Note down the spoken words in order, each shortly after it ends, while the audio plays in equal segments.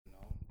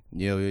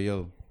Yo, yo,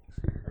 yo.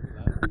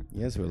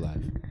 Yes, we're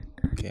live.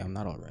 Okay, I'm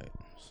not all right.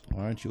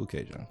 Why aren't you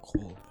okay, John?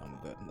 Cool. I'm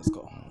good. Let's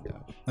go.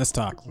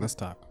 Let's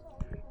talk.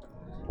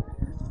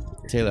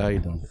 Taylor, how you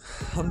doing?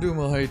 I'm doing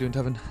well. How you doing,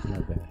 Tevin?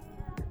 Not bad.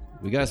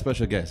 We got a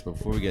special guest, but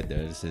before we get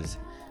there, this is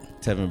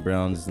Tevin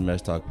Brown's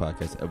Mesh Talk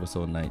Podcast,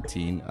 episode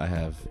 19. I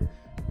have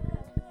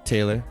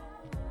Taylor.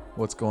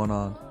 What's going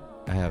on?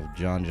 I have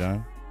Jon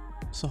Jon.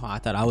 So I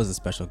thought I was a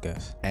special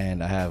guest.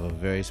 And I have a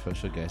very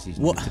special guest. He's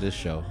new to the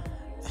show.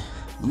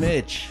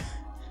 Mitch.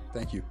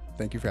 Thank you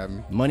for having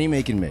me. Money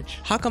making Mitch.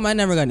 How come I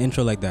never got an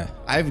intro like that?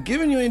 I've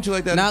given you an intro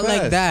like that. Not in the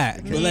like past. that.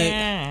 Okay. But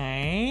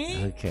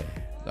like, Okay.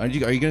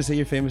 Are you gonna say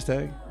your famous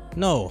tag?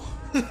 no,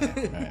 All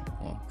right.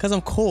 Well, cause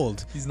I'm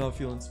cold. He's not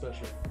feeling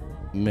special.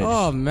 Mitch.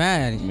 Oh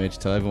man. Mitch,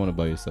 tell everyone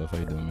about yourself. How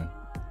you doing, man?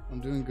 I'm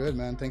doing good,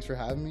 man. Thanks for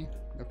having me.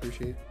 I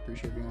appreciate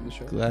being on the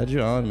show. Glad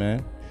you're on,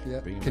 man. Yeah.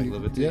 Bring it back a little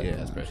bit to you. Yeah,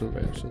 that's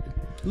absolutely.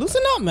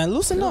 Loosen up, man.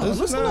 Loosen up.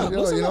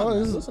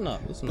 Listen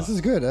up. This is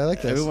good. I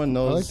like this. Everyone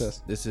knows I like this.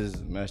 This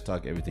is Mesh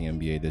Talk Everything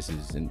NBA. This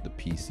isn't the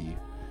PC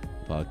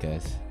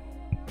podcast.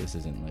 This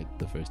isn't like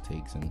the first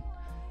takes and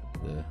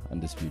the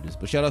Undisputeds.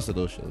 But shout outs to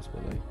those shows.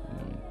 But like, you know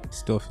what I mean?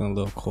 Still feeling a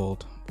little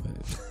cold. But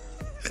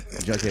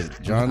John's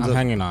I'm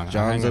hanging on.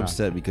 John's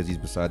upset because he's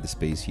beside the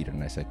space heater,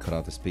 and I said cut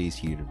off the space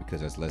heater because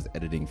that's less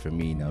editing for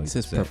me. Now he's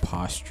this is upset.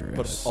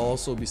 preposterous. But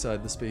also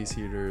beside the space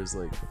heater is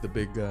like the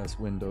big gas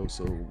window,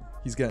 so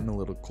he's getting a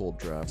little cold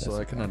draft. So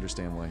I can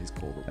understand why he's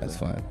cold. That's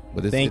fine.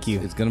 But Thank you.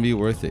 It's gonna be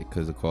worth it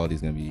because the quality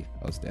is gonna be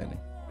outstanding.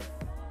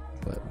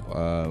 But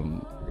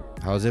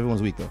how's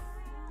everyone's week though?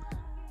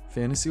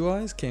 Fantasy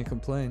wise, can't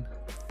complain.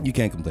 You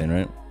can't complain,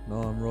 right?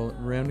 No, I'm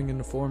rounding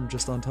into form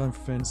just on time for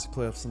fantasy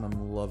playoffs, and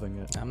I'm loving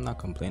it. I'm not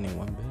complaining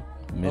one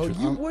bit. Mitch,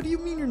 What do you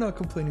mean you're not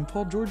complaining?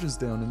 Paul George is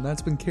down, and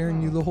that's been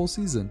carrying you the whole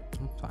season.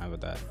 I'm fine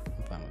with that.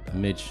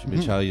 Mitch,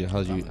 how you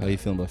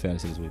feeling about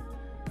fantasy this week?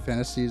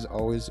 Fantasies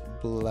always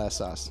bless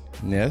us.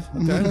 Yeah.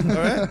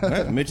 Okay. All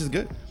right. Mitch is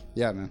good.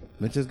 Yeah, man.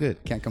 Mitch is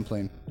good. Can't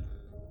complain.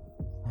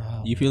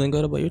 You feeling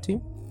good about your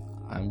team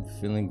I'm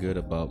feeling good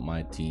about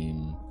my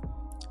team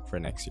for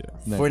next year?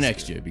 for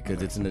next year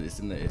because it's in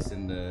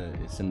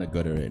the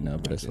gutter right now.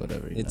 But that's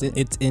whatever.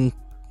 It's in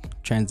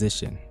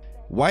transition.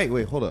 Why?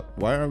 Wait, hold up.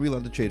 Why aren't we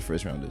allowed to trade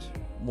first rounders?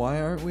 Why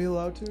aren't we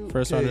allowed to?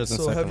 First rounders and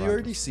so second have you already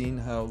rounders. seen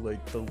how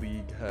like the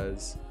league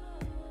has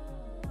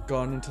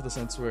gone into the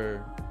sense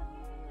where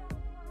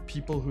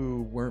people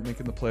who weren't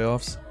making the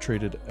playoffs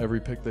traded every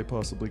pick they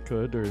possibly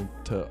could or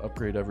to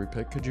upgrade every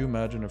pick? Could you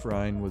imagine if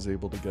Ryan was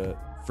able to get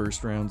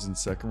first rounds and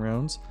second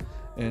rounds?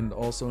 And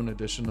also in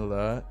addition to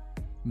that,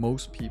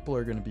 most people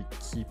are going to be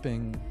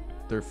keeping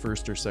their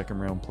first or second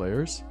round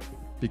players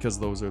because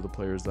those are the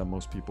players that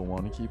most people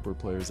want to keep or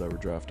players that were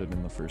drafted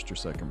in the first or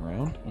second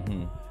round.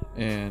 Mm-hmm.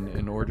 And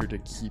in order to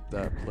keep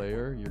that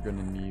player, you're going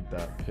to need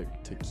that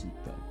pick to keep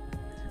them,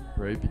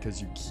 right? Because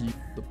you keep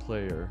the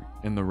player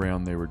in the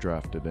round they were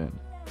drafted in.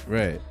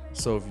 Right.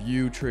 So if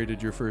you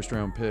traded your first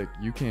round pick,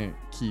 you can't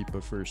keep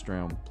a first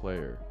round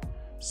player.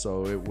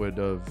 So it would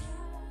have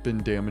been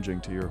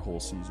damaging to your whole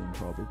season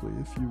probably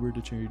if you were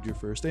to trade your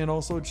first. And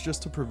also it's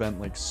just to prevent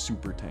like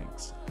super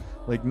tanks.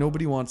 Like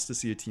nobody wants to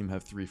see a team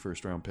have 3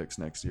 first round picks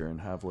next year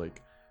and have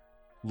like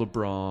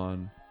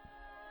LeBron,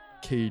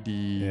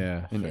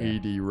 KD, and fair.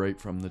 AD right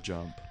from the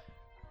jump.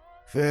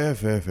 Fair.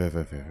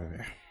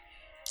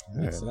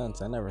 Makes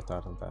sense. I never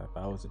thought of that if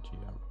I was a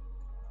GM.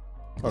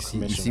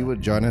 You see what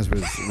John has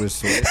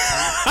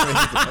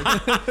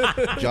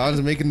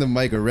John's making the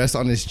mic rest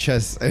on his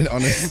chest and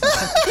on his.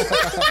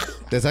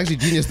 That's actually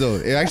genius, though.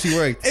 It actually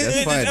worked.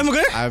 That's fine. I'm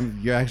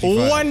good? You're actually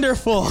fine.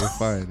 Wonderful. You're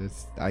fine.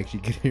 I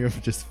actually can hear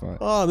him just fine.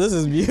 Oh, this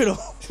is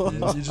beautiful.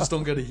 You just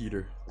don't get a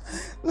heater.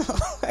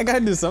 I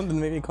gotta do something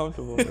to make me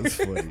comfortable. That's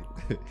funny.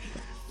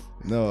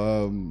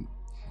 No,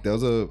 that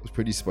was a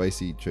pretty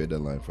spicy trade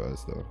deadline for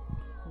us, though.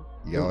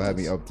 Y'all had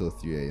me up till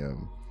 3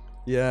 a.m.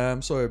 Yeah,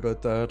 I'm sorry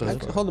about that.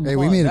 Hold on, Hey,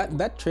 we made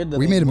that trade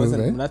we made a move,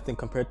 wasn't eh? nothing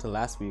compared to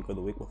last week or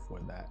the week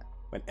before that.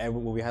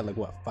 When we had like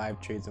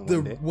 5 trades in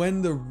one day.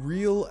 When the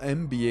real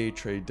NBA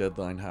trade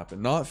deadline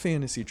happened, not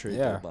fantasy trade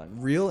deadline,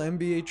 real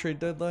NBA trade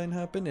deadline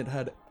happened, it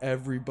had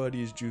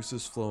everybody's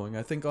juices flowing.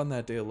 I think on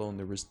that day alone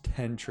there was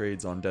 10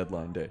 trades on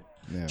deadline day.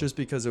 Yeah. Just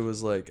because it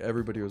was like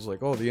everybody was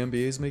like, oh, the NBA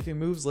is making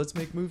moves, let's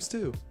make moves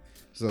too.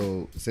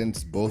 So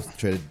since both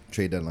trade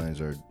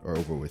deadlines are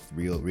over with,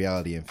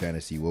 reality and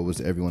fantasy, what was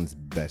everyone's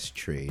best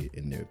trade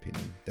in their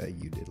opinion that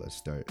you did? Let's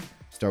start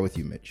with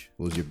you, Mitch.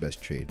 What was your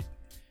best trade?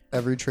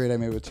 Every trade I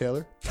made with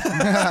Taylor,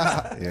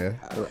 Yeah.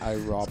 I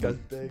robbed him.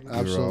 You robbed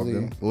Absolutely.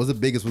 him? What was the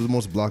biggest? What was the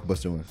most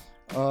blockbuster one?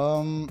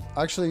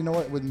 Actually, you know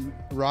what? With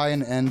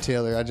Ryan and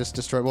Taylor, I just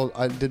destroyed. Well,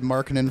 I did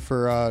marketing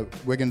for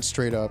Wiggins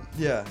straight up.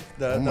 Yeah,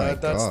 Oh my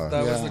that God.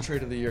 was Yeah. the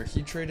trade of the year.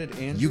 He traded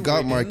Andrew You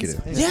got Wiggins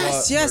marketed. and Yes,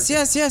 got yes, Marcus.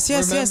 yes, yes,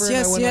 yes, Remember, yes, and I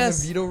yes, went yes.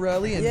 on a veto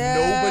rally and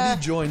Yeah.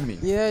 nobody joined me.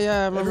 Yeah, I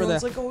remember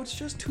Everyone's that. like, oh, it's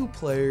just 2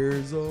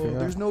 players. Oh,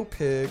 there's no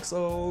picks.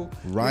 Oh,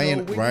 Ryan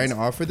Wiggins- Ryan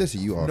offered this, or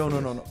you offered?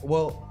 No.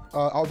 Well,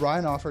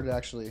 Ryan offered it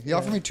actually. He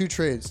offered me 2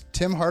 trades: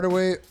 Tim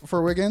Hardaway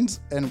for Wiggins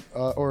and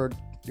or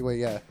Wait,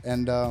 yeah,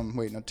 and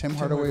Tim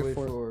Hardaway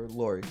for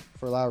Laurie.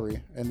 for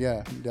Lowry, and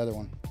the other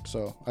one.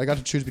 So I got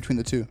to choose between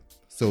the two.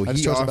 So I just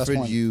he chose the best offered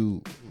one.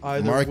 you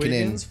Either marketing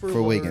Wiggins for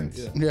Laurie, Wiggins.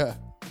 yeah. Yeah.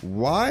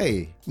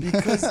 Why?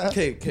 Because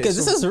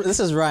Because this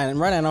is Ryan.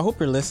 Ryan, I hope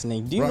you're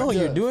listening. Do you know what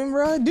you're doing,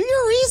 bro? Do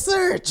your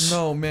research.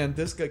 No, man,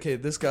 this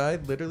guy,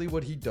 literally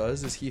what he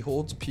does is he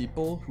holds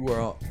people who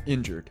are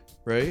injured,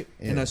 right?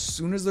 Yeah. And as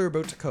soon as they're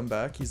about to come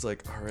back, he's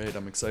like, all right,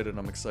 I'm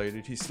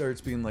excited. He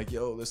starts being like,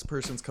 yo, this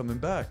person's coming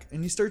back.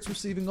 And he starts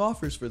receiving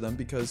offers for them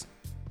because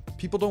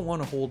people don't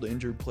want to hold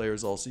injured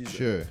players all season.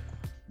 Sure.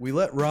 We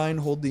let Ryan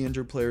hold the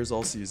injured players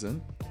all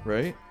season,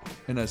 right?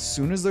 And as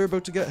soon as they're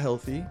about to get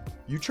healthy,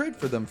 you trade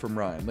for them from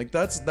Ryan. Like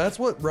that's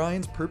what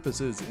Ryan's purpose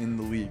is in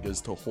the league,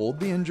 is to hold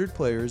the injured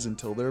players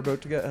until they're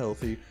about to get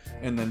healthy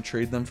and then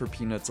trade them for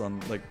peanuts on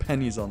like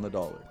pennies on the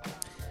dollar.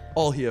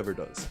 All he ever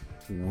does.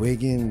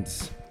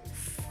 Wiggins.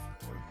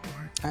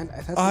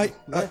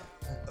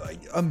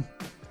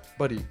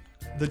 Buddy,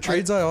 the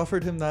trades I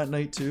offered him that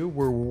night too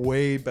were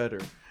way better,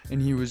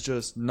 and he was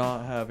just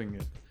not having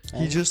it.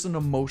 He's just an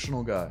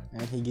emotional guy.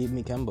 And he gave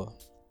me Kemba.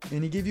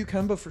 And he gave you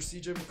Kemba for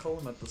CJ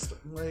McCollum at the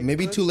start. Like,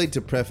 Maybe too late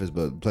to preface,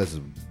 but bless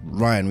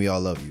Ryan, we all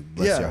love you.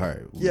 Bless your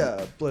heart.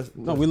 Yeah, bless.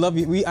 No, we love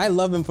you. I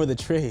love him for the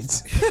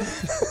trades.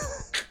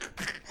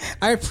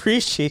 I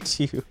appreciate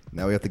you.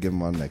 Now we have to get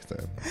him on next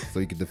time so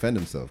he can defend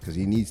himself because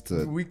he needs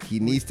to. He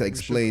needs to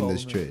explain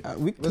this trade.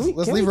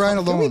 Let's leave Ryan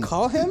alone. Can we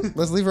call him?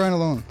 Let's leave Ryan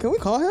alone. Can we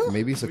call him?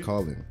 Maybe it's a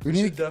call-in. We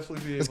need.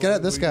 Definitely be Let's get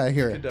at this guy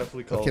here.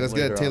 Okay, let's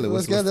get at Taylor.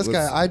 Let's get at this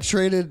guy. I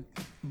traded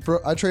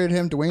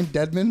him Dwayne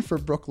Dedman for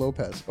Brooke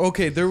Lopez.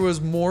 Okay, there was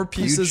more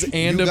pieces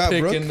and you a got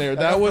pick Brooke? in there. I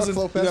That got wasn't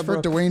Brooke Lopez for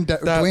that-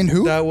 Dwayne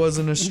who? That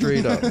wasn't a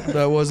straight up.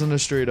 That wasn't a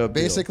straight up.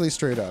 deal. Basically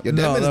straight up. Yo,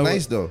 No, Devin's that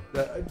nice though.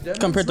 Devin's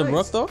Compared to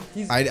nice. Brooke,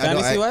 though? I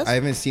Fantasy-wise?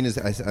 haven't seen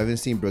I haven't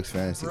seen Brooks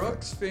fantasy.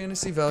 Brooks'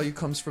 fantasy value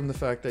comes from the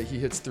fact that he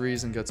hits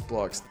threes and gets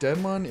blocks.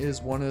 Dedmon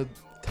is one of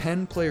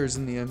 10 players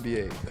in the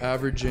NBA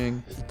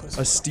averaging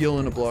a steal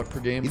and a block per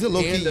game. He's a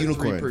low-key and a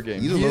unicorn. three per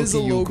game. He's a He is a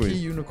low-key low-key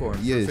unicorn. unicorn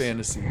He for is.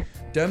 fantasy.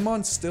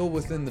 Dedmon's still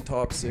within the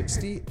top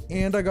 60,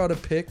 and I got a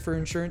pick for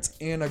insurance,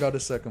 and I got a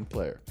second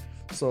player.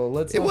 So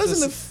let's. It not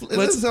wasn't just- it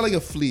doesn't sound like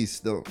a fleece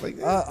though.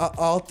 Like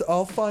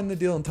I'll find the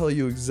deal and tell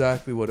you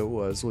exactly what it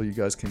was while you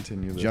guys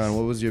continue this. John,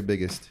 what was your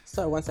biggest?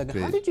 Sorry, 1 second.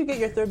 Big. How did you get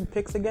your third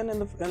picks again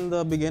in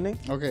the beginning?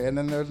 Okay, and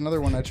then there's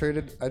another one. I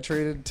traded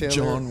Taylor.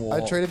 John Wall. I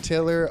traded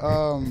Taylor,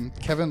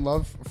 Kevin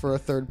Love for a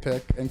third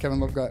pick, and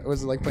Kevin Love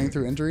was like playing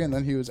through injury, and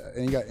then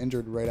he got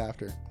injured right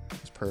after.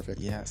 It's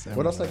perfect. Yes.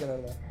 What else did I get out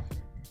of that?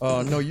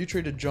 No, you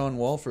traded John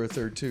Wall for a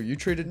third too. You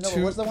traded No, but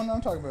two. what's the one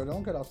I'm talking about?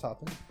 Don't get off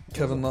topic.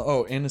 Kevin Love.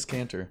 Oh, Ennis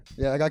Cantor.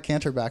 Yeah, I got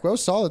Cantor back. Well, it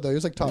was solid though. He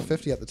was like top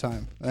 50 at the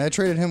time. And I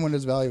traded him when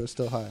his value was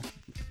still high.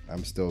 I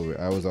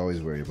was always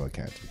worried about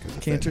Cantor because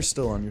Cantor's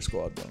still on your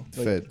squad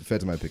though.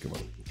 Feds might pick him up.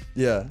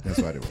 Yeah. That's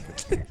why I didn't want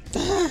to pick him.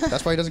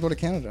 That's why he doesn't go to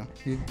Canada.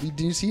 Did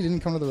you see he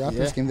didn't come to the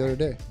Raptors game the other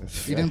day?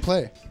 He didn't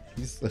play.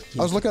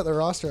 I was looking at the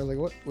roster. I was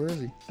like, where is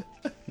he? You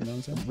know what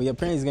I'm saying? But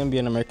apparently he's gonna be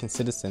an American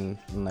citizen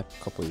in like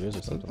a couple of years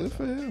or something. Good Like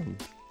for him.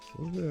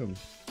 Good for him.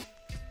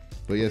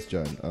 But yes,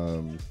 John.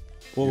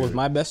 what was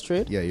my best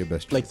trade? Yeah, your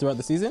best. Like throughout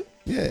the season?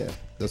 Yeah.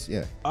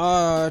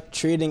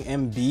 Trading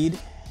Embiid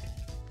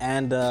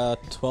and a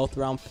 12th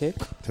round pick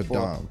To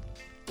Dom.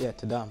 Yeah,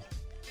 to Dom.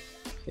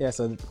 Yeah,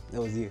 so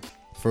that was you.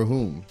 For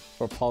whom?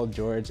 For Paul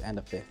George and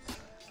a 5th.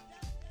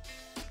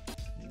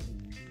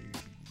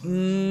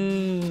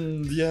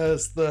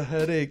 Yes, the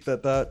headache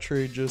that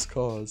trade just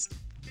caused.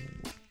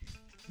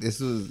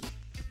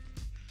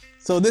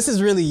 So this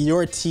is really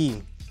your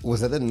team.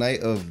 Was that the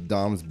night of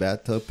Dom's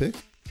bathtub pick?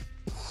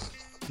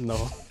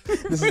 No.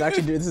 This is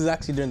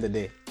actually during the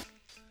day.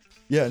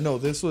 Yeah, no,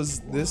 this was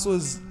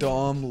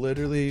Dom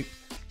literally.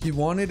 He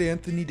wanted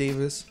Anthony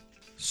Davis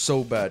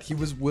so bad. He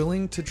was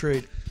willing to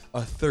trade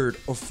a third,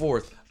 a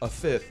fourth, a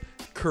fifth,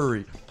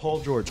 Curry,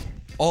 Paul George,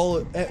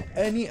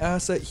 any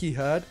asset he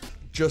had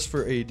just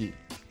for AD.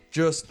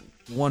 Just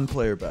one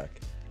player back.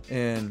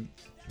 And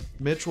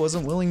Mitch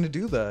wasn't willing to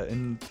do that,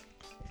 and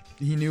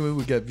he knew it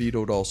would get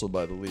vetoed also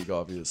by the league,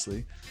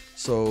 obviously.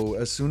 So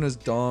as soon as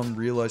Dom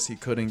realized he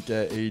couldn't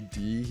get AD,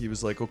 he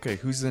was like, okay,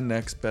 who's the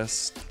next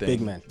best thing?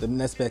 Big man. The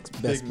next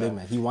best big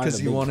man. He wanted Because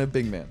he wanted a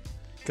big man.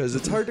 Because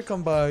it's hard to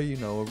come by,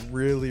 a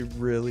really,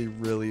 really,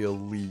 really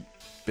elite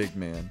big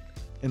man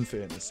in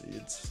fantasy.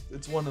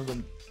 It's one of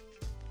the,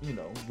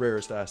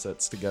 rarest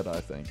assets to get, I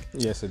think.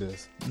 Yes, it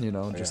is.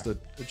 Just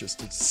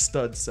a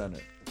stud center.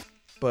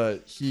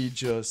 But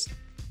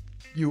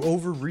you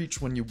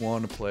overreach when you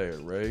want a player,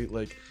 right?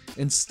 Like,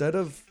 instead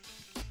of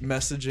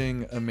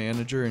messaging a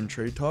manager in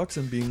trade talks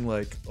and being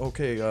like,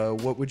 okay,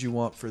 what would you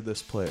want for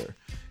this player?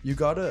 You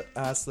gotta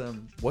ask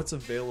them what's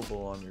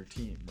available on your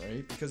team,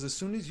 right? Because as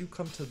soon as you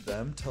come to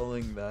them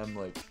telling them,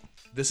 like,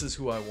 this is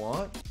who I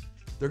want,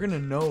 they're gonna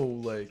know,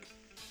 like,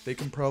 they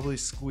can probably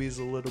squeeze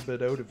a little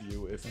bit out of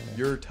you if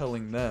you're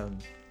telling them,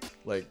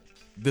 like,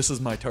 this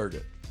is my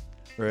target,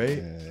 right?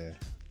 Yeah.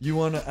 you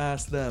want to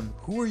ask them,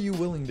 who are you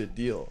willing to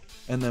deal?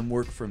 And then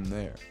work from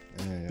there.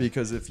 Yeah.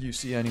 Because if you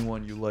see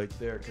anyone you like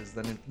there, because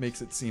then it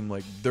makes it seem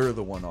like they're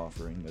the one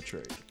offering the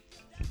trade.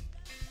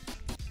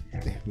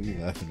 What are you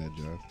laughing at,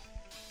 John?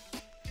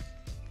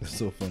 That's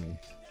so funny.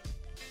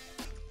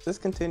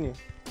 Just continue.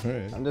 All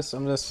right. I'm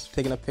just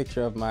taking a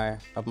picture of my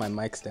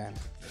mic stand.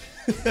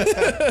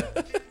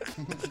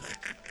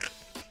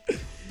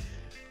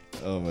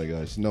 Oh my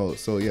gosh. No,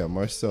 so yeah,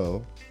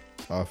 Marcel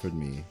offered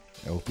me,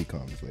 I hope he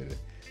comes later,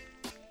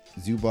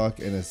 Zubac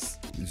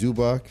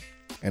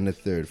and a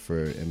third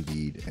for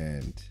Embiid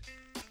and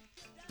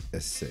a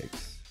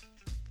 6.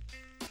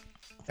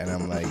 And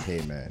I'm like,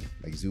 hey man,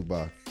 like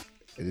Zubac,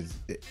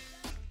 it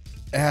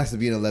has to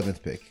be an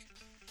 11th pick.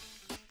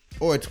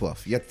 Or a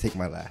 12th. You have to take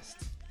my last.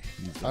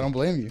 Like, I don't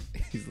blame you.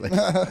 He's like,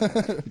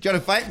 trying to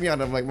fight me on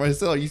it. I'm like,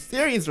 Marcel, are you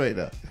serious right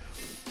now?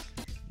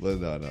 But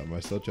no,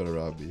 Marcel trying to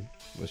rob me.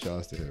 But shout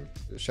out to him.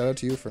 Shout out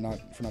to you for not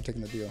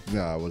taking the deal.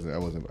 No, I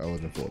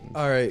wasn't folding.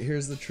 All right,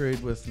 here's the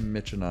trade with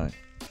Mitch and I.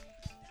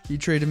 He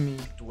traded me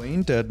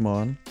Dwayne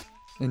Dedmon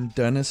and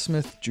Dennis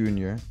Smith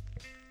Jr.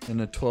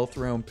 and a 12th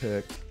round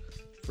pick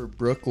for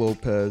Brook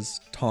Lopez,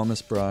 Thomas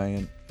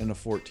Bryant, and a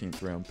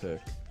 14th round pick.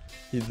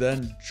 He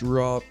then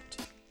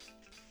dropped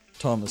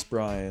Thomas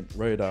Bryant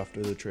right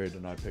after the trade,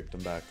 and I picked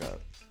him back up.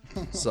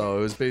 So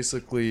it was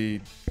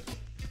basically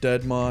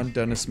Dedmon,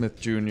 Dennis Smith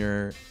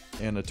Jr.,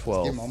 and a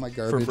 12 Give him all my for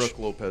garbage. Brook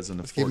Lopez and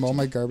a Let's give him 14. all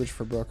my garbage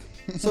for Brook.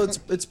 So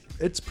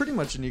it's pretty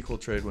much an equal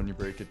trade when you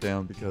break it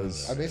down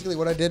because Basically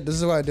what I did, this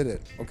is why I did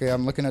it. Okay,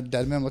 I'm looking at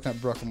Dedmon, I'm looking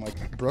at Brook. I'm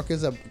like, Brook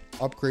is a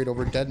upgrade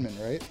over Dedmon,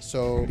 right?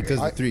 So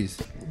Because the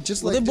threes.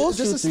 just Well, like they both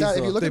just a shoot threes, stat.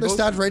 If you though. look They at the both-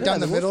 stats right yeah, down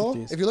the they both middle, shoot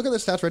threes. if you look at the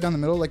stats right down the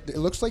middle, like it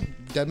looks like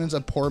Dedmon's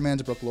a poor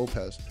man's Brook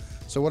Lopez.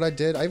 So what I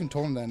did, I even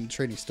told him that in the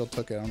trade, he still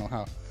took it. I don't know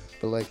how,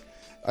 but like.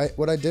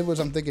 What I did was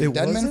I'm thinking It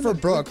Dedmon wasn't for a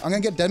Brook. I'm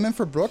gonna get Dedmon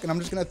for Brook, and I'm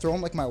just gonna throw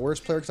him like my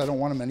worst player because I don't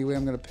want him anyway.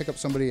 I'm gonna pick up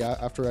somebody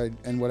after I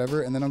and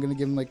whatever, and then I'm gonna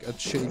give him like a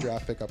shitty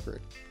draft pick upgrade.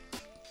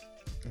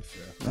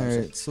 all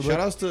right. So Shout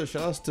outs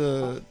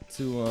to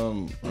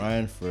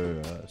Ryan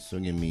for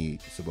swinging me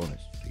Sabonis.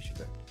 Appreciate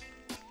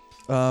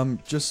that.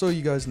 just so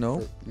you guys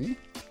know, Me?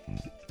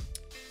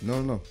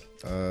 No.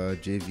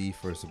 JV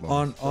for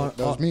Sabonis. on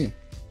That was me.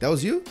 That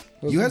was you?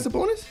 was You had me.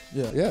 Sabonis?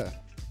 Yeah.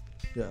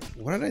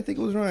 Why did I think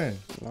it was Ryan?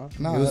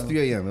 No, It was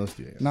 3 a.m.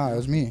 no, it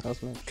was me.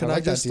 That's me. Can I I,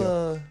 like that just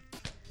deal.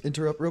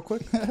 interrupt real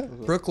quick?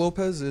 Brook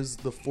Lopez is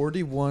the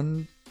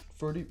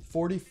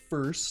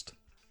 41st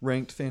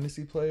ranked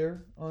fantasy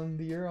player on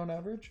the year on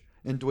average,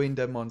 and Dwayne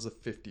Dedmon's the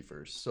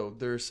 51st. So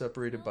they're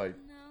separated by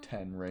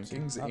 10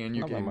 rankings, and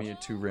you not gave that me a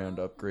 2-round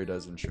upgrade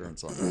as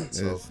insurance on that.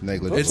 So It's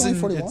negligible. it's only in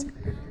 41?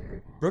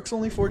 Brooks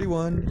only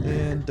 41,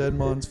 and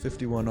Dedmon's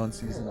 51 on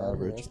season That's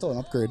average. still an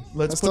upgrade. Let's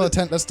That's put still it- a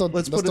 10. That's still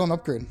let's that's put still it- an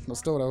upgrade. That's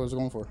still what I was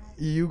going for.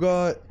 You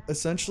got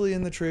essentially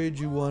in the trade,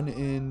 you won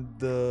in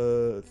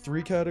the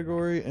 3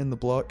 category and the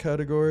block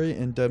category,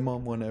 and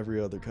Dedmon won every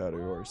other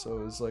category. So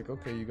it was like,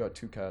 okay, you got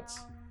 2 cats.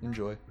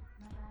 Enjoy.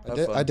 Have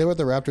fun. I did what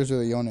the Raptors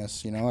with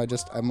Jonas. You know,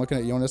 I'm looking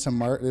at Jonas and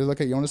Mark. They look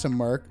at Jonas and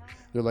Mark.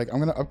 They're like, I'm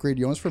gonna upgrade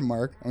Jonas for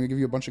Mark. I'm gonna give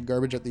you a bunch of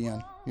garbage at the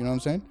end. You know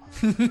what I'm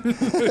saying?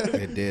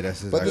 They did.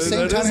 That's But at the exactly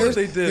same That time, is what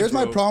they did, here's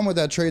my bro. problem with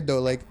that trade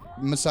though. Like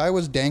Masai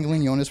was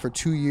dangling Jonas for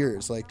 2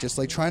 years, like just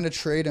like trying to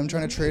trade him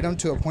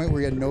to a point where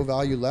he had no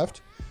value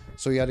left.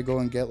 So he had to go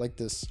and get like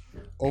this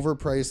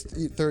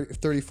overpriced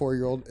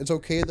 34-year-old. It's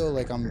okay though.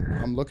 Like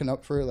I'm looking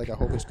up for it. Like I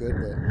hope it's good,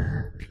 but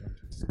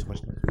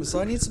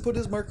Masai needs to put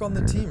his mark on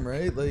the team,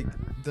 right? Like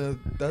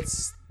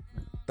that's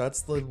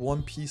the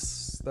one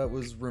piece that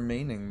was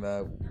remaining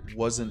that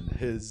wasn't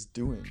his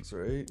doings,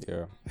 right?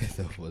 Yeah.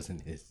 that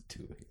wasn't his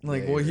doing.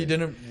 Like, Yeah, well, you're he right.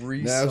 didn't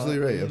re-sign. No, absolutely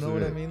right, You know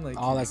absolutely what I right. mean? Like,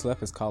 All that's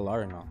left is Kyle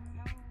Lowry now.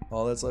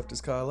 all that's left is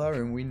Kyle Lowry,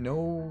 and we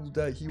know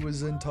that he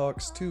was in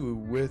talks too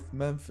with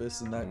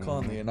Memphis and that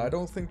Conley, and I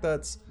don't think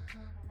that's.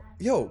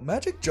 Yo,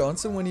 Magic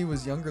Johnson when he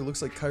was younger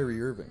looks like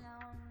Kyrie Irving.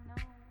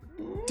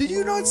 Did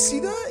you not see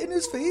that in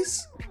his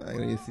face? I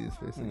didn't see his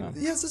face. No.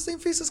 He has the same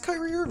face as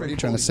Kyrie Irving. what are you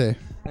trying to say?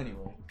 Anyway.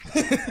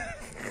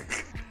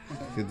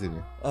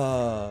 Continue.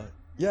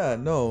 Yeah,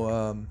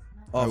 no,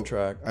 off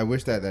track. I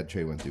wish that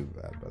trade went through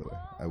bad, by the way.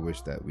 I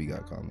wish that we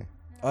got Conley.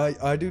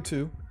 I do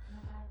too.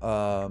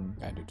 I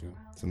do too.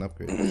 It's an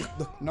upgrade.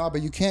 No,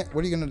 but you can't.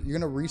 What are you're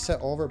gonna reset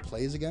all of our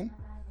plays again?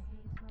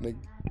 Like,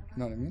 you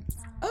know what I mean?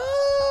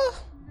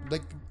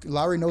 Like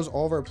Lowry knows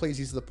all of our plays.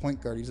 He's the point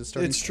guard. He's a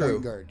starting It's true.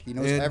 point guard. He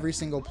knows And- every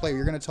single play.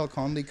 You're gonna tell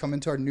Conley come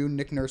into our new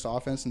Nick Nurse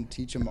offense and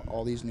teach him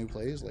all these new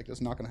plays? Like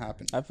that's not gonna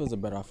happen. I feel he's a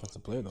better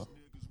offensive player though.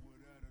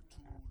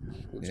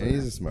 Yeah,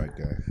 he's a smart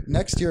guy.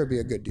 Next year would be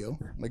a good deal.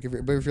 Like if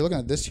you're looking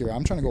at this year,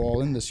 I'm trying to go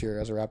all in this year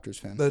as a Raptors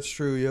fan. That's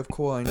true. You have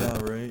Kawhi now,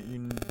 right?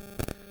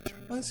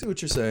 I see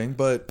what you're saying,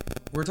 but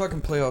we're talking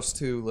playoffs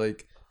too.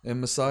 Like,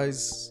 and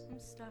Masai's.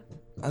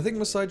 I think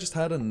Masai just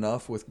had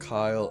enough with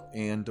Kyle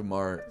and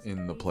DeMar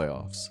in the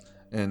playoffs,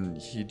 and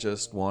he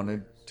just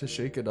wanted to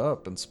shake it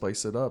up and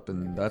spice it up,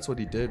 and that's what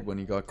he did when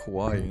he got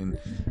Kawhi. And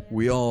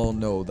we all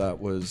know that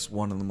was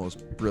one of the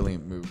most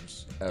brilliant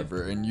moves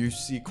ever. And you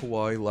see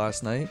Kawhi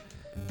last night,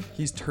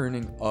 he's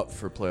turning up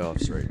for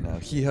playoffs right now.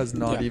 He has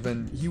not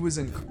even. He was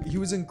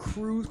in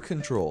cruise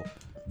control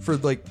for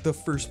like the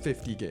first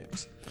 50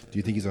 games. Do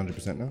you think he's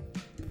 100% now?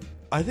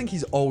 I think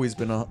he's always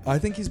been I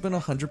think he's been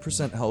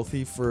 100%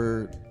 healthy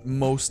for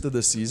most of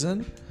the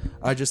season.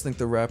 I just think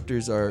the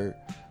Raptors are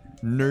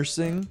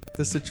nursing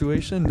the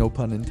situation, no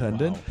pun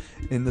intended,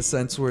 in the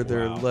sense where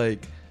they're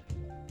like.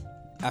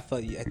 I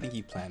think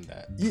he planned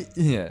that.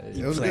 Yeah,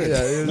 it was good.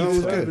 Yeah, it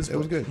was good. It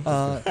was good.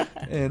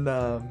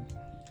 And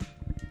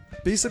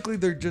basically,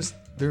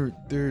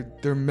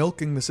 they're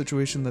milking the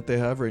situation that they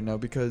have right now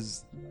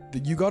because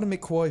you got to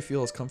make Kawhi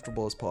feel as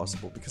comfortable as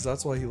possible because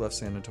that's why he left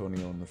San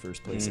Antonio in the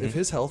first place. If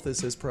his health is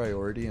his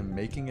priority and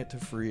making it to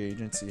free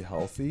agency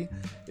healthy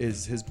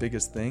is his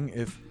biggest thing,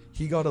 if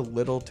he got a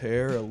little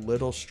tear, a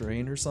little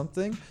strain or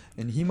something,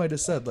 and he might have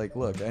said like,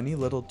 look, any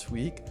little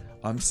tweak,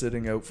 I'm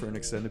sitting out for an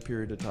extended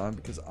period of time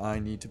because I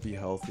need to be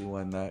healthy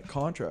when that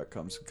contract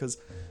comes. Because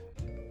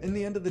in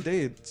the end of the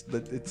day,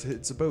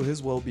 it's about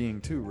his well-being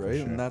too, right?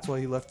 Sure. And that's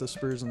why he left the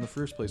Spurs in the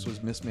first place,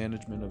 was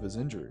mismanagement of his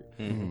injury.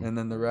 And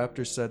then the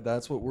Raptors said,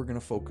 that's what we're going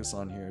to focus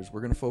on here, is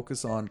we're going to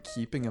focus on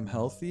keeping him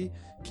healthy,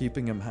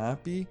 keeping him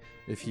happy.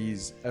 If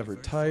he's ever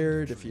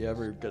tired, if he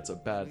ever gets a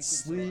bad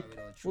sleep,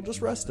 we'll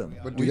just rest him.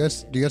 But do you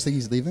guys think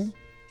he's leaving?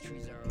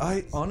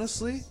 I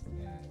honestly,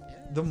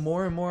 the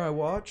more and more I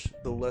watch,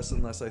 the less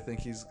and less I think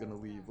he's going to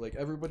leave. Like,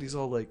 everybody's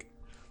all like,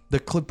 the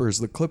Clippers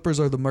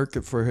are the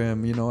market for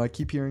him. You know, I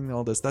keep hearing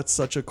all this. That's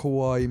such a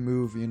Kawhi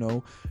move, you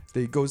know.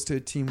 He goes to a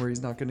team where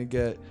he's not going to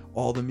get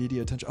all the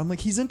media attention. I'm like,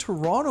 he's in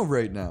Toronto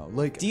right now.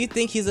 Like, do you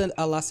think he's a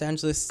Los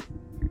Angeles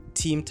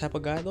team type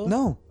of guy though?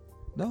 No.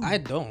 I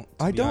don't.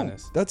 I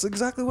don't. That's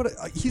exactly what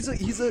he's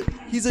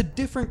a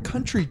different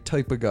country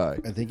type of guy.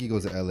 I think he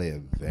goes to LA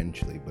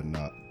eventually, but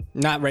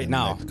not right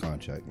now. Next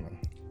contract, no.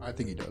 I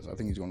think he does. I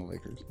think he's going to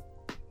Lakers.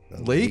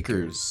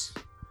 Lakers.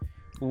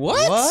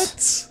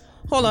 What?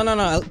 Hold on,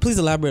 no. Please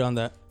elaborate on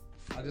that.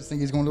 I just think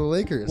he's going to the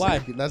Lakers. Why?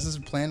 Like, that's his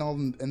plan all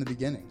in the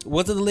beginning.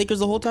 Was it the Lakers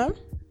the whole time?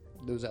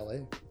 It was LA.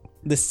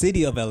 The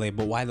city of LA,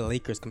 but why the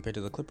Lakers compared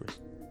to the Clippers?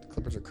 The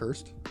Clippers are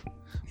cursed.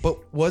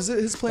 But was it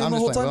his plan the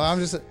whole time? Well, I'm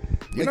just.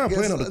 You're not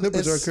playing on the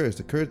Clippers are cursed.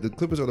 The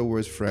Clippers are the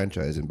worst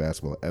franchise in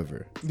basketball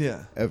ever.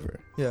 Yeah. Ever.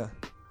 Yeah.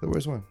 The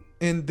worst one.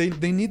 And they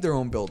need their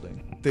own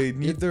building. They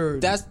need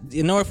That's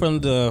in order for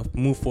them to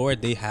move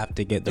forward, they have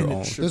to get their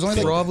own. There's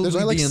only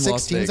like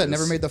 6 teams that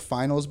never made the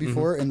finals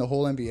before in the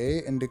whole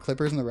NBA, and the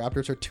Clippers and the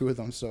Raptors are 2 of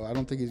them. So I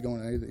don't think he's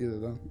going to either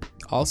of them.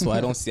 Also,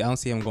 I don't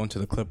see him going to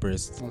the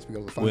Clippers Unless we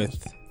go to the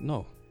finals.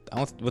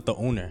 with the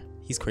owner.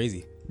 He's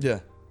crazy. Yeah.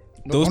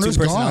 Those two owner's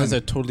personalities gone.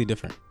 are totally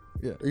different.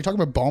 Yeah. Are you talking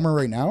about Ballmer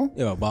right now?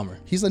 Yeah, Ballmer.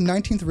 He's the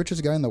 19th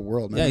richest guy in the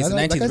world, man. Yeah, he's the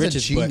 19th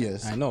richest.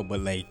 Genius. But I know,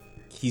 but like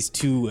he's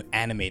too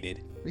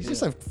animated. He's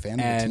just a fan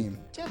of the team.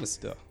 Yeah, but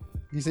still.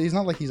 He's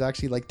not like he's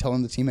actually like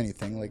telling the team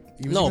anything. Like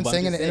he was even but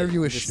saying in I'm an just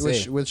interview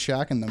saying, with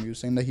Shaq and them, he was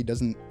saying that he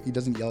doesn't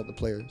yell at the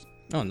players.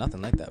 No,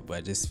 nothing like that. But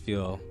I just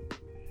feel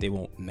they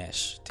won't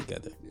mesh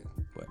together.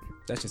 Yeah. But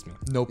that's just me.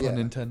 No pun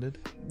intended.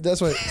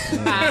 That's what.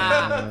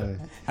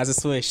 Has a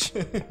swish.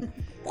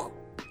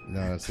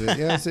 No, that's it.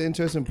 Yeah, it's an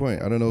interesting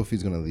point. I don't know if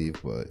he's gonna leave,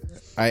 but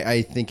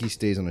I think he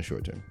stays on the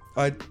short term.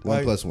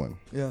 1+1.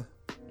 Yeah,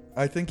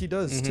 I think he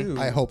does too.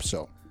 I hope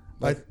so.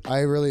 I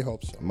really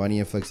hope so. Money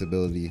and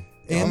flexibility.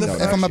 And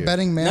If I'm a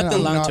betting man,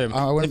 nothing long term.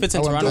 If If it's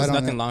in Toronto, it's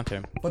nothing long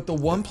term. But the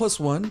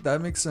 1+1,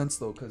 that makes sense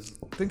though, because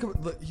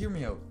hear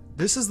me out.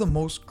 This is the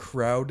most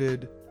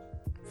crowded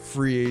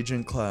free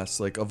agent class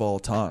like of all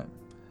time.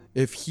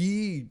 If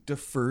he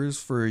defers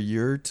for a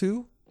year or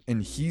two,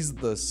 and he's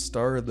the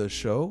star of the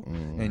show,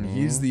 and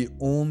he's the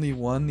only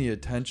one the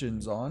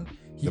attention's on,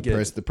 the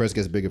purse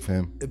gets bigger for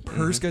him. The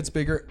purse gets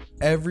bigger.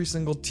 Every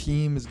single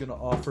team is gonna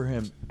offer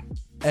him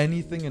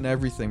anything and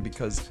everything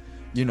because,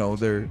 you know,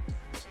 there's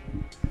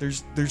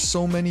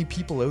so many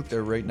people out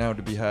there right now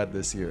to be had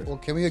this year. Well,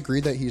 can we agree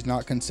that he's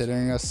not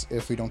considering us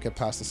if we don't get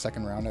past the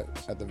second round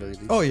at the very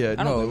least? Oh yeah,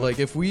 no, like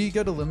if we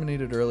get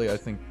eliminated early, I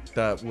think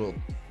that will.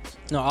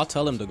 No, I'll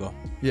tell him to go.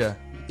 Yeah.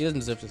 He doesn't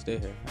deserve to stay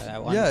here.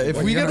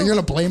 If we you're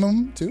gonna blame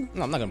him too?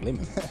 No, I'm not gonna blame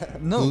him.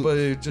 No, but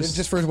it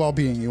just for his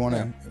well-being, you want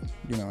to,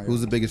 you know.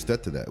 Who's the biggest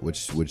threat to that?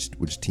 Which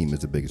team is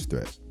the biggest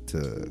threat to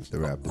the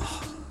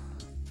Raptors?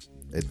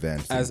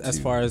 Advanced as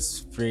far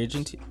as free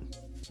agency.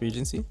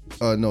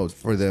 No,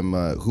 for them,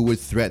 who would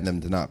threaten them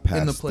to not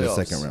pass in the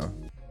second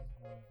round?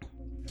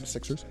 The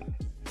Sixers.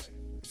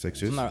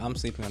 I'm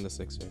sleeping on the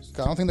Sixers.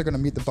 I don't think they're gonna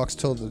meet the Bucks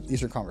till the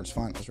Eastern Conference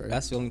Finals, right?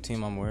 That's the only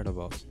team I'm worried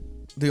about.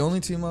 The only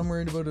team I'm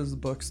worried about is the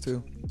Bucks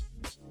too.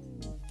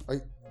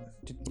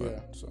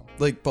 So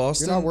like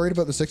Boston. You're not worried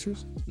about the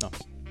Sixers? No.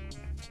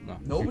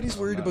 Nobody's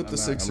worried about the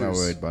Sixers. I'm not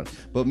worried about it.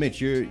 But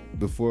Mitch,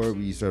 before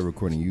we started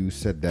recording, you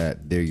said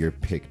that they're your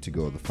pick to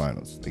go to the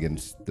finals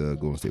against the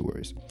Golden State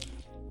Warriors.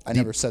 I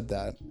never said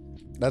that.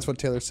 That's what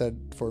Taylor said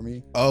for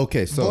me. Oh,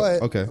 okay,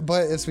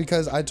 But it's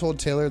because I told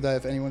Taylor that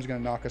if anyone's gonna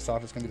knock us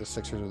off, it's gonna be the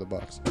Sixers or the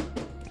Bucks.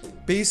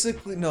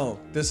 Basically, no.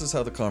 This is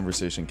how the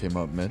conversation came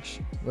up, Mitch.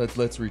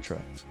 Let's retry.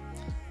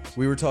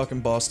 We were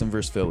talking Boston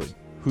versus Philly.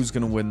 Who's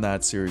gonna win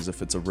that series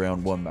if it's a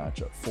round 1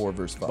 matchup? 4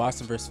 versus 5.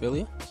 Boston versus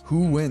Philly.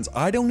 Who wins?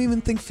 I don't even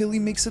think Philly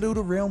makes it out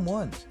of round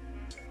 1.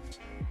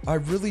 I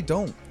really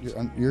don't.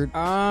 You're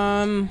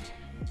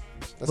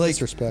that's like,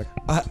 disrespect.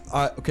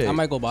 Okay. I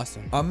might go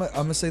Boston. I'm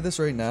gonna say this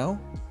right now.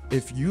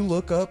 If you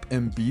look up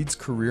Embiid's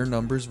career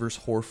numbers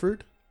versus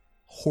Horford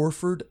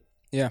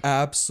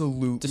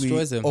absolutely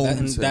destroys him.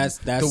 owns him. That's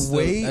the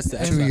way that's the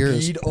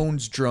Embiid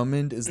owns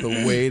Drummond is the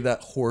way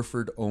that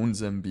Horford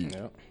owns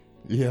Embiid.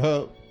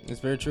 Yeah. It's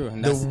very true.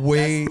 And The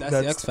way that's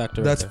the X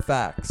factor. That's right there.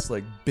 facts,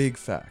 like big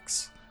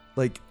facts.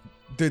 Like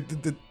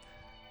the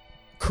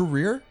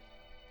career,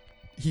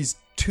 he's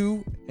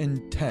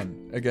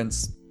 2-10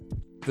 against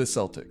the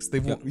Celtics.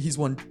 He's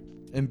won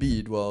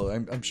Embiid. Well,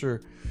 I'm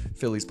sure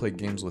Philly's played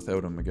games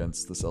without him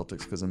against the Celtics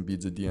because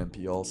Embiid's a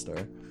DNP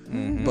All-Star.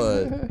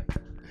 But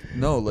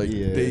no, like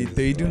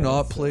they do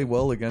not play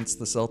well against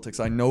the Celtics.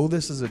 I know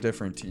this is a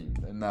different team,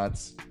 and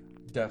that's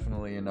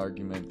definitely an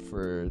argument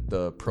for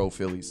the pro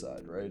Philly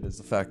side, right? Is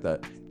the fact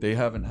that they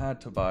haven't had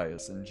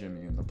Tobias and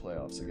Jimmy in the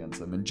playoffs against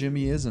them, and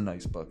Jimmy is a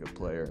nice bucket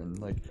player, and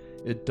like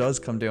it does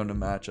come down to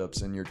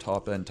matchups and your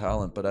top end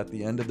talent. But at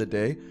the end of the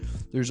day,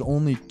 there's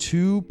only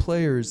 2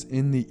 players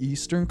in the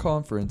Eastern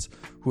Conference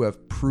who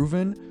have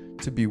proven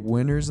to be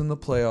winners in the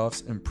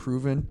playoffs and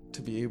proven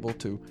to be able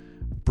to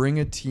bring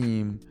a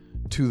team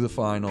to the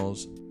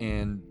finals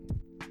and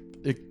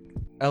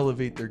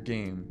elevate their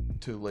game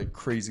to like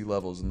crazy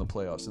levels in the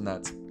playoffs, and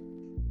that's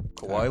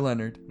Kawhi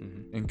Leonard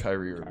and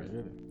Kyrie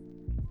Irving.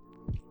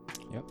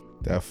 Yep.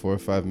 That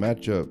 4-5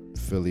 matchup,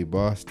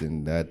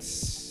 Philly-Boston,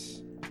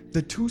 that's...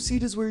 The 2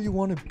 seed is where you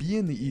want to be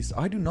in the East.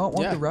 I do not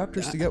want the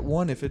Raptors to get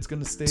 1 if it's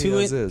going to stay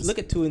as is. Look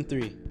at 2 and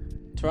 3.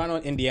 Toronto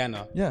and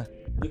Indiana. Yeah.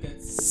 Look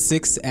at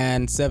 6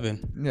 and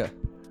 7. Yeah.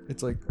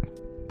 It's like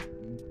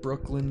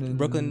Brooklyn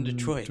and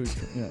Detroit.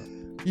 Yeah.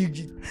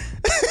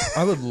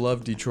 I would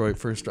love Detroit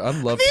first. I'd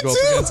love to go up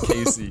against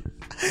KC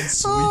and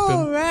sweep him.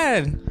 Oh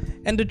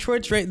man! And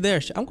Detroit's right there.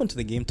 I'm going to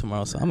the game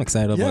tomorrow, so I'm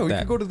excited about that. Yeah, we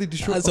could go to the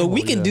Detroit. So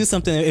we can do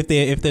something if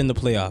they're in the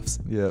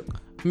playoffs. Yeah.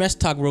 Mesh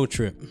Talk road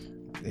trip.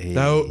 Hey.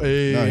 No,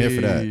 No, I'm here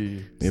for that.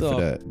 Here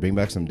for that. Bring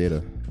back some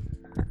data.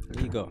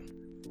 There you go.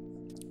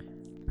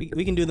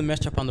 We can do the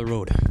mesh up on the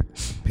road.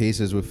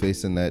 Pacers were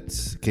facing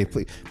Nets. Okay,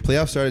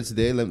 playoff started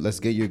today. Let's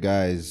get your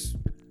guys.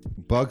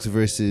 Bucks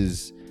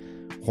versus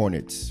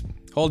Hornets.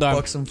 Hold on.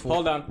 Bucks and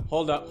Hold up.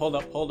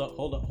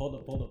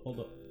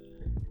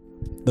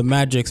 The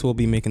Magics will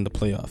be making the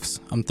playoffs.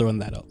 I'm throwing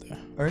that out there.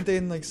 Aren't they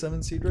in like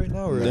 7th seed right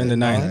now? Or They're in the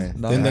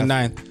 9th. They're in the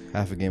 9th.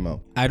 Half a game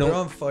out. They're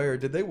on fire.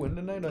 Did they win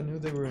tonight? I knew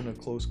they were in a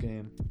close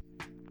game.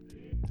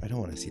 I don't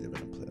want to see them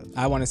in the playoffs.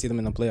 I want to see them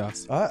in the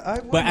playoffs.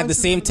 But at the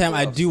same time,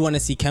 I do want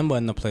to see Kemba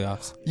in the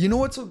playoffs. You know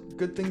what's a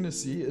good thing to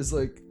see is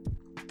like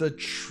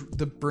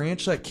the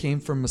branch that came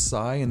from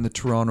Masai and the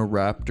Toronto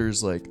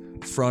Raptors like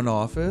front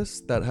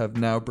office that have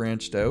now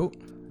branched out.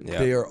 Yeah.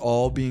 They are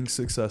all being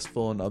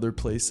successful in other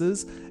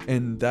places,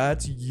 and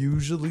that's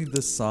usually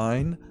the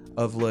sign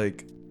of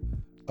like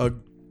a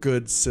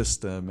good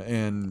system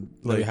and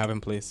like they have in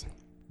place.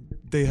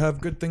 They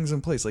have good things in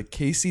place. Like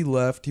Casey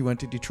left, he went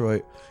to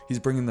Detroit. He's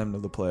bringing them to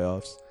the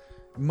playoffs.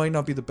 It might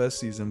not be the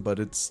best season, but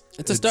it's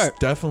a start.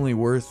 Definitely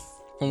worth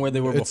from where they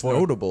were before. It's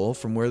notable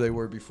from where they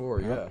were before.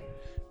 Yeah,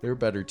 they're a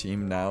better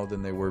team now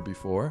than they were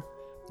before.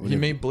 He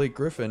made Blake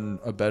Griffin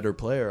a better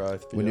player, I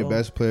feel. When your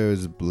best player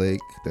is Blake,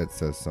 that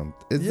says something.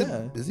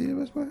 Is he the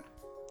best player?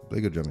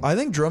 Blake or Drummond? I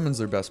think Drummond's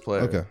their best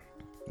player. Okay.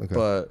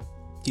 But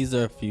he's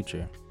their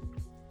future.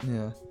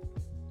 Yeah.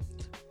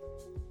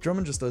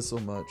 Drummond just does so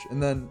much.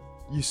 And then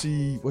you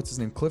see, what's his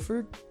name?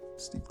 Clifford?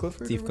 Steve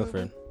Clifford? Steve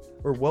Clifford.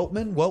 Or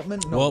Weltman?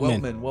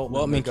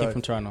 Weltman came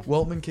from Toronto.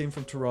 Weltman came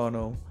from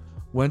Toronto.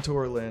 Went to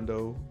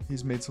Orlando.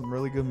 He's made some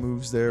really good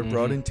moves there. Mm-hmm.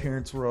 Brought in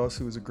Terrence Ross,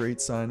 who was a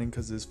great signing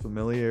because his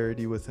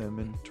familiarity with him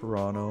in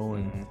Toronto,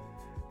 and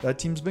that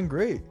team's been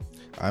great.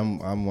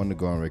 I'm one to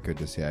go on record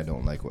to say I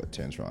don't like what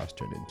Terrence Ross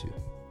turned into.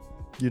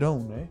 You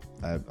don't,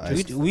 eh?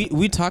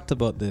 We talked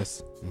about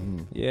this.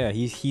 Mm-hmm. Yeah,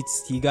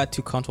 he got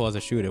too comfortable as a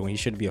shooter when he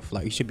should be a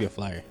flyer. He should be a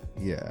flyer.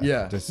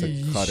 Yeah. Just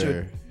a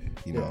cutter.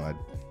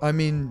 I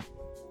mean,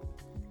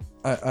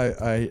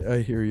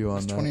 I hear you on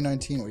that.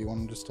 2019. What, you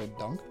want him just to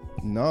dunk?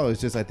 No, it's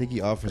just I think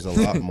he offers a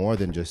lot more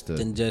than just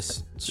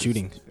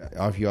shooting.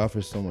 He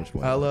offers so much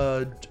more.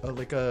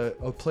 Like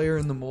a player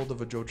in the mold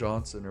of a Joe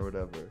Johnson or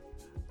whatever.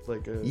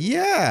 Like a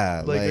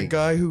a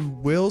guy who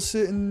will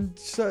sit and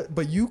set,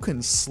 but you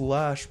can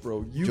slash,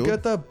 bro. You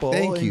get that ball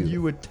and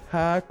you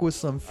attack with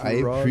some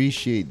ferocity. I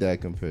appreciate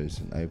that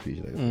comparison. Like,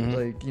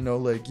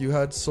 like you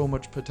had so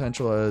much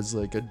potential as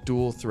like a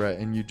dual threat,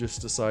 and you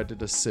just decided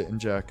to sit and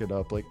jack it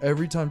up. Like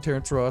every time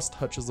Terrence Ross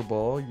touches the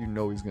ball,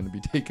 he's going to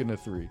be taking a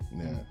 3.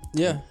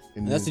 Yeah.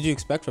 And that's what you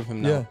expect from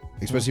him now. Yeah.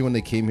 Especially when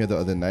they came here the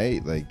other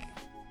night, like.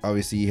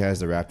 Obviously, he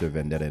has the Raptor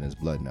vendetta in his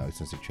blood now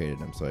since they traded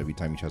him. So every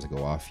time he tries to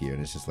go off here,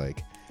 and it's just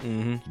like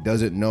he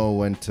doesn't know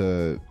when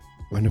to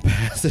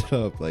pass it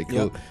up. Like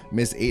he'll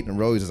miss 8 in a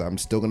row. He's just, I'm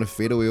still gonna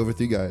fade away over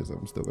 3 guys.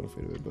 I'm still gonna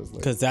fade away. But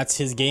because that's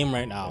his game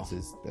right now.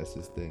 That's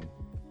his thing.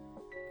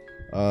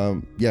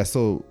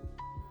 So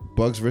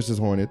Bucks versus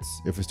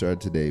Hornets. If it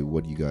started today,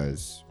 what do you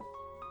guys?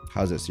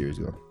 How's that series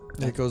go?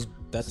 It goes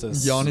That's a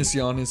Giannis.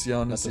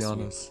 That's a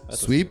Giannis.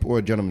 Sweep or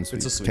a gentleman's sweep?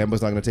 It's a sweep.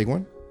 Kemba's not gonna take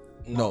one.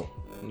 No,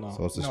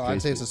 So it's a No, straight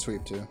I'd say sweep. it's a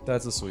sweep too.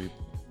 that's a sweep.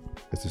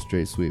 It's a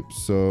straight sweep.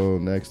 So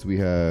next we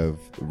have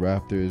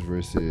Raptors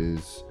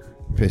versus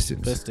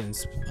Pistons.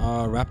 Pistons.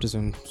 Raptors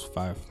in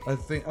 5.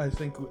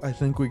 I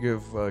think we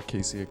give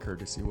Casey a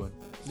courtesy win.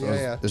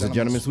 Yeah. There's a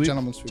gentleman's sweep?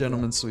 Gentleman's sweep.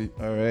 Gentleman's sweep.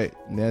 All right.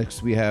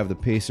 Next we have the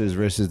Pacers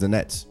versus the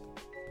Nets.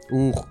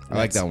 Ooh, I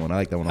like that one. I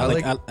like that one.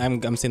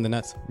 I'm saying the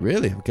Nets.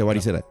 Really? Okay. Why do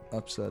you say that?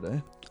 upset, eh?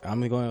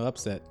 I'm going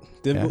upset.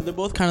 They're, Yeah. they're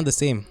both kind of the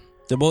same.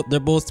 They're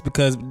both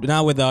because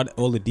now without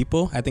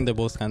Oladipo, I think they're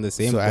both kind of the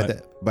same. So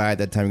but by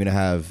that time, you're gonna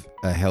have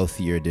a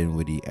healthier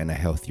Dinwiddie and a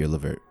healthier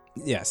Levert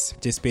yes,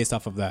 just based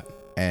off of that.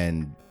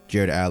 and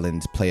Jared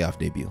Allen's playoff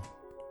debut.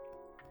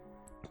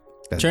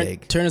 That's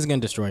big. Turner's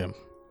gonna destroy him.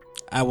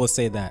 I will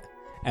say that.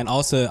 And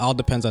also, it all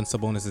depends on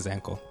Sabonis'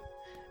 ankle.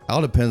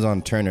 All depends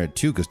on Turner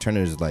too, because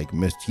Turner's like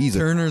missed.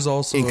 Turner's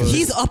also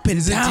He's up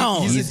and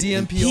down. He's a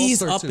DMP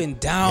He's all-star up too. and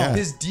down. Yeah.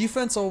 His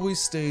defense always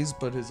stays,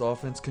 but his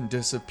offense can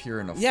disappear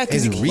in a Yeah,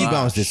 'cause his he-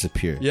 rebounds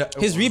disappear. Yeah,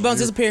 His rebounds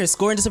disappear, his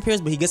scoring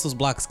disappears, but he gets those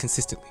blocks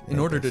consistently. in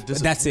order to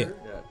disappear. That's it.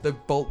 Yeah. The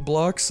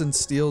blocks and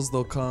steals,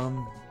 they'll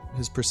come.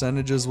 His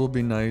percentages will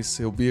be nice.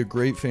 He'll be a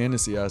great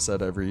fantasy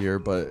asset every year.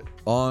 But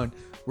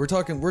we're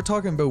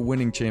talking about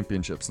winning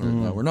championships right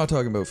now. We're not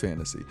talking about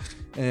fantasy.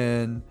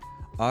 And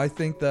I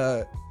think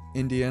that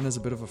Indiana's a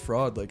bit of a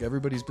fraud. Like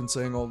everybody's been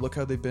saying, oh, look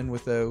how they've been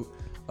without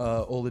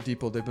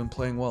Oladipo. They've been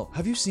playing well.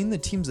 Have you seen the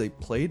teams they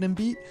played and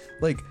beat?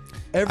 Like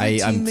every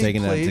team I'm they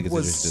taking that into played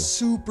was consideration,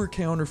 too. super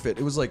counterfeit.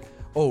 It was like,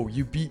 oh,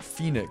 you beat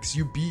Phoenix.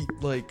 You beat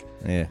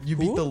you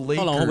beat the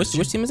Lakers. Hold on, which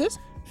team is this?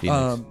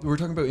 Phoenix. We're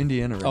talking about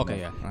Indiana right Okay, now.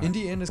 yeah, alright.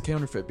 Indiana's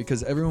counterfeit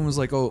because everyone was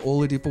like, "Oh,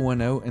 Oladipo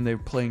went out and they're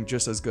playing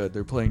just as good.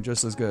 They're playing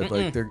just as good.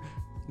 Like they're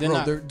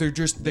not. they're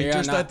just They are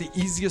at not. the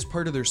easiest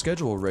part of their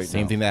schedule right now.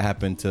 Same thing that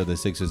happened to the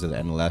Sixers at the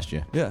end of last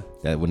year. Yeah,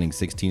 That winning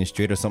 16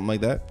 straight or something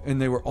like that.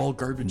 and they were all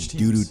garbage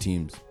teams. Doo-doo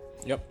teams.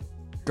 Yep.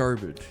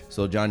 Garbage.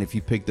 So John, if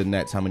you pick the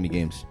Nets, how many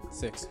games?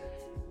 6.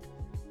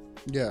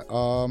 Yeah,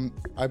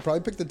 I'd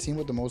probably pick the team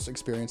with the most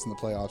experience in the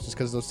playoffs, just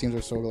because those teams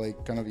are so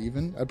like kind of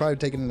even. I'd probably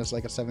take it in as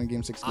like a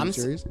 7-game, 6-game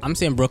series. I'm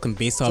saying Brooklyn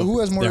based off. So who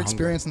has more their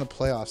experience in the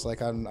playoffs?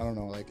 Like I don't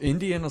know. Like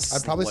Indiana.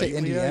 I'd probably say slightly,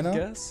 Indiana. I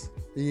guess.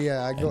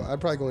 yeah,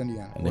 I'd probably go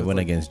Indiana. And they win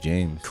against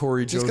James.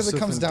 Corey Just because Joseph it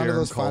comes and down to Darren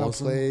those final Collison.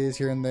 plays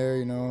here and there,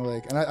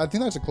 and I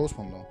think that's a close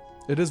one though.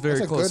 It is very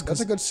That's close. That's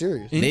a good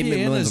series. Nate McMillan's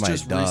Indiana's my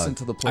just dog. recent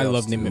to the playoffs. I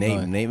love Nate too.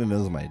 McMillan. Nate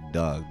McMillan's my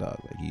dog. Like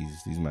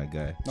he's my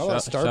guy. Not a lot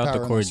of star shout out power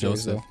to in Corey that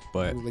series, Joseph, though.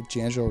 but Like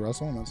D'Angelo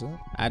Russell, and that's it.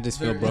 I just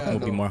feel Very- Brooklyn yeah,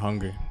 will be no. more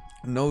hungry.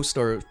 No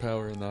star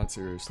power in that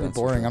series. Pretty that's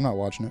for boring. sure. I'm not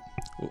watching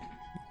it.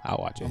 I'll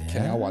watch it. Okay,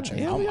 I'll watch it.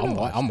 Yeah, we gotta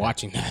watch I'm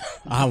watching that.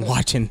 I'm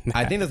watching that.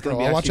 I think that's gonna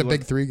Bro, be. I'll watch a actually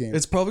big 3 game.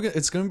 It's probably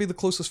gonna be the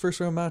closest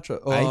first round matchup.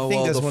 Oh, I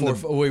think that's the one of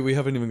four. Oh, wait, we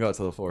haven't even got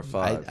to the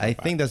 4-5. I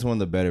think that's one of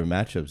the better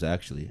matchups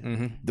actually.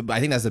 I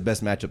think that's the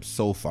best matchup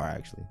so far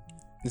actually.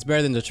 It's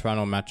better than the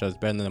Toronto matchup. It's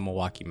better than the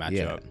Milwaukee matchup.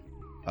 Yeah.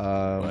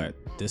 But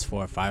this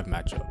 4-5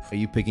 matchup. Are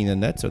you picking the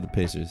Nets or the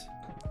Pacers?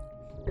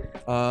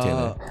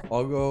 Taylor.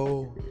 I'll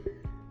go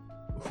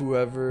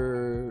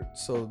whoever.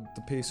 So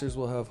the Pacers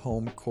will have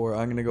home court.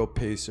 I'm gonna go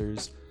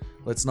Pacers.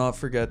 Let's not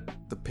forget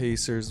the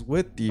Pacers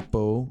with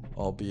Depot,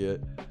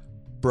 albeit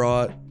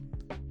brought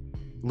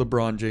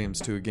LeBron James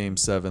to a Game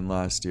 7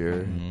 last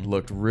year.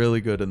 Looked really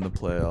good in the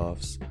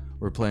playoffs.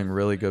 We're playing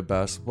really good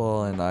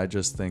basketball, and I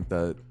just think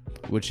that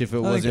Which if it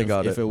I think wasn't they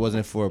got if it. it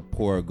wasn't for a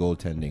poor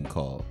goaltending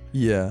call,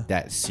 yeah,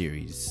 that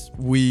series.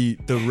 the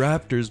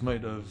Raptors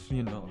might have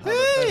had a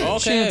better Okay.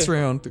 chance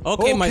round.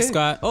 Okay, Mike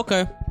Scott.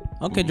 Okay,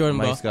 Jordan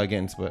Ball. Mike Scott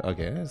getting split.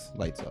 Okay, that's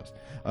light sauce.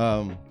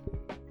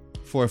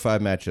 4-5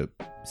 matchup: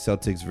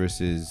 Celtics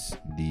versus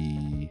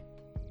the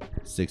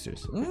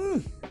Sixers.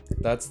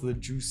 That's the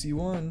juicy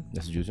one.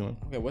 That's a juicy one.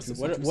 Okay,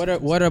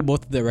 what are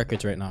both of their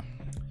records right now?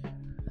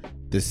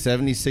 The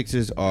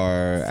 76ers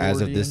are,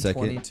 as of 40 this and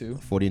second, 22.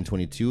 40 and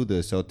 22. The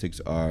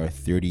Celtics are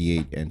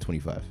 38 and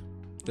 25.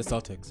 The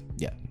Celtics.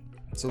 Yeah.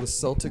 So the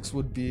Celtics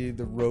would be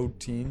the road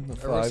team. The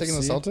Everyone's 5 taking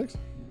the seed. Celtics.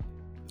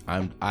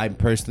 I'm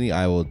personally,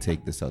 I will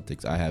take the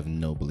Celtics. I have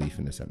no belief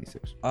in the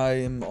 76ers. I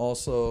am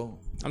also.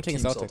 I'm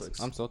taking Team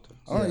Celtics. I'm Celtics.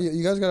 I don't know,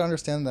 you guys gotta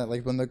understand that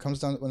like when it's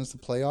the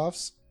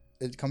playoffs,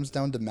 it comes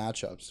down to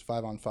matchups,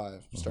 5-on-5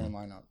 starting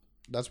lineup.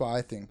 That's why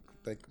I think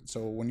like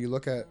so when you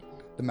look at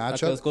the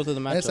matchup, let's go through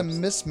the and it's a matchups.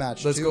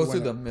 mismatch. Let's too, go when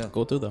through it- them. Yeah.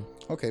 Go through them.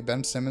 Okay,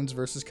 Ben Simmons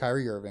versus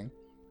Kyrie Irving,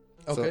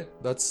 Okay.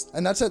 That's.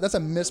 and that's a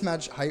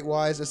mismatch height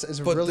wise. It's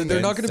But really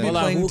they're not going to be Hold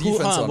on, playing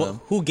defense on who,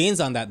 them. who gains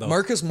on that though?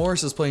 Marcus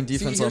Morris is playing See,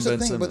 defense on here's the Ben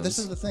thing, Simmons. but this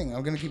is the thing.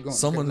 I'm gonna keep going.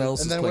 Someone Okay,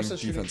 else and is then what's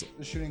playing defense.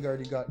 The shooting guard,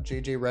 you got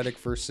JJ Redick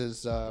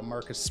versus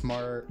Marcus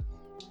Smart.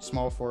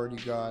 Small forward, you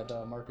got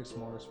Marcus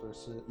Morris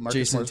versus Marcus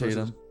Jason Morris versus-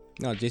 Tatum.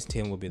 No, Jason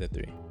Tatum will be the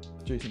 3.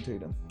 Jason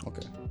Tatum.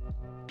 Okay.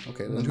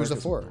 Okay, And then who's the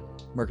 4?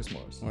 Marcus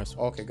Morris.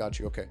 Okay, got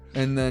you. Okay.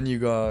 And then you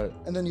got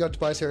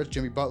Tobias Harris,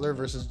 Jimmy Butler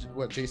versus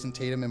Jason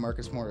Tatum and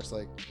Marcus Morris,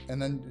 like,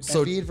 and then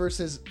So- Embiid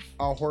versus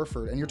Al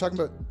Horford. And you're talking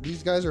about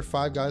these guys are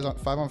 5 guys on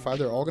 5 on 5.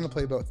 They're all going to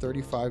play about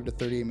 35 to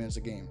 38 minutes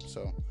a game.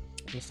 So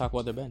Let's talk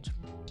about their bench.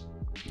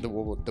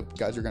 the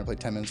guys are going to play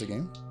 10 minutes a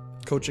game.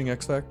 coaching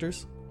X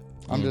factors.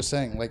 I'm just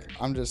saying,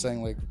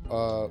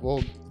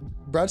 well,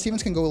 Brad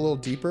Stevens can go a little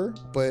deeper,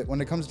 but when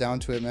it comes down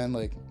to it, man,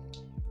 like,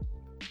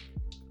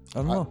 I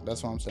don't know.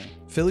 that's what I'm saying.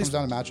 Philly's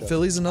comes down to matchup.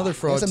 Philly's another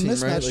fraud It's a team,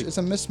 mismatch. right? Like, It's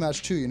a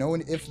mismatch too. You know,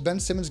 if Ben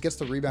Simmons gets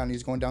the rebound, and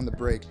he's going down the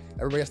break.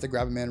 Everybody has to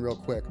grab a man real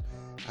quick.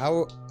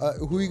 Who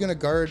are you gonna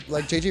guard?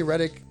 Like JJ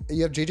Redick,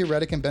 you have JJ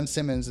Redick and Ben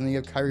Simmons, and then you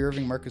have Kyrie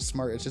Irving, Marcus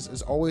Smart.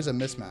 It's always a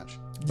mismatch.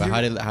 But how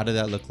did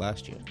that look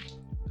last year?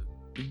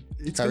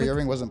 Kyrie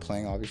Irving wasn't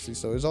playing, obviously,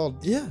 so it was all.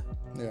 yeah.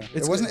 Yeah,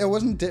 It's it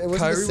wasn't the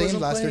Kyrie same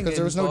wasn't last year playing because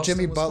there was no and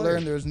Jimmy Boston was Butler fired.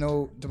 and there was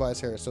no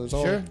Tobias Harris, so it was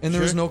all. Sure. And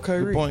there was no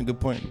Kyrie. Good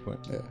point.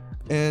 Yeah.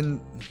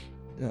 And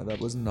yeah, that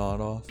was not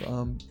off.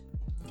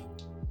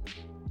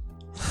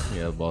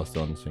 Yeah, the ball's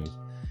still on the swings.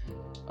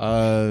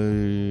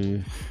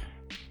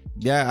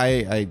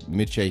 Yeah,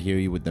 Mitch, I hear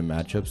you with the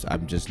matchups.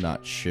 I'm just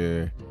not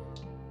sure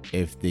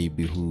if they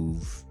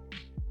behoove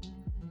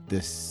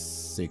the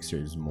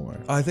Sixers more.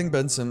 I think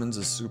Ben Simmons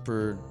is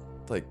super,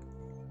 like,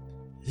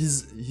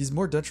 he's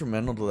more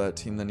detrimental to that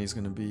team than he's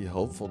going to be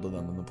helpful to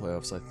them in the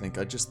playoffs.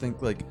 I just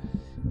think like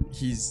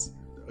he's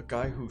a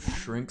guy who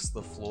shrinks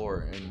the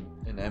floor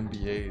in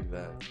NBA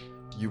that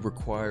you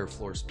require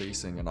floor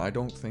spacing, and I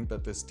don't think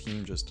that this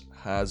team just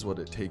has what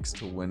it takes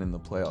to win in the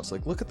playoffs.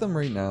 Like, look at them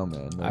right now,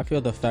 man. Like, I feel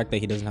the fact that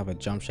he doesn't have a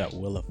jump shot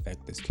will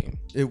affect this team.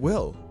 it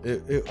will.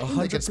 It They can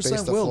 100%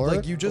 space the will. floor.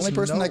 Like, you just the only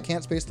person know. that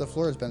can't space the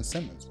floor is Ben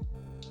Simmons.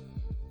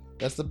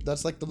 That's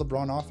like the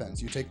LeBron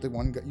offense. You take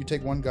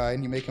one guy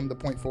and you make him the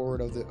point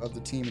forward of the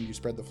team, and you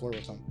spread the floor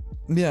with him.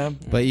 Yeah,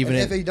 But even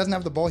If he doesn't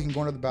have the ball, he can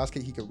go into the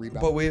basket. He could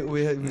rebound. but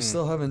we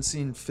still haven't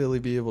seen Philly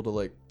be able to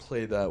like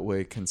play that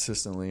way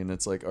consistently, and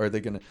it's like, are they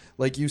gonna,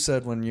 like you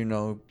said, when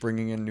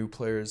bringing in new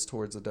players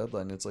towards the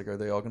deadline, it's like, are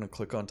they all gonna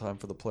click on time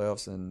for the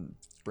playoffs and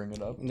bring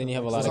it up? And then you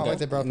have a lot It's of not like guys.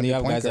 they brought up and a you new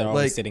have point guys that are guard.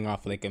 always Like- sitting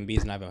off. Like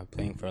Embiid's not been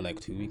playing for like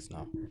 2 weeks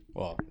now.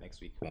 Well,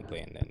 next week he won't play,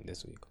 and then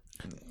this week.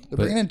 They're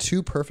bringing in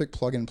 2 perfect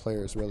plug-in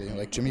players, really.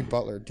 Like Jimmy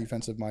Butler,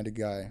 defensive-minded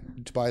guy.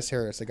 Tobias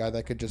Harris, a guy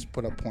that could just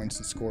put up points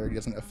and score. He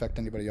doesn't affect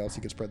anybody else.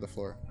 He could spread the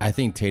floor. I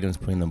think Tatum's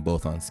putting them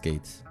both on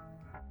skates.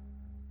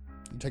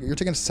 You're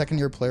taking a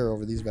second-year player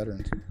over these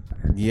veterans.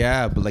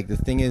 Yeah, but like the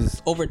thing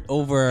is, Over.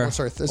 Oh,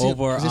 sorry. Is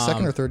he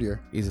second or third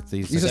year? he's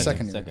He's a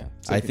second year. Second.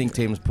 I think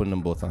Tatum's putting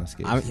them both on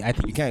skates. I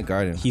think you can't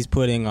guard him. He's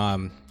putting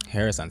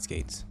Harris on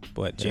skates,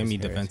 but Jimmy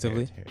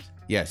defensively.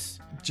 Yes.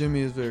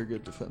 Jimmy is very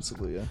good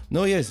defensively. Yeah.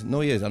 No, yes.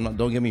 I'm not.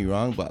 Don't get me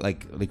wrong, but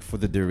like for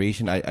the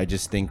duration, I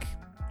just think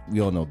we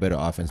all know better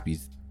offense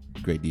beats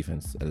great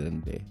defense at the end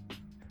of the day.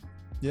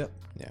 Yeah.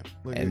 Yeah.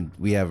 And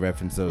we have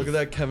reference of Look at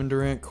that Kevin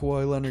Durant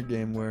Kawhi Leonard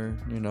game where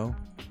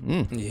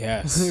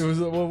Yes. it was,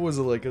 what was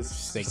it, like a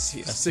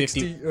 60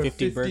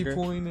 50 burger?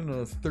 point and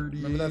a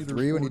 38. Remember that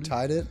 3 when he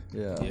tied it?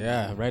 Yeah.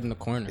 Yeah, right in the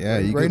corner. Yeah,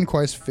 you Right in could,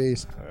 Kawhi's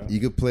face. you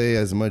could play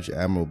as much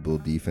admirable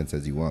defense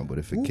as you want, but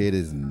if the kid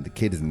is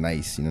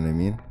nice, you know what I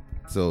mean.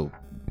 So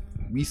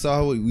we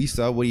saw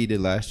what he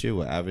did last year,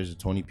 what averaged a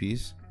 20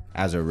 piece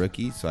as a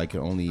rookie. So I can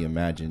only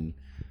imagine,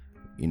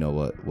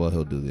 what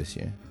he'll do this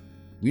year.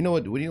 We know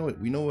what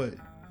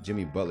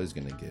Jimmy Butler's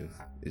gonna give.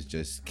 It's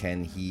just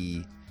can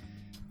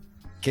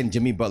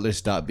Jimmy Butler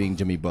stop being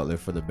Jimmy Butler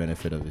for the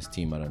benefit of his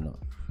team? I don't know.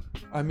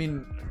 I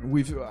mean,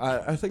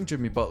 I think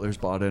Jimmy Butler's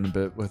bought in a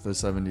bit with the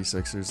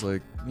 76ers.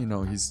 Like,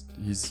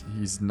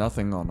 he's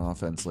nothing on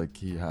offense like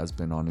he has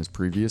been on his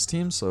previous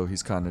team. So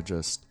he's kind of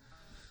just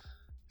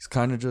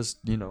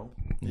being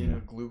a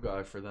glue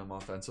guy for them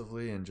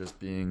offensively and just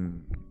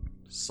being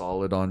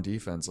solid on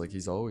defense like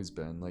he's always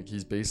been. Like,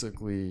 he's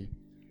basically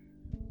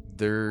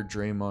their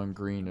Draymond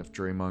Green if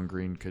Draymond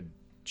Green could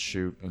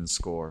shoot and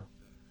score.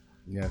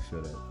 Yeah, I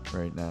feel that.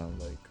 Right now,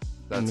 like,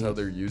 that's how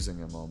they're using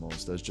him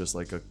almost as just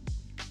like a.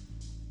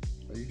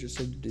 You just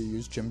said to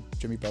use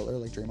Jimmy Butler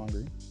like Draymond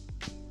Green?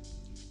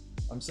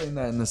 I'm saying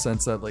that in the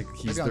sense that like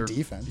he's Maybe on their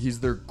defense. he's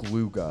their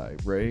glue guy,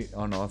 right?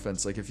 On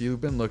offense. Like, if you've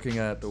been looking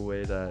at the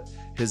way that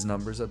his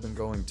numbers have been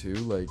going too,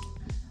 like,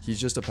 he's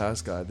just a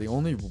pass guy. The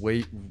only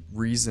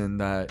reason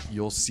that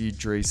you'll see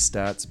Dre's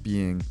stats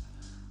being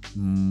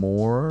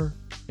more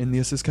in the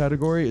assist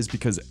category is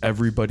because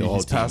everybody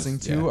he's passing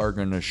to are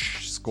gonna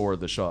score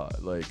the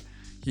shot. Like,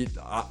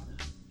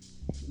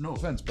 no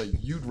offense,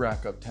 but you'd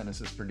rack up 10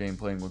 assists per game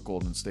playing with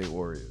Golden State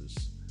Warriors.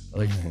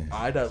 Like,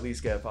 I'd at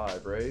least get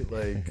 5, right?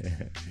 Like,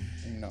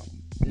 No.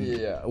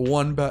 yeah,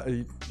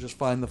 just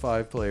find the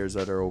 5 players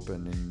that are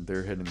open and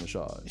they're hitting the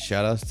shot.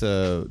 Shout outs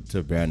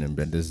to Brandon.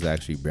 This is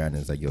actually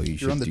Brandon's like, yo,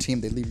 If you're on the team,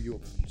 they leave you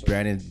open. So.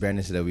 Brandon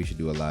said that we should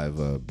do a live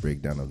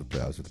breakdown of the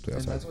playoffs with the playoffs.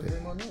 And that's what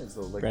Draymond is,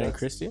 though. Like, Brandon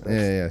Christie?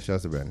 Yeah. Shout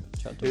out to Brandon.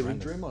 They leave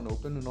Draymond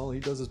open, and all he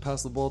does is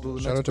pass the ball to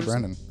the Shout next out to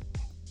person.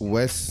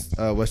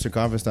 Brandon. Western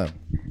Conference time.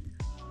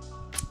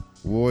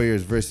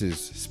 Warriors versus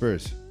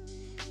Spurs.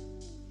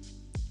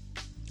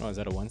 Oh, is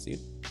that a 1 seed?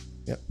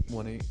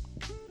 1-8.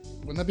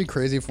 Wouldn't that be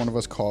crazy if one of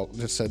us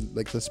just said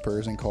like the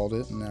Spurs and called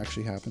it and it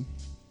actually happened?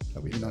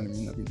 That'd be You know what I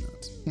mean? That'd be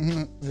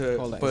nuts. Yeah,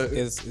 Hold on. but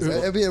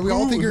We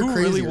all think you're who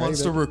crazy. really right?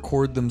 wants to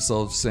record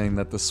themselves saying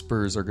that the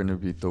Spurs are going to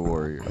beat the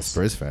Warriors? A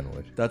Spurs fan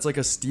would. That's like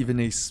a Stephen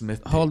A.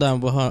 Smith. Hold on,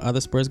 but are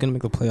the Spurs gonna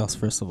make the playoffs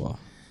first of all?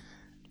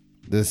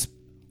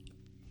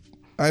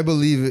 I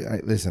believe.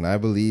 Listen, I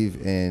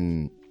believe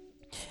in.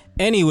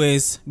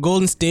 Anyways,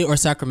 Golden State or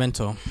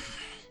Sacramento?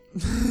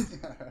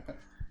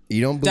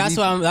 You don't believe.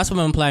 That's what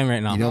I'm implying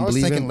right now. You don't I was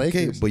believe thinking in okay,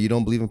 Lakers. but you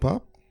don't believe in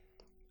Pop.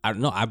 I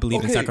don't know. I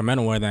believe in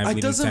Sacramento more than I It believe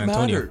in doesn't San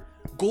Antonio. matter.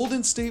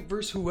 Golden State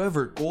versus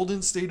whoever.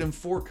 Golden State and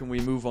 4. Can we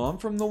move on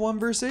from the 1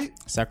 versus 8?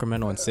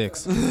 Sacramento and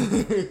 6.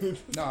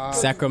 Nah.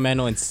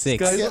 Sacramento and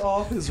 6. Guy's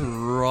off his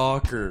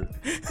rocker.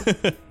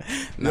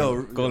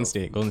 No, Golden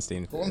State. Golden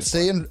State. Golden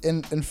State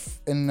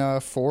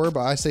in 4, but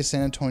I say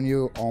San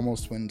Antonio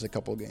almost wins a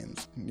couple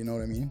games. You know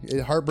what I mean?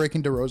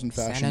 Heartbreaking DeRozan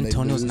fashion. San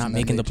Antonio's they lose not and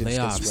then making the they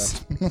just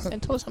get playoffs. swept. San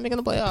Antonio's not making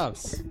the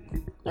playoffs.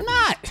 They're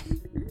not.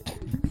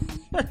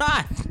 They're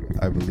not.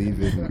 I believe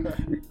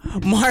in.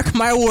 Mark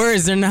my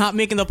words. They're not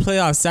making the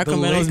playoffs. The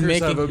Sacramento's Lakers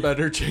making. have a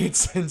better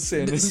chance than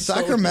San Antonio.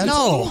 Sacramento.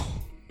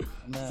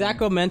 No.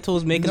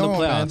 Sacramento's making No, the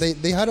man.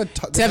 playoffs. They had a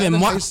they had Tevin, a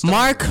nice start.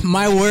 mark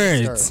my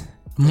words. Start.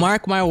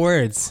 Mark my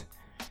words.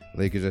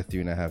 Lakers are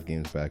 3.5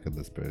 games back of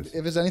the Spurs.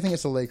 If it's anything,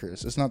 it's the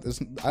Lakers. It's not.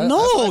 It's,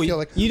 No, I feel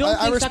like you don't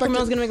think respect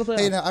Sacramento's it. gonna make a playoff?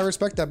 Hey, no, I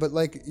respect that, but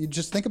like, you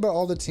just think about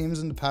all the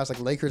teams in the past,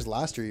 like Lakers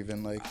last year,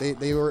 even like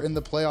they were in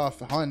the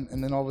playoff hunt,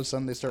 and then all of a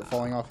sudden they start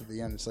falling off at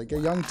the end. It's like a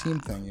young team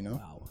thing, you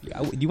know.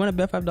 Do you want to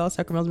bet $5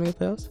 Sacramento's making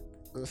the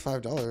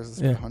playoffs? $5 is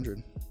Yeah.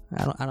 100.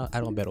 I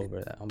don't bet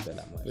over that. I don't bet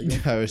that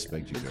much. I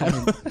respect you.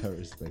 I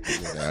respect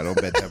you. I don't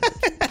bet that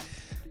much.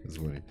 That's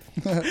funny.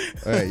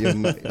 All right,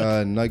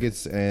 yo,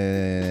 Nuggets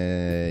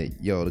and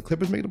the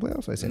Clippers make the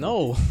playoffs. I say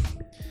No.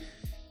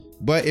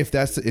 But if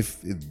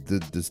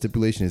the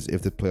stipulation is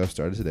if the playoffs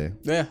started today,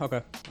 Yeah.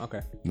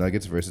 Okay.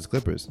 Nuggets versus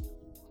Clippers.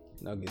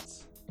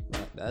 Nuggets.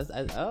 Nuggets.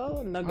 I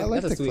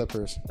like That's a the sweet.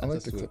 Clippers. I like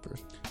That's the a sweet. Clippers.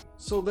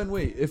 So then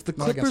wait, if the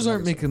Not against Clippers the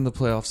aren't Nuggets. making the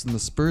playoffs and the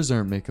Spurs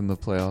aren't making the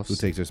playoffs, Who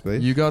takes their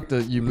space? you got we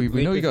know you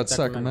Lakers got and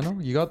Sacramento.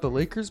 Sacramento. You got the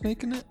Lakers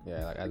making it.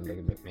 Yeah, like I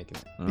making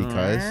it.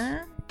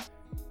 Because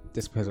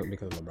Just because of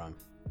LeBron.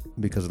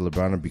 because of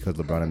LeBron or because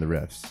LeBron and the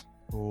refs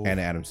and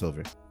Adam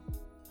Silver.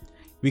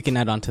 We can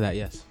add on to that.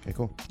 Yes. Okay,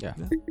 cool. Yeah.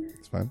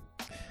 It's fine.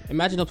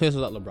 Imagine the players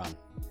without LeBron.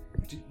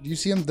 Do you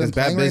see them That's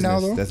bad playing right business. now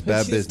though? That's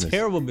bad It's business.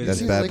 terrible Do you business. That's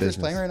see the bad Lakers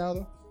business. playing right now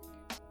though?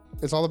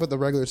 It's all about the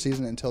regular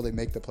season until they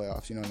make the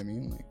playoffs. You know what I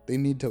mean? Like they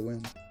need to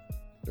win.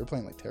 They're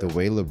playing like The terrible.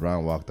 way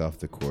LeBron walked off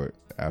the court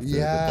after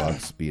Yeah. the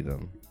Bucks beat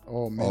him.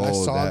 Oh man, I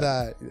Oh, saw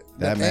that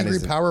that man angry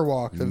is power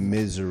walk. The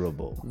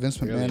Miserable. Vince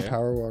McMahon Really, yeah?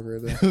 power walk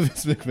right there.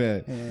 Vince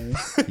McMahon.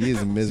 Yeah, He is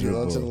to the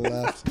miserable.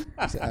 left.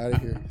 He's out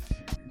of here.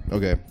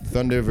 Okay,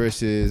 Thunder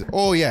versus.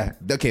 Oh yeah.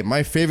 Okay,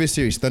 my favorite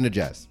series, Thunder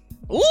Jazz.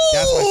 Ooh!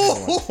 That's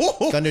my favorite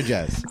one. Thunder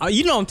Jazz.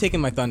 You know I'm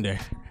taking my Thunder.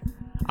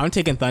 I'm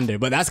taking Thunder,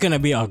 but that's gonna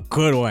be a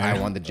good one. I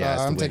want the Jazz.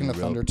 to I'm win, taking the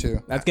bro. Thunder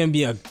too. That's gonna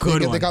be a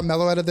good They one. got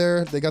Melo out of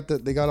there. They got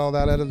all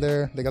that out of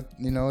there. They got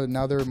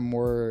now they're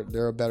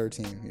a better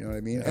team. You know what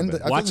I mean? And I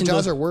think Watching the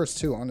Jazz those- are worse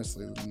too.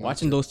 Honestly,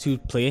 Watching those two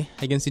play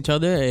against each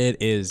other,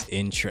 it is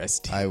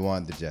interesting. I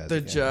want the Jazz. The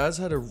again. Jazz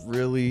had a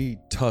really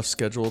tough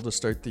schedule to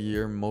start the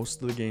year.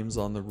 Most of the games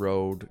on the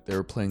road. They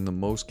were playing the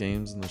most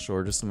games in the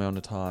shortest amount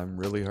of time.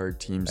 Really hard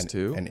teams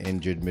too. And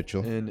injured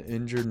Mitchell. And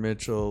injured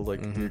Mitchell,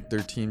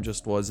 their team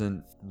just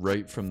wasn't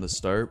right from the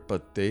start,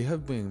 but they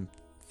have been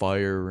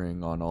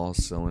firing on all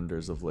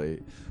cylinders of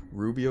late.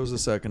 Rubio's a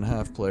second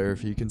half player.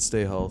 If he can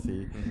stay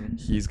healthy,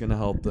 he's going to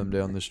help them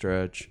down the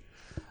stretch.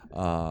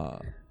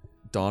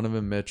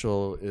 Donovan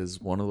Mitchell is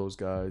one of those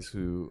guys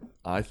who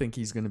I think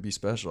he's going to be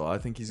special. I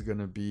think he's going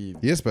to be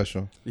He is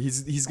special.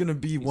 he's going to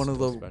be one of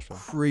the special.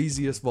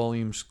 craziest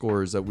volume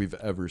scorers that we've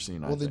ever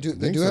seen. Well, they think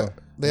do so.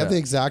 they have Yeah. the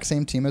exact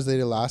same team as they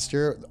did last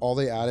year. All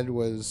they added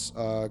was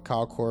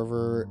Kyle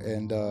Korver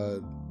and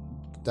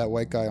that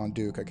white guy on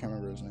Duke. I can't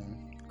remember his name.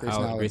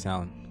 Grayson Allen. Grace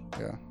Allen.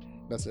 Yeah,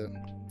 that's it.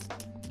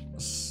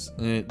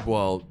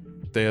 Well,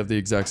 they have the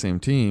exact same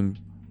team,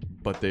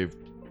 but they've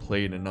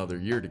played another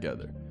year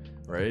together,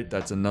 right?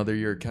 That's another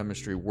year of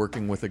chemistry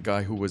working with a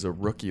guy who was a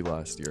rookie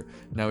last year.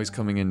 Now he's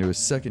coming into his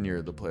second year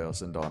of the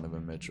playoffs in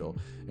Donovan Mitchell,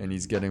 and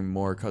he's getting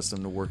more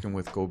accustomed to working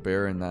with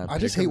Gobert and that. I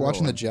just pick hate and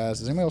watching roll. the Jazz.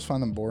 Does anybody else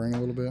find them boring a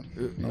little bit?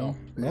 No.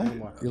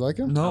 You like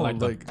them? No, I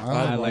like them.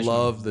 I I like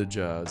love the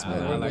Jazz, I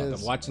man. like it them.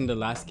 is. Watching the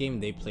last game,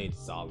 they played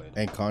solid.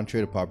 And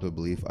contrary to popular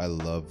belief, I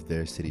love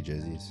their city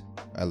jerseys.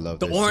 I love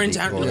The their orange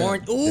city and the color.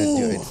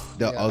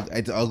 orange.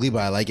 It's ugly, but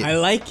I like it. I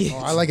like it. Oh,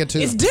 I like it too.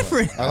 It's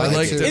different. I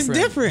like it too. It's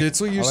different. It's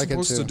what you're I like it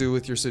supposed too. to do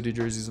with your city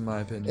jerseys, in my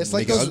opinion. It's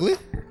like Make it those. ugly?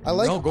 I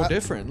like. No, go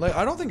different. Like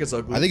I don't think it's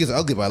ugly. I think it's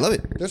ugly, but I love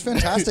it. There's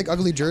fantastic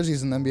ugly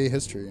jerseys in the NBA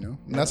history, you know,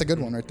 and that's a good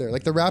one right there.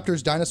 Like the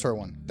Raptors dinosaur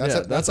one.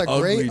 That's a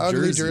great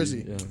ugly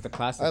jersey. Yeah. The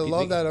classic. I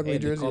love that ugly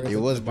jersey. call Right It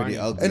was pretty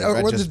ugly. And in or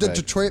the retrospect.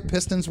 Detroit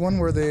Pistons one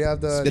where they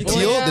have the The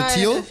teal? The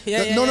teal?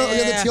 Yeah, no,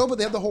 the teal, but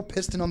they have the whole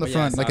piston on the yeah,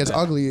 front. I Like saw it's that.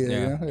 ugly.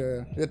 Yeah.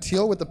 Yeah. The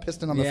teal with the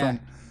piston on the Yeah.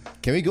 front.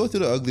 Can we go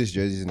through the ugliest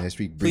jerseys in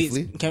history Please,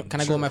 briefly? can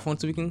I go on my phone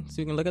so we can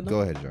look at them?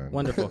 Go ahead, John.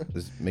 Wonderful.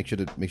 Just make sure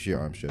your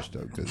arms stretched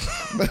out,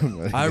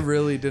 because I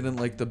really didn't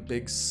like the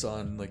big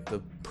sun, like the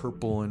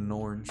purple and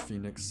orange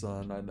Phoenix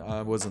sun.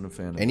 I wasn't a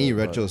fan of any it,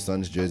 but- retro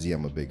Suns jersey,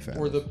 I'm a big fan.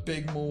 Or of. the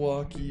big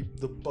Milwaukee,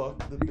 the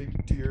buck, the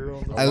big deer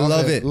on the. I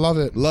love it. Love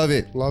it. Love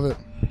it. Love it.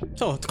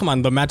 So come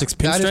on, the Magic's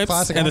That is pinstripes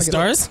classic. and I the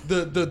wanna get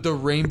stars. The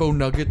rainbow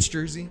Nuggets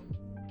jersey.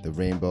 The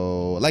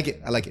rainbow. I like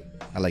it. I like it.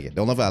 I like it.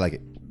 Don't know if I like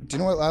it. Do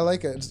you know what I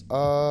like? It's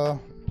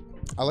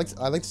I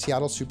like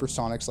Seattle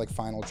Supersonics like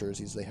final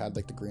jerseys. They had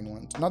like the green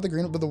ones, not the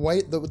green, but the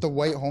white, the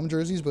white home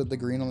jerseys, but the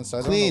green on the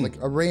side. Clean.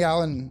 Like a Ray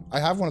Allen. I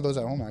have one of those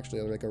at home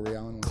actually, like a Ray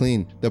Allen one.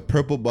 Clean. The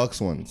purple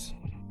Bucks ones.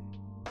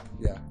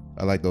 Yeah,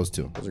 I like those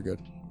too. those are good.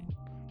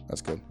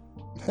 That's good.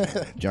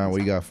 John,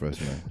 what you got for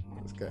us, man?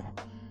 That's good.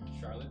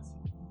 Charlotte's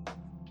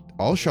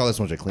All Charlotte's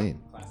ones are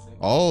clean. classic.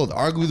 All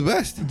arguably the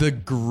best. The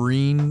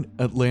green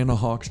Atlanta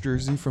Hawks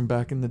jersey from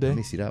back in the day. Let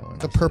me see that one.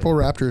 The purple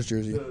Raptors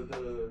jersey.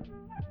 That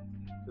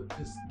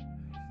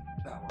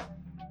one.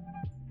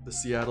 The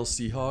Seattle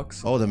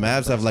Seahawks. Oh, the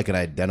Mavs have like an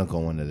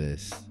identical one to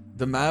this.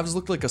 The Mavs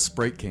look like a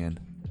Sprite can.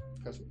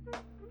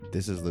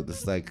 This is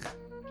like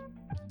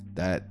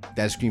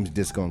that screams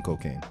disco and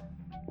cocaine.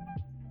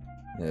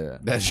 Yeah.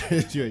 That's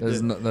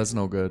That's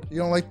no good. You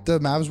don't like the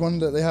Mavs one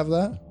that they have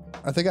that?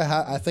 I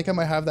think I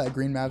might have that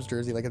green Mavs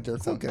jersey, like a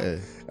Dirk one. okay.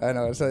 I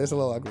know it's a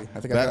little ugly. I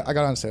think That- I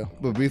got it on sale.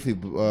 But briefly,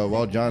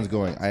 while John's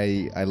going,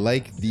 I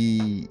like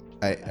the.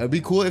 It'd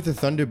be cool if the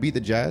Thunder beat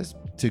the Jazz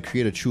to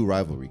create a true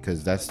rivalry,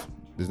 because there's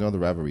no other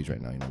rivalries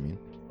right now. You know what I mean?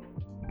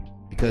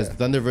 Because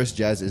Thunder versus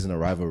Jazz isn't a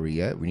rivalry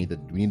yet. We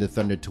need the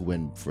Thunder to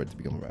win for it to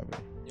become a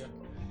rivalry. Yeah. You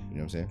know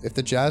what I'm saying? If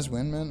the Jazz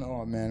win, man,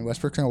 oh man,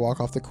 Westbrook's gonna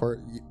walk off the court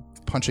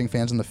punching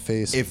fans in the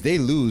face. If they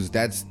lose,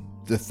 that's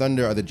the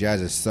Thunder are the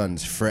Jazz's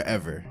sons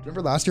forever.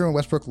 Remember last year when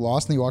Westbrook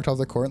lost and he walked off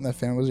the court and that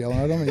fan was yelling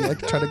at him and he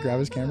like tried to grab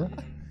his camera?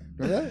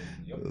 Remember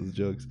that? Those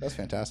jokes. That's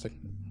fantastic.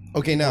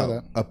 Okay, Remember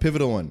now that. a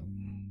pivotal one,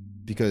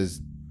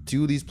 because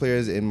two of these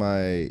players in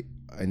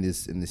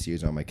this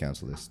series are on my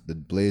cancel list: the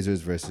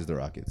Blazers versus the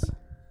Rockets.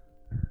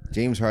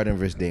 James Harden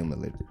versus Dame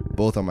Lillard,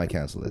 both on my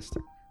cancel list.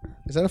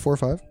 Is that a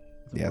 4-5?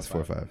 Yeah, it's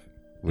 4-5.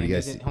 What do you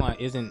guys? Hold on,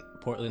 isn't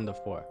Portland the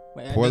 4?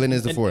 Wait, Portland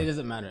is the 4. It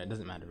doesn't matter. It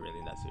doesn't matter really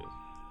in that series.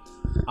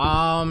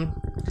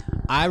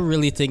 I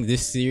really think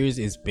this series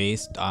is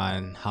based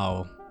on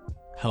how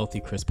healthy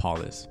Chris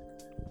Paul is.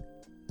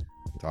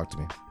 Talk to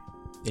me.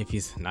 If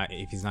he's not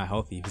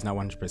healthy, if he's not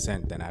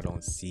 100%, then I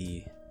don't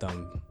see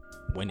them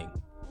winning.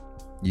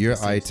 Your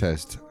eye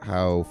test.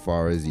 How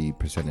far is he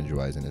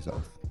percentage-wise in his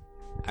health?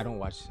 I don't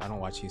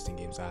watch Houston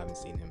games. So I haven't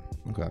seen him.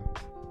 Okay.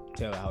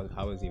 Taylor,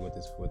 how is he with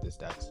his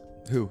stats?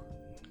 Who?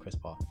 Chris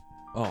Paul.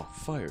 Oh,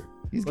 fire.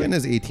 He's getting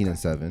his 18 and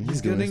 7.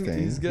 He's doing his thing.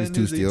 he's He's getting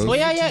 2 his steals. 18. Oh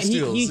yeah. Two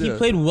steals, He yeah.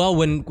 played well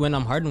when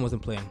Harden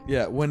wasn't playing.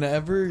 Yeah,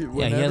 whenever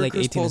had like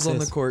Chris 18 Paul's on the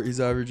assists. court, he's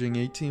averaging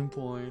 18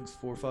 points,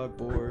 4 or 5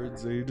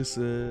 boards, 8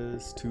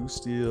 assists, 2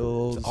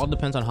 steals. It all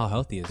depends on how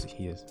healthy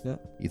he is. Yeah.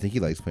 You think he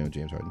likes playing with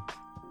James Harden?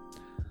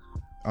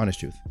 Honest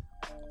truth.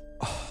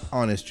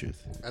 Honest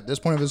truth. At this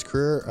point of his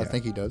career, I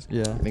think he does.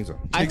 Yeah. I think so.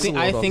 I Takes a think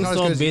load off. think Not as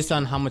so good as based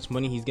on how much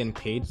money he's getting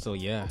paid. So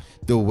yeah.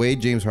 The way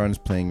James Harden's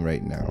playing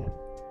right now,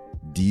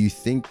 do you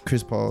think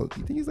Chris Paul?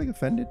 Do you think he's like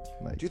offended?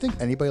 Like, Do you think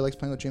anybody likes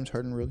playing with James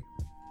Harden really?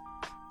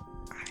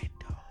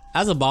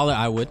 As a baller,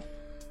 I would.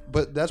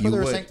 But that's what You they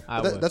were would. saying.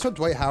 I would. That's what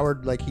Dwight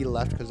Howard, like, he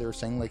left because they were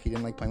saying, like, he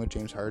didn't like playing with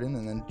James Harden,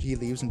 and then he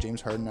leaves, and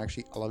James Harden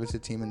actually loves the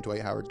team, and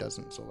Dwight Howard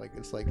doesn't. So, like,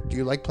 it's like, do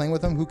you like playing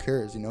with him? Who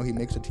cares? You know, he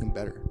makes the team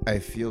better. I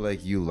feel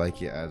like you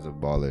like it as a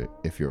baller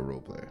if you're a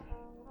role player.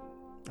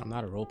 I'm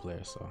not a role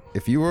player, so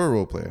If you were a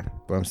role player,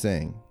 but I'm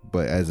saying,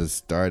 but as a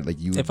start, like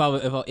you. if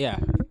I yeah,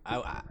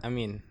 I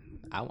mean,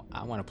 I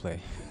want to play.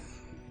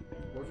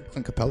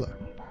 Clint Capella.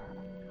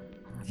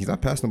 He's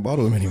not passing the ball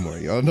to him anymore.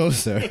 Y'all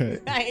notice that,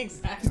 right?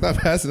 Exactly. He's not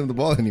passing him the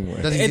ball anymore.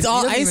 It's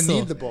all he doesn't even ISO.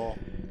 need the ball.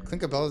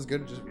 Clint Capella's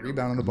good at just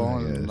rebounding the ball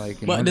and, Yes.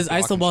 like, you But know, does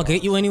blocking ISO ball shots.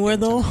 get you anywhere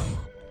though?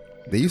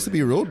 They used to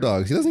be road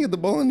dogs. He doesn't get the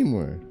ball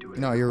anymore.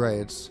 No, you're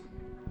right.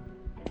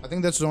 I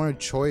think that's the only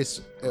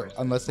choice,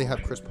 unless they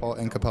have Chris Paul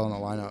and Capella in the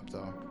lineup,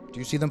 though. Do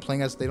you see them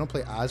playing they don't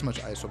play as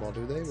much ISO ball,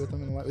 do they, with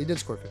them in the lineup? He did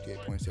score 58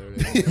 points the other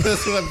day.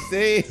 That's what I'm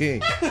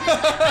saying.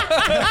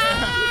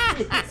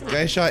 This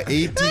guy shot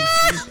 18.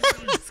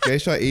 This guy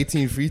shot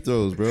 18 free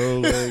throws, bro.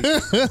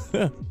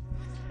 Like,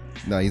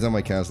 nah, he's on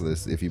my cancel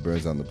list if he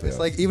burns on the playoffs. It's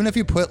like, even if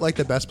you put, like,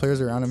 the best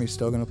players around him, he's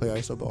still going to play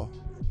ISO ball.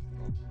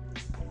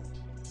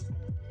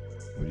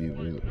 What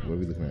are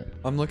we looking at?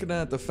 I'm looking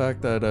at the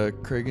fact that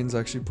Cragen's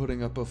actually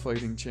putting up a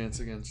fighting chance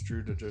against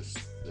Drew to just,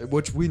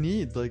 which we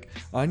need. Like,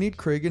 I need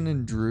Cragen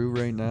and Drew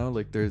right now.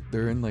 Like,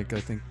 they're in like, I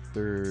think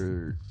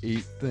they're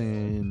 8th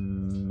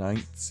and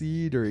 9th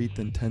seed or 8th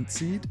and 10th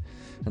seed,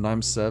 and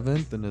I'm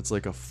 7th, and it's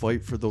like a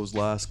fight for those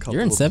last couple.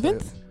 You're in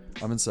 7th?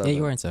 I'm in 7th. Yeah,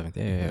 you are in 7th.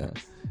 Yeah.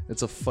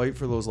 It's a fight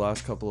for those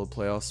last couple of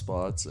playoff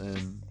spots,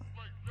 and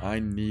I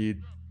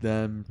need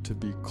them to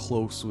be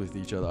close with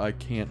each other. I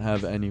can't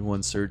have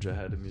anyone surge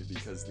ahead of me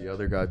because the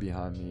other guy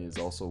behind me is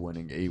also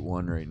winning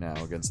 8-1 right now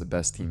against the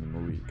best team in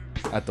the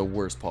league at the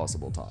worst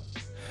possible time.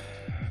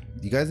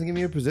 You guys can give me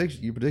your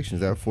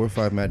predictions. That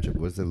 4-5 matchup.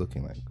 What's it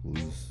looking like?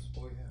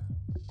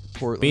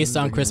 Portland Based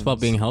on Chris Paul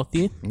being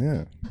healthy?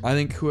 Yeah. I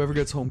think whoever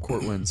gets home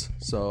court wins.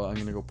 So I'm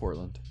gonna go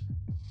Portland.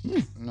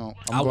 No,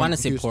 I want to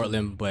say Houston.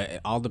 Portland, but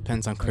it all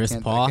depends on Chris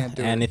can't- I Paul. can't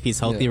do And it. if he's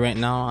healthy right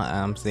now,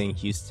 I'm saying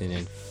Houston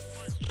in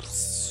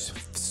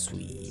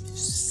sweet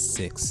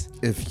 6.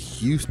 If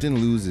Houston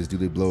loses, do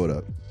they blow it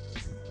up?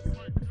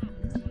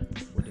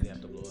 What do they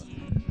have to blow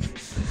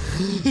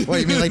up? What,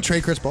 you mean like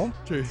trade Chris Paul?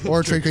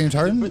 Or trade James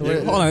Harden?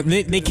 Hold on,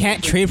 they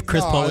can't trade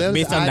Chris Paul that was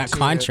based on add that to it.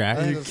 contract.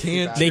 I think You that's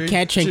can't. too They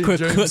can't trade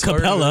James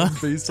Capella.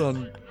 Harden based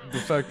on the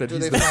fact that Do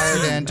he's they fire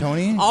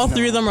D'Antoni? All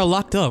three of them are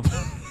locked up.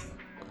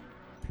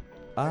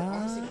 I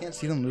honestly can't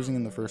see them losing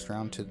in the first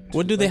round.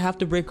 What do they have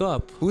to break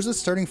up? Who's the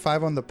starting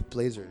 5 on the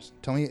Blazers?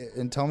 Tell me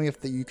if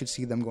you could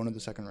see them going to the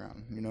second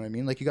round. You know what I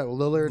mean? Like you got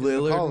Lillard,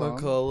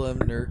 McCollum,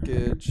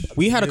 Nurkic.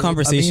 We had a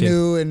conversation.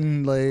 Aminu,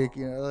 and like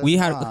you know, like, We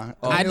had.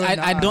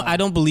 Aminu, I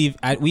don't believe.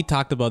 We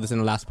talked about this in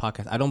the last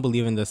podcast. I don't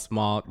believe in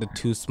the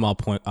two small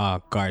point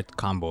guard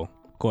combo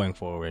going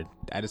forward.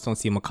 I just don't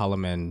see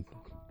McCollum and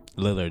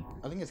Lillard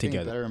I think it's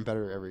together. getting better and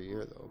better every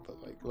year though. But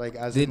like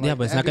as Yeah, in, like,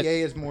 but it's the not NBA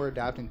gonna- is more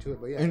adapting to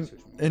it. But yeah, I see what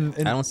you mean.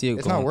 And I don't see it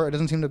It's going. not work. It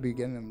doesn't seem to be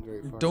getting them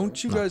very far.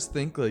 don't you guys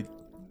think like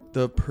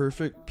the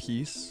perfect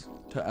piece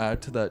to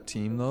add to that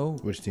team though,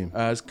 Which team?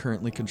 as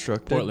currently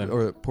constructed,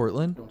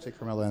 Portland Don't say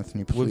Carmelo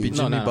Anthony, please. would be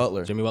Jimmy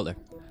Butler. Jimmy Butler.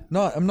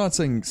 No, I'm not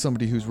saying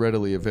somebody who's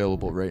readily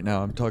available right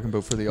now. I'm talking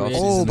about for the offseason.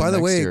 Oh, by and the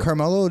next way, year.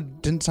 Carmelo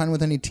didn't sign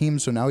with any team,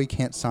 so now he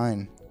can't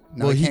sign.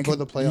 Now he can't go to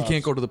the playoffs. He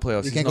can't go to the playoffs.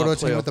 He He's can't go to not a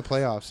team playoff. with the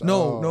playoffs.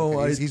 No,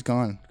 okay, he's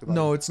gone. Goodbye.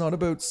 No, it's not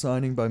about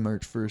signing by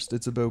March 1st.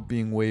 It's about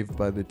being waived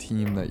by the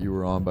team that you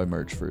were on by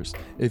March 1st.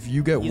 If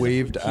you get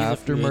waived he's a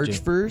after free March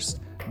agent. 1st,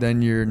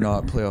 then you're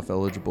not playoff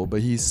eligible. But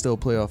he's still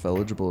playoff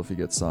eligible if he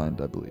gets signed,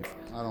 I believe.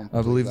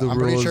 I believe that. the I'm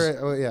pretty rules- sure.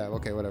 Oh, yeah,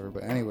 okay, whatever.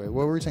 But anyway,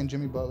 what were we saying?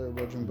 Jimmy Butler?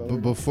 About Jimmy Butler?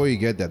 But before you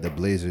get that, the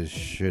Blazers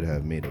should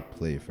have made a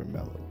play for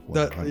Melo.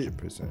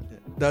 100%.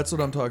 That's what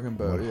I'm talking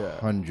about. Yeah.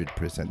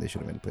 100% they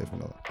should have made a play for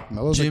Melo.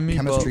 Melo's Jimmy a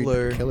chemistry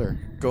Butler killer.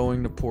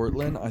 going to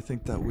Portland, I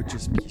think that would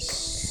just be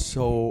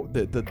so.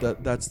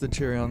 That's the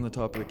cherry on the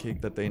top of the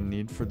cake that they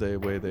need for the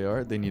way they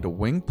are. They need a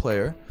wing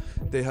player.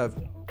 They have.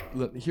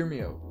 Hear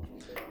me out.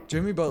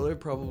 Jimmy Butler,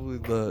 probably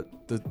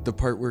the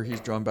part where he's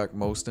drawn back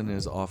most in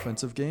his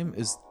offensive game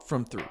is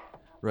from 3,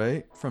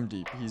 right? From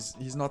deep.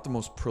 He's not the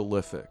most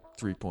prolific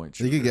 3-point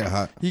shooter. He could get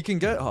hot. He can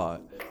get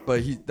hot,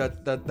 but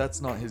that's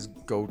not his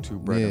go-to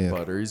bread and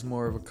butter. He's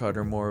more of a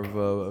cutter, more of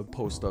a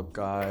post-up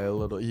guy. A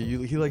little.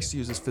 He likes to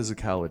use his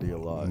physicality a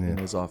lot in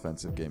his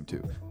offensive game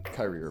too.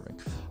 Kyrie Irving,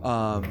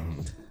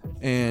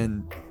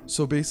 and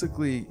so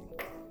basically,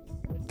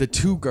 the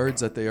 2 guards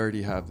that they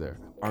already have there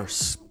are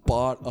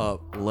spot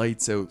up,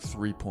 lights out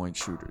 3-point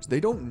shooters. They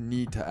don't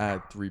need to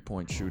add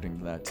 3-point shooting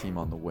to that team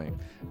on the wing.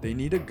 They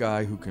need a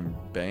guy who can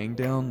bang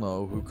down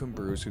low, who can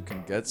bruise, who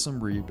can get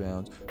some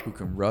rebounds, who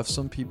can rough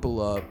some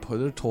people up, put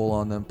a toll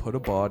on them, put a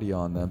body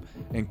on them,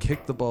 and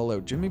kick the ball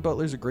out. Jimmy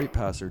Butler's a great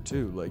passer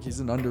too. Like, he's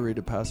an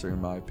underrated passer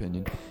in my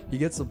opinion. He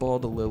gets the ball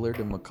to Lillard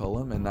and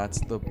McCollum, and that's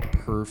the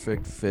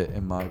perfect fit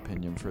in my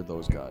opinion for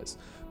those guys.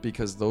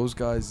 Because those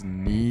guys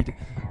need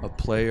a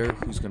player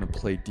who's going to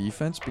play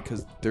defense,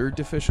 because their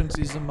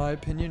deficiencies, in my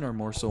opinion, are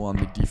more so on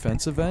the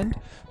defensive end,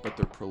 but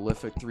they're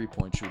prolific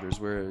 3-point shooters,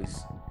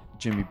 whereas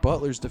Jimmy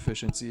Butler's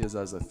deficiency is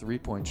as a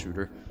 3-point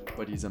shooter,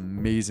 but he's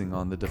amazing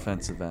on the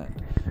defensive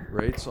end,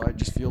 right? So I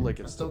just feel like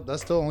That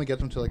still only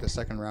gets them to like the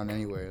second round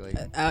anyway.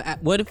 Like,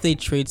 What if they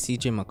trade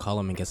CJ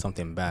McCollum and get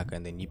something back,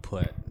 and then you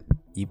put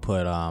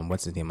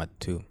what's his name at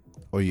 2?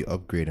 Or you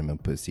upgrade him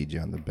and put CJ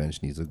on the bench.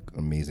 And he's an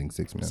amazing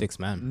 6-man.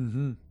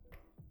 6-man.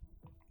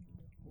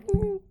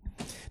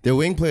 Their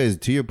wing players,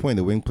 to your point,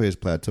 the wing players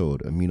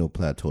plateaued. Amino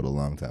plateaued a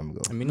long time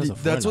ago. I mean,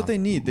 that's what they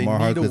need. They Mar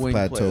need a Harkless wing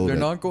player. plateaued They're at-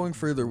 not going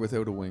further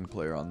without a wing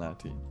player on that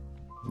team.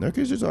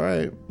 Nurkic is all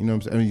right. You know what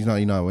I'm saying? I mean, he's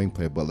not a wing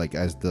player, but like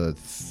as the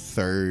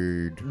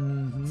 3rd,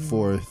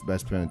 4th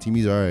best player on the team,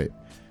 he's all right.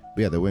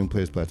 But yeah, the wing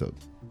players plateaued.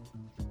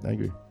 I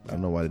agree. I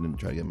don't know why they didn't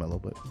try to get Melo,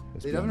 but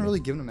they haven't really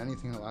given him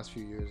anything in the last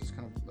few years. It's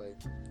kind of like,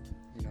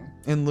 you know.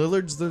 And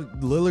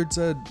Lillard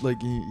said like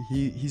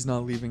he's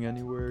not leaving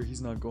anywhere.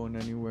 He's not going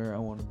anywhere. I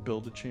want to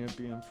build a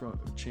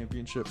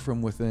championship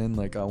from within.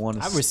 Like I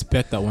want to. I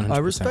respect that 100%.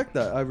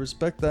 I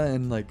respect that,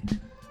 and like,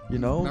 you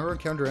know. Remember when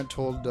Kevin Durant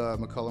told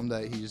McCollum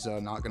that he's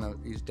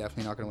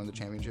definitely not gonna win the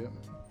championship?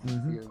 You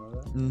guys know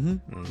that?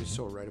 Mm-hmm. You're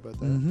so right about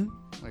that. Mm-hmm.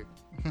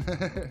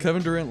 Like,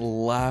 Kevin Durant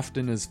laughed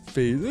in his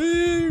face.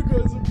 Hey, you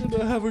guys are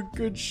gonna have a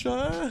good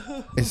shot.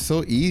 It's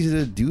so easy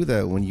to do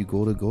that when you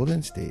go to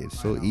Golden State. It's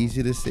so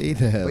easy to say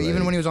that. but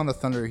even when he was on the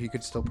Thunder, he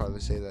could still probably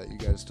say that you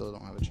guys still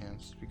don't have a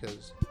chance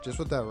because just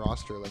with that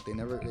roster, like they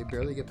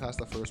barely get past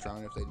the first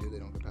round. If they do, they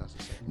don't get past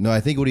the second. No, I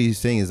think what he's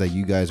saying is that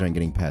you guys aren't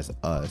getting past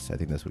us. I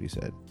think that's what he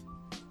said.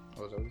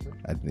 Oh, is that what he said?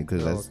 I think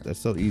because Oh, okay. that's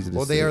so easy to say.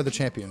 Well, they are the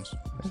champions.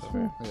 That's so,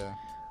 fair. Yeah.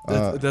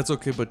 That's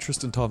okay, but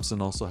Tristan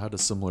Thompson also had a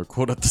similar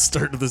quote at the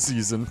start of the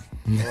season.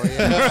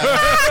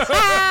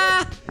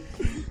 Oh,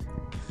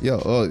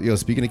 yeah. Yo,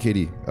 speaking of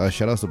KD,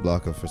 shout out to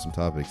Blanca for some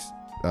topics.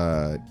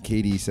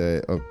 KD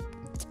said,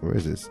 where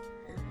is this?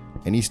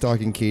 And he's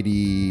stalking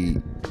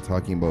KD,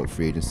 talking about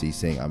free agency,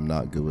 saying, I'm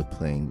not good with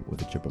playing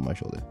with a chip on my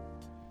shoulder.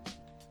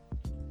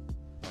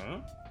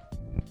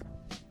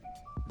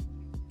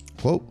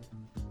 Quote,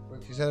 Wait,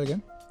 can you say that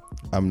again?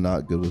 I'm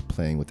not good with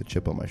playing with a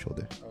chip on my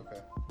shoulder. Okay.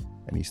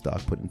 And he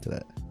stock put into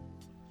that.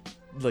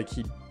 Like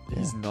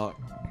he's not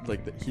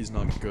he's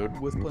not good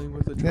with playing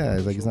with it. Yeah,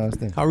 it's like it's not his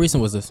thing. How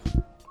recent was this?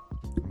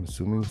 I'm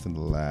assuming within the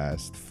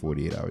last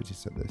 48 hours he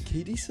said this.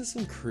 KD says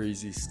some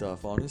crazy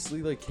stuff.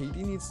 Honestly, like KD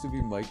needs to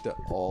be mic'd at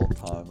all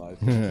time. I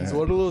think he's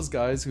one of those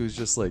guys who's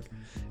just like,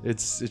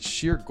 it's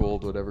sheer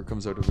gold whatever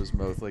comes out of his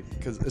mouth. Like,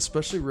 because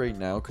especially right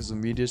now, because the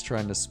media's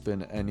trying to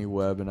spin any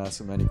web and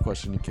ask him any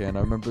question he can. I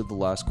remember the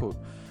last quote.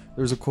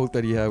 There was a quote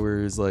that he had where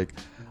he was like,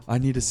 I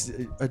need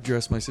to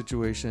address my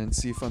situation,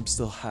 see if I'm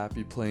still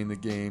happy playing the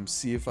game,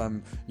 see if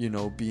I'm,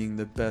 being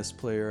the best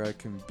player I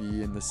can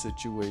be in the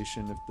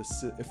situation,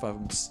 if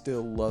I'm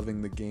still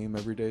loving the game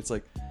every day. It's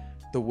like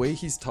the way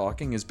he's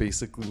talking is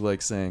basically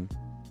like saying,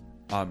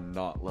 I'm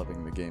not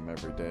loving the game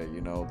every day.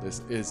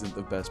 This isn't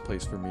the best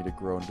place for me to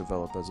grow and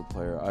develop as a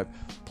player. I've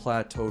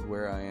plateaued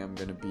where I am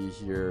going to be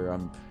here.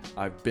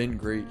 I've been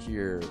great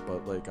here,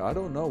 but like, I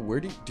don't know. Where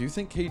do you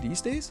think KD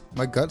stays?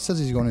 My gut says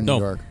he's going to New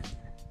York.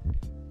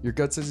 Your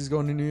gut says he's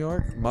going to New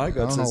York? My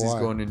gut says he's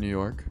going to New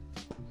York.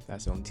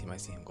 That's the only team I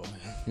see him going.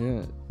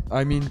 Yeah.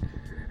 I mean,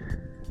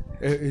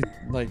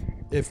 like,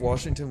 if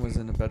Washington was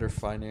in a better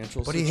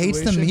financial But he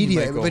situation, hates the media.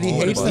 might go But he home,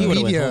 hates but- the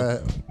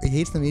media. He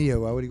hates the media.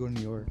 Why would he go to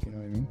New York? You know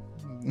what I mean?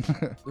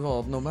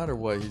 Well, no matter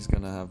what, he's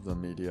going to have the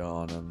media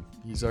on him.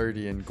 He's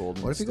already in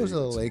Golden What if he goes to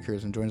the State.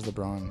 Lakers and joins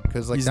LeBron?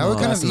 Because like He's that would not.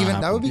 kind That's of not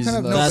even. That would be happening.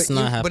 kind of He's no.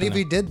 not. That's But, not but if he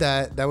happening. did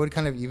that, that would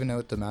kind of even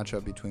out the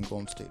matchup between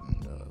Golden State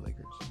and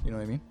Lakers. You know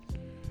what I mean?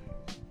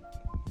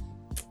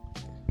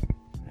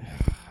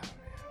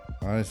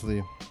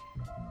 Honestly,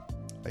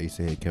 I used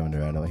to hate Kevin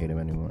Durant. I don't hate him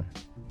anymore.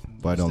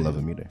 But I don't love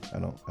him either. I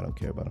don't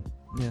care about him.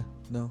 Yeah,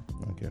 no.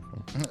 I don't care for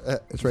him.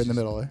 It's right in the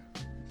middle, eh?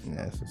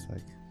 Yeah, it's just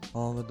like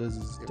All it does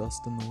is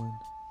dust in the wind.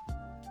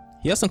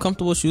 He has some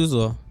comfortable shoes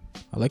though.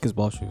 I like his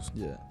ball shoes.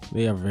 Yeah.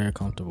 They are very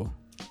comfortable.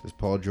 does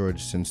Paul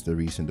George, since the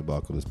recent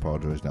debacle, does Paul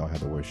George now have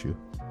the worst shoe?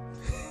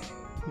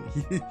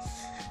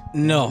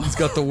 No. He's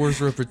got the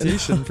worst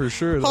reputation for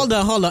sure.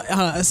 though. Hold on.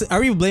 Are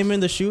we blaming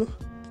the shoe?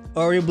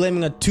 Or are we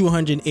blaming a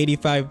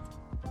 285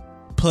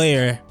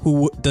 player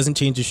who doesn't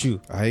change the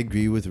shoe? I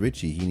agree with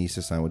Richie. He needs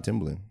to sign with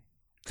Timberland.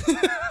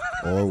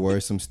 Or wear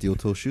some steel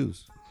toe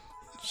shoes.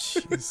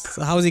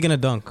 So how is he gonna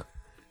dunk?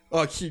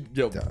 Oh,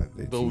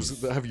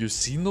 Those- have you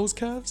seen those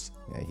calves?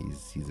 Yeah,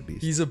 he's a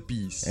beast. He's a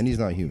beast. And he's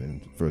not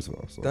human, first of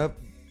all. So.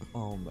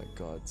 Oh my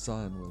God,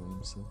 Zion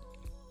Williamson.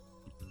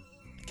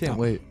 Can't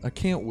wait. I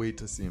can't wait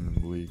to see him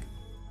in the league.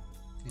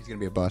 He's gonna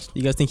be a bust.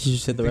 You guys think he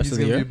should sit the rest He's of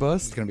the gonna year? be a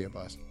bust. He's gonna be a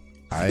bust.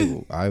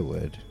 I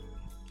would.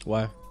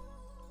 Why?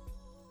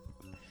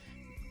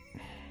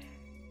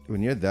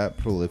 When you're that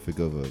prolific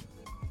of a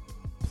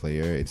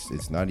player,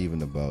 it's not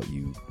even about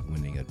you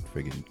winning a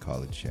friggin'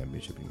 college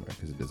championship anymore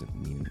because it doesn't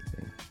mean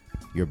anything.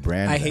 Your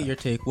brand. I hate your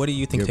take. What do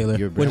you think, Your- Taylor?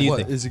 your What brand- do you What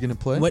think? is he gonna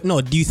play? What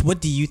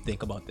do you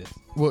think about this?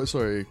 What?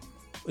 Sorry.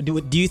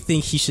 Do you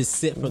think he should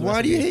sit for the rest Why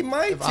of do the you year? hate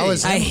my take? I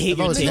was- I hate If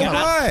I your was take. him,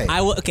 why?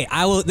 I will. Okay.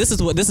 I will. This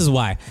is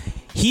why.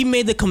 He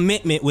made the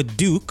commitment with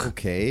Duke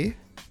Okay.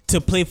 to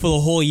play for the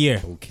whole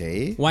year.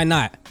 Okay. Why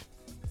not?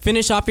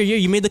 Finish off your year.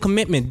 You made the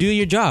commitment. Do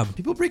your job.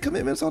 People break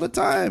commitments all the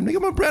time. Nigga,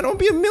 my brand, don't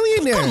be a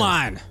millionaire. Come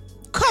on.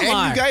 Come And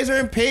on. you guys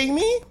aren't paying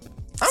me?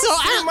 I'm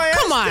sitting my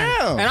come on. ass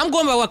down. And I'm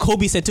going by what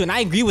Kobe said too, and I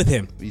agree with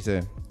him. What do you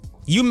say?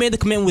 You made the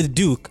commitment with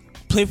Duke.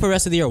 Play for the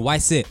rest of the year. Why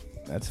sit?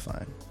 That's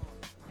fine.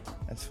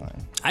 That's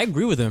fine. I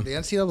agree with him. The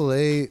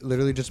NCAA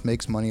literally just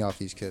makes money off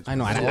these kids. I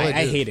know. That's all they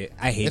I do. hate it.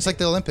 I hate It's it. like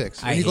the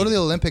Olympics. I If you go hate to the it.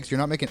 Olympics, you're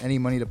not making any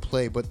money to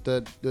play, but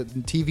the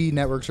TV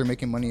networks are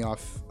making money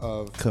off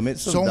of Commit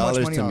some so much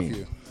dollars money to off me.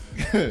 you.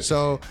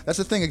 So that's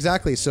the thing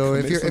exactly. So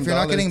if Commit you're some not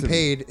dollars getting to me.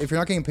 paid,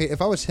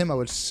 if I was him, I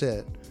would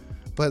sit.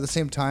 But at the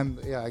same time,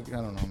 yeah, I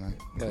don't know, man.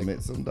 Like,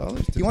 Commit some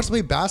dollars to he wants to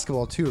play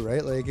basketball too,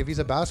 right? Like if he's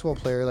a basketball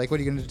player, like what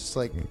are you gonna just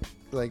like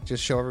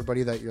just show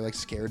everybody that you're like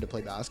scared to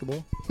play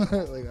basketball? Like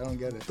I don't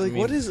get it. Like,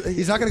 what is?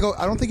 He's not gonna go.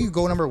 I don't think he'd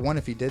go number one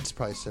if he did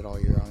probably sit all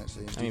year.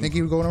 Honestly, do you mean, think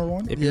he would go number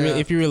one? If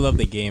you really love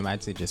the game,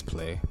 I'd say just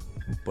play.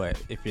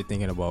 But if you're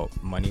thinking about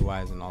money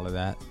wise and all of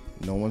that,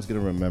 No one's gonna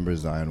remember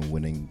Zion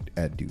winning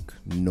at Duke.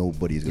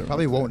 Nobody's gonna.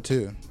 Probably remember won't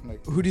too.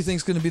 Like Who do you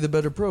think's going to be the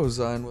better pro,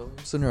 Zion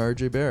Williamson or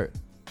RJ Barrett?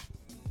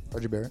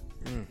 RJ Barrett.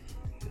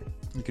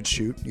 He could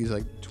shoot. He's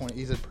like 20.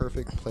 He's a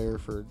perfect player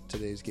for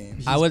today's game.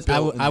 I would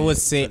built in the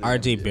say city of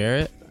RJ NBA.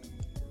 Barrett,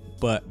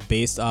 but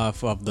based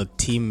off of the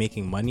team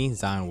making money,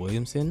 Zion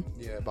Williamson.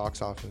 Yeah,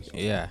 box office.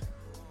 Yeah.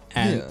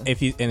 And Yeah.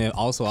 it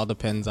also all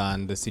depends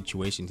on the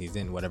situation he's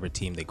in, whatever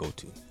team they go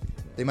to.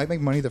 They might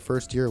make money the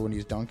first year when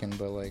he's dunking,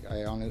 but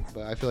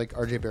I feel like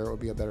RJ Barrett would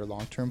be a better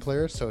long-term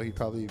player, so he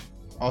probably.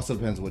 Also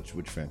depends which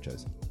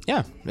franchise.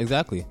 Yeah,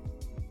 exactly.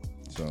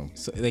 So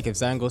So like if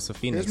Zion goes to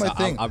Phoenix, Here's my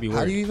thing. I'll be How do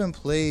worried. you even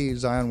play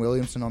Zion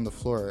Williamson on the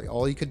floor?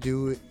 All he could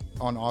do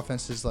on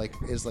offense is like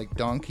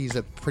dunk. He's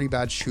a pretty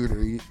bad shooter.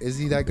 Is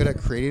he that good at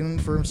creating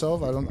for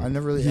himself? I don't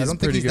think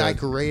pretty he's that good.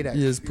 great at.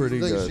 He is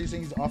pretty like, good. You're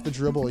saying he's off the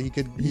dribble. He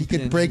could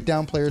can- break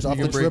down players off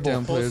the can break dribble.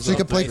 down players So he off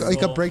could play. the He could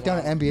dribble. break down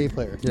an NBA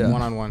player. Yeah.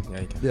 One on one. Yeah,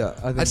 you can. Yeah, I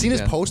think I've seen he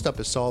his can. post up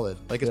is solid.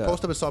 Like his Yeah.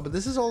 post up is solid, but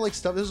this is all like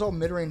stuff. This is all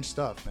mid range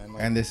stuff, man.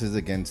 Like, and this is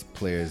against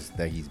players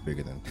that he's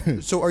bigger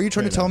than. so are you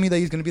trying to Fair tell enough. me that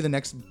he's going to be the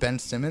next Ben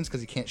Simmons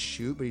because he can't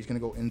shoot, but he's going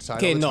to go inside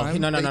Okay, all the no,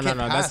 time? no. But he can't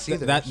pass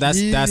either. That's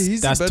He's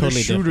a better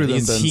totally shooter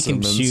different. than Ben He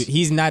can Simmons. shoot.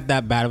 He's not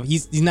that bad of.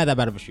 He's not that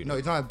bad of a shooter. No,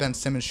 he's not a Ben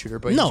Simmons shooter,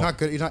 but No. he's not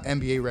good. He's not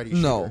NBA ready.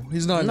 Shooter. No,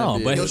 he's not. No,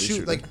 an NBA but He'll ready shoot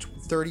shooter. like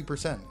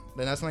 30%.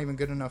 Then that's not even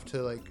good enough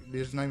to like.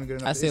 It's not even good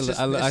enough. I say it's a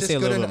just, li- I it's say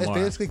just a good little enough. bit It's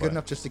more, basically good but-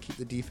 enough just to keep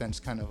the defense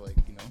kind of like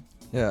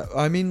Yeah,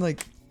 I mean,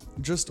 like,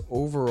 just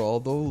overall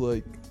though,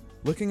 like,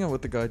 looking at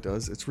what the guy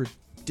does, it's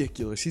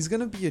ridiculous. He's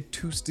gonna be a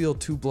 2-steal,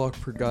 2-block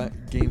per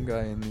game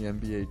guy in the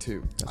NBA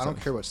too. I don't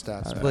care about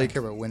stats. Man. I Like-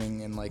 care about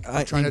winning and like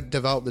I- trying to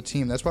develop the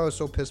team. That's why I was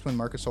so pissed when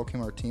Marc Gasol came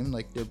on our team.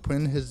 Like they're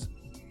putting his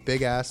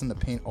big ass in the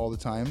paint all the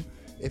time.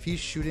 If he's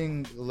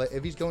shooting,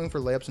 if he's going for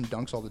layups and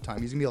dunks all the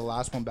time, he's gonna be the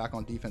last one back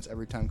on defense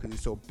every time because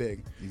he's so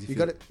big. You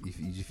got it. Did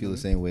you feel the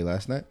same way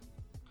last night?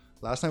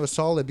 Last night was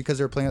solid because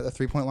they were playing at the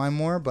 3-point line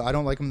more, but I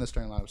don't like him in the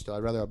starting lineup still.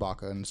 I'd rather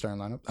Ibaka in the starting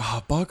lineup.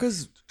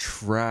 Ibaka's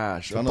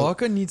trash. Tunnel-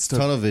 Ibaka needs to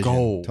Tunnel vision.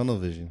 go. Tunnel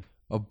vision.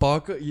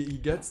 Ibaka, he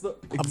gets the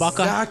Ibaka-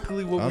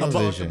 exactly what we Tunnel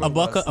talked vision.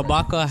 about.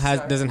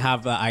 Ibaka doesn't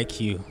have the IQ.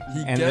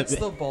 He And gets the-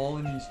 the ball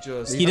and he's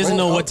just. He doesn't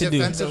know what to do.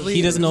 Defensively,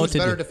 He doesn't know what who's to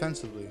better do.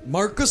 defensively.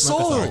 Marc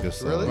Gasol. Marc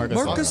Gasol. Really? Marc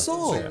Marc Gasol.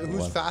 Gasol. So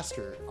who's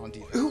faster on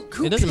defense?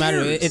 Who It doesn't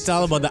matter. cares? It's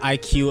all about the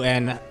IQ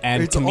and It's all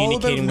about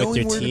communicating with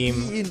your knowing where to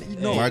team. be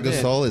in- no, Marc man.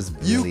 Gasol is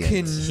You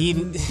brilliant. can. He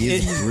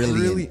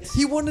brilliant.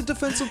 He won a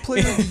defensive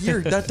player of the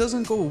year. That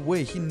doesn't go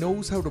away. He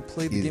knows how to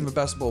play the game of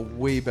basketball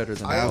way better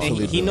than I I also-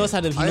 do. he knows how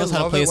to I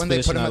love play it his when they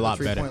position put him a at lot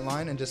the better. 3-point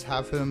line and just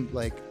have him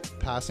like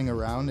passing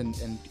around and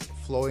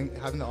flowing,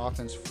 having the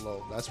offense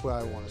flow. That's what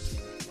I want to see.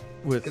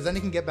 With Because then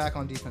he can get back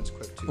on defense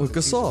quick too. With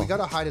Because Gasol. we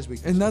gotta hide his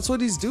weakness. and that's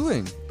what he's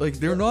doing. Like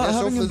they're not Yeah, so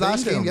having for him the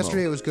last bang game down,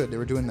 yesterday, though. it was good. They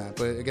were doing that,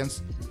 but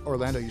against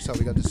Orlando, you saw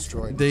we got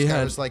destroyed. They This guy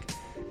had- was like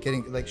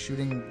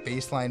shooting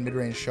baseline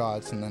mid-range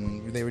shots, and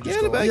then they would just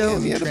He had a go bad like,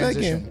 game. He had a bad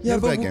transition. game. Yeah, Had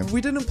a but bad game.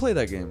 we didn't play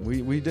that game.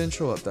 We didn't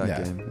show up that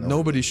Yeah, game. no.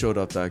 Nobody showed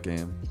up that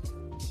game.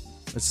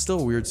 It's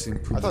still weird seeing I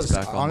thought, Pumas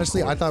back on.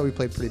 honestly, the I court. thought we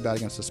played pretty bad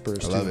against the Spurs.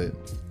 I too. love it.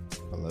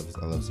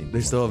 I love seeing.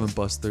 They still haven't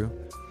bust through.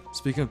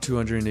 Speaking of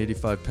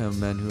 285-pound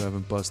men who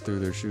haven't bust through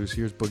their shoes,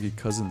 here's Boogie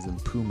Cousins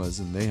and Pumas,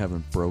 and they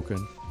haven't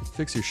broken.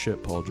 Fix your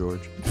shit, Paul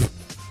George.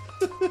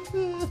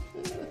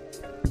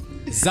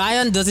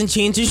 Zion doesn't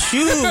change his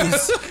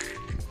shoes.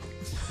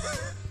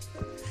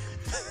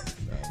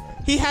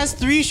 He has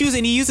 3 shoes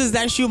and he uses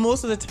that shoe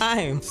most of the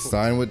time.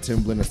 Sign with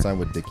Timberland or sign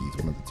with Dickies,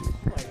 one of the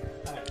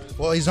two.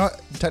 Well, he's not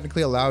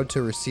technically allowed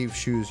to receive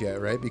shoes yet,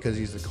 right? Because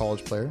he's a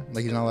college player.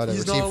 Like he's not allowed to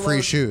He's receive not free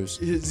allowed- shoes.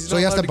 he's So not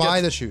he has to allowed to buy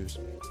get- the shoes.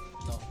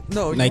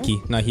 No,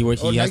 Nike. No, he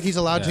works. Oh, He has, Nike's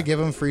allowed to give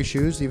him free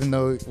shoes, even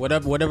though.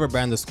 whatever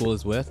brand the school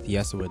is with, he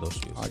has to wear those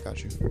shoes. I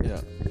got you. Yeah.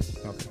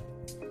 Okay.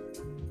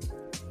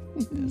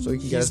 So he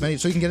can get as many.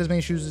 So he can get as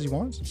many shoes as he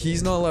wants.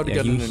 He's not allowed to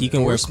Yeah, get an he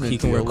can wear endorsement he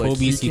can wear deal. Like,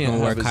 Kobe's, he can't can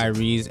wear have his-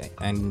 Kyrie's,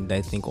 and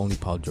I think only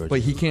Paul George.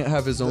 But he can't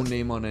have his own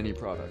name on any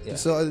product. Yeah.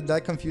 So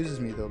that confuses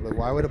me though. But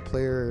why would a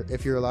player,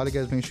 if you're allowed to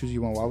get as many shoes as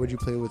you want, why would you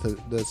play with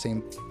the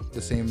same?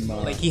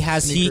 Like he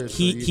has sneakers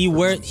he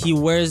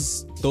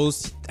wears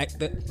those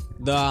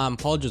the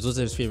Paul George, those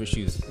are his favorite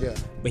shoes. Yeah.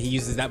 But he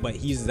uses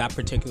that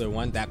particular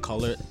one, that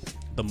color,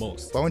 the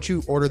most. Why won't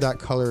you order that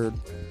color?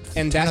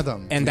 And 10 that of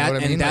them. and You know that what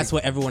I and mean? that's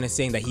Like- what everyone is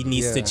saying, that he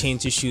needs to Yeah.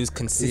 change his shoes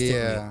consistently.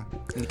 Yeah.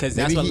 Because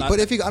that's Maybe what. he-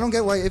 But if I don't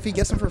get why if he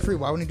gets them for free,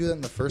 why wouldn't he do that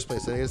in the first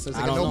place? It's like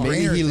I a don't know. no-brainer.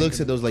 Maybe he thing. looks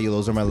at those like, yo,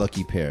 those are my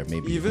lucky pair.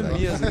 Maybe Even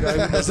like, me as a guy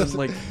who doesn't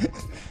like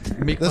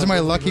make Those are my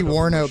living lucky with a-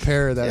 worn out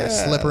pair that I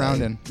slip around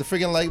like, in. The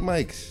freaking like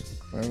Mike's.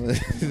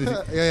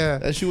 Yeah.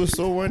 That shoe was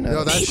so worn out.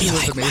 No, that shoe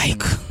was like amazing.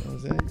 Mike. You know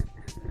what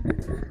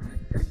I'm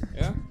saying?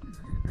 Yeah.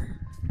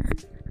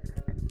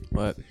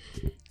 But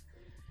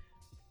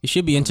it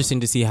should be interesting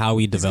to see how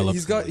we develop.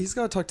 He's got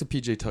to talk to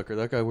PJ Tucker.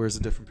 That guy wears a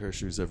different pair of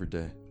shoes every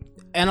day.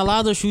 And a lot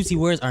of those shoes he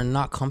wears are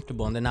not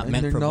comfortable and they're not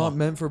meant they're for not ball.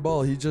 meant for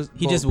ball. He just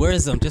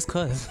wears them just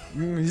cause.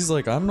 He's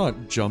like, I'm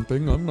not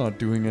jumping. I'm not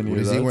doing any What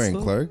of is that he wearing?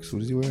 stuff. Clarks?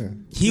 What is he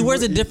wearing? He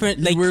wears a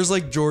different He wears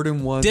like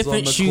Jordan 1s on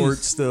different the shoes. court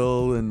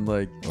still, and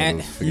like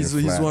And he's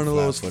one of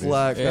those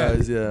flat Yeah.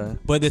 guys. Yeah,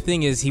 But the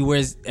thing is,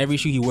 every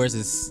shoe he wears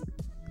is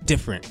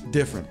different.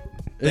 different.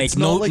 Like It's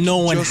not like no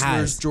he one just has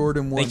wears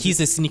Jordan 1s. Like he's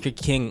a sneaker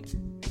king.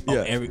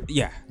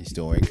 Yeah. He's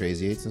still wearing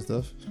Crazy 8s and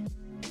stuff?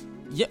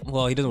 Yeah.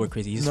 Well, he doesn't wear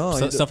crazy. He's No,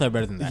 stuff that are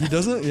better than that. He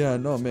doesn't. Yeah,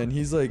 no, man.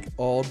 He's like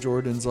all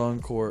Jordans on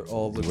court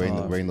all the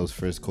time. Wearing those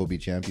first Kobe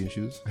champion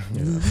shoes?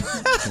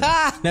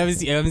 I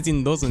haven't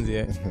seen those ones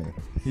yet.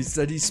 He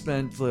said he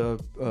spent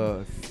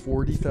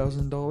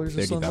 $40,000 or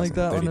something like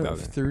that on a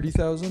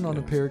 30,000 on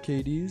a pair of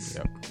KDs.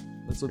 Yep.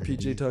 That's what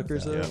PJ Tucker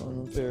said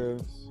on a pair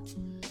of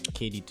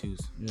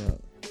KD2s.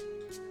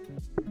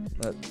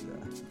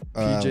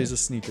 PJ's a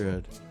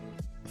sneakerhead.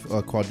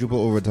 A quadruple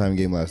overtime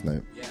game last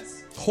night.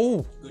 Yes.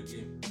 Oh, Good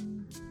game.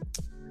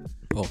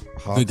 Oh,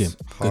 Hogs, good game.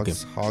 Good game.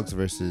 Hogs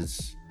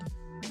versus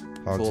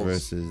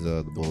Bulls.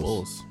 the Bulls.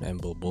 Bulls. And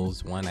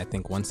Bulls won, I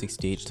think,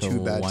 168 to Two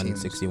bad teams.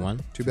 161.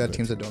 Two bad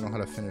teams that don't know how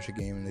to finish a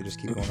game and they just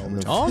keep going over.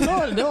 Oh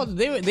no,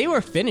 they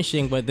were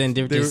finishing, but then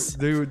they were just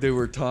they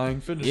were tying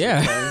finishes.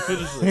 Yeah.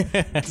 Tying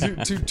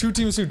finishes. two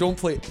teams who don't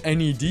play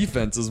any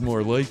defense is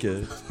more like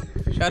it.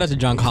 shout out to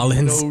John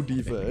Collins. No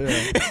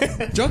defense.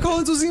 Yeah. John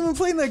Collins wasn't even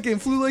playing that game.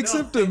 Flu-like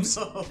symptoms.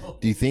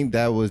 Do you think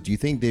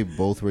they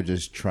both were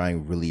just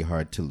trying really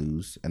hard to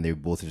lose and they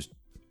both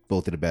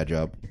did a bad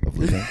job of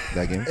losing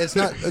that game? It's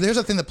not. There's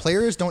the thing. The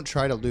players don't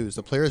try to lose.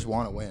 The players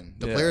want to win.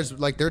 The Yeah. players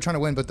they're trying to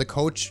win, but the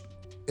coach.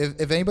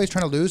 If anybody's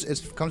trying to lose,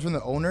 it comes from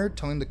the owner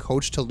telling the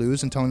coach to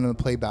lose and telling them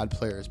to play bad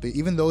players. But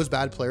even those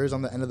bad players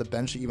on the end of the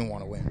bench even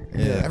want to win.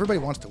 Yeah. Everybody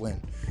wants to win.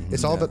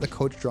 It's all about the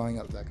coach drawing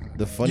up that kind of.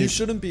 The funny You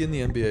shouldn't be in the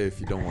NBA if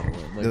you don't want to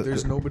win. Like,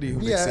 there's nobody who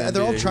makes the Yeah,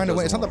 they're all NBA trying who to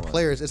win. It's not the doesn't wanna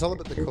players. It's all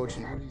about the coach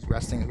and who he's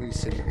resting, who he's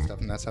sitting and stuff,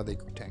 and that's how they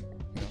tank.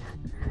 You know?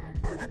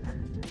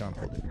 John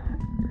pulled it.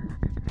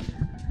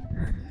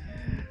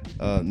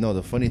 No,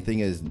 the funny thing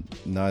is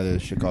neither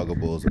Chicago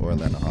Bulls or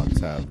Atlanta Hawks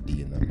have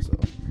D in them, so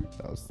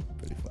that was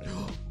pretty funny.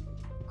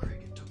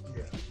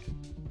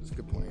 That's a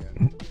good point.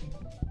 Yeah.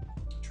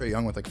 Trae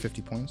Young with like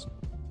 50 points.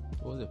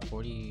 What was it,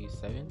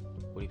 47?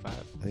 45?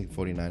 I think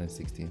 49 and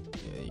 16. Yeah,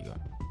 there you go.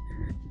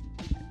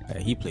 Yeah,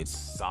 he played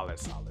solid.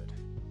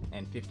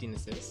 And 15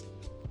 assists.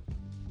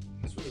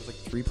 This was like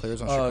 3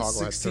 players on Chicago had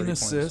 16 30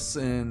 assists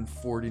and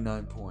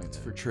 49 points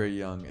for Trae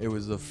Young. It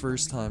was the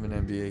first time in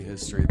NBA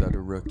history that a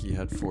rookie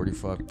had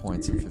 45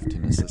 points and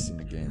 15 assists in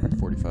a game.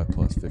 45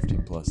 plus,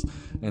 15 plus.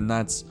 And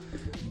that's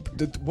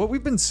what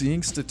we've been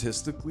seeing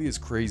statistically is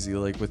crazy,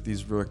 like with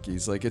these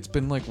rookies. Like it's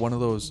been like one of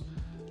those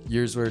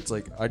years where it's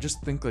like I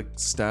just think like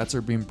stats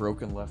are being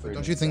broken left, right.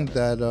 Don't you think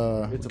that?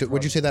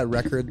 Would you say that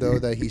record though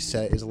that he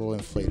set is a little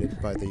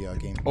inflated by the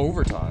game?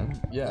 overtime?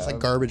 Yeah, It's like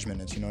garbage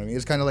minutes. You know what I mean?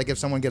 It's kind of like if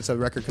someone gets a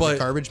record because of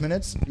But- garbage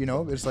minutes. You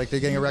know, it's like they're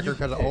getting a record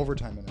because of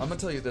overtime minutes. I'm gonna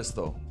tell you this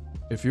though.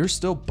 If you're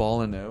still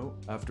balling out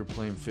after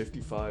playing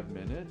 55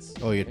 minutes,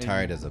 Oh, you're and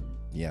tired as a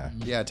Yeah,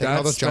 taking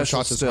all those jump special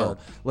shots is still. hard.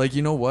 Like,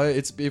 you know what?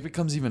 It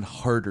becomes even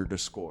harder to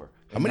score.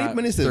 How in many that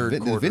minutes did third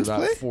Vince quarter, that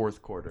play?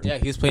 fourth quarter. Yeah,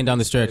 he was playing down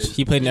the stretch.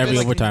 He played in every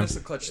Like, he overtime. missed a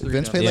clutch three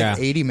Vince now. played Yeah.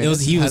 like 80 It minutes.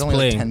 was- he was had only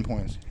playing. like 10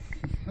 points.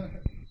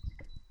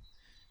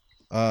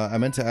 I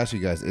meant to ask you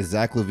guys, is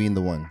Zach LaVine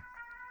the one?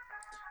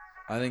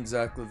 I think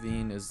Zach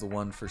LaVine is the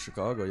one for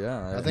Chicago.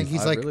 Yeah, I think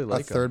he's like really a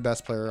him. third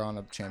best player on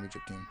a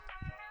championship team.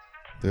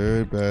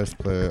 Third best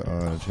player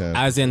on a champ.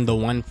 As in the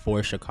one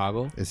for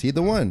Chicago. Is he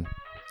the one?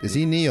 Is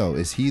he Neo?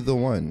 Is he the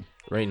one?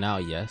 Right now,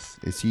 yes.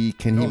 Is he?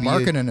 Can No, he be?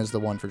 Markkanen is the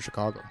one for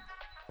Chicago.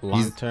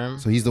 Long term.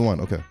 So he's the one.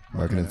 Okay,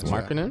 Markkanen's the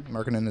one. Markkanen?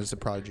 Markkanen is a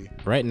prodigy.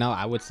 Right now,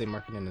 I would say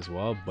Markkanen as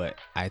well, but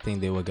I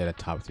think they will get a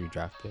top 3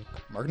 draft pick.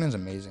 Markkanen's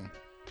amazing.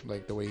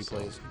 Like the way he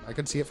plays. I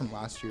could see it from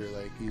last year.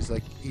 He's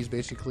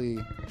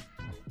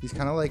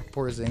kind of like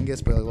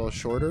Porzingis, but a little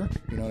shorter.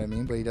 You know what I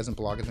mean? But he doesn't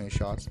block as many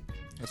shots.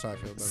 That's how I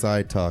feel about it.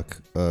 Side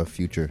talk.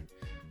 Future.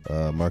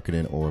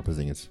 Markkanen or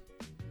Porzingis.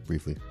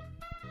 Briefly.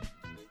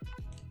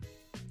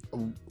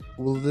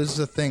 Well, this is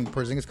the thing.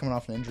 Porzingis coming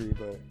off an injury,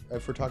 but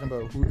if we're talking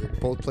about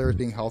both players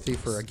being healthy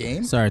for a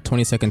game, Sorry,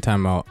 20-second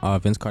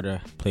timeout. Vince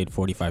Carter played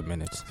 45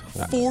 minutes.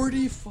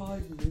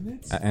 45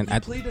 minutes. And he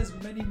at- played as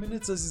many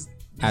minutes as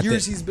At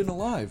years the- he's been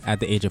alive. At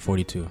the age of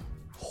 42.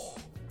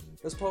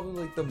 That's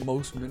probably like the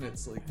most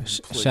minutes. Like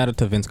played. Shout out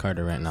to Vince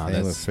Carter right now.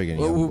 Same with That's friggin'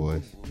 What, young what-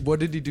 boys. what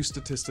did he do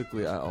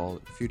statistically at all?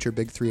 future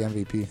Big 3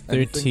 MVP.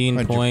 13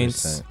 100%.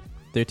 points.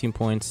 13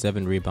 points,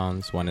 7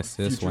 rebounds, 1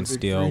 assist, Future 1 big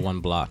steal, three. 1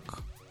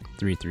 block,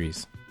 3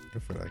 threes.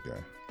 Good for that guy.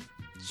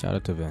 Shout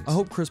out to Vince. I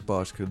hope Chris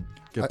Bosh could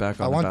get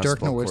back I on the want Dirk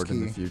basketball court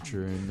in the Nowitzki.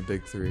 future in the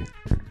Big 3.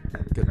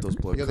 Get those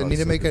blood. Yeah, they clots need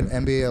to make an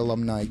sucking. NBA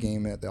alumni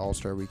game at the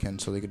All-Star weekend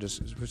so I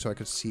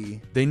could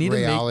see They need to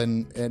Ray make-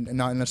 Allen and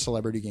not in a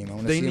celebrity game. I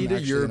want to They see him need a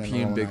actually in an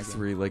European alumni Big game.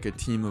 3, like a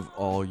team of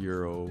all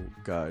Euro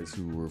guys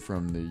who were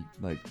from the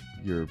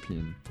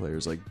European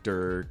players, like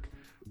Dirk.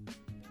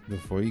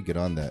 Before you get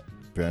on that,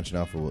 branching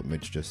off of what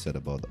Mitch just said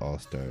about the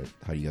All-Star,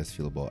 how do you guys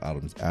feel about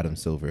Adam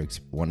Silver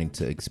wanting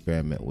to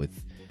experiment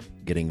with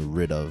getting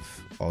rid of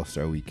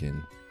All-Star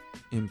Weekend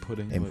and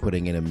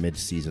putting in a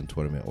mid-season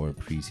tournament or a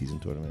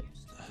preseason tournament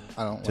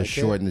I don't to like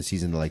shorten the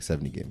season to like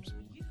 70 games.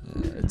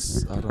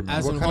 I don't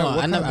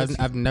know.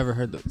 I've never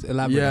heard those.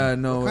 Elaborate. Yeah,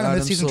 no. What kind of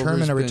mid-season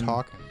tournament are we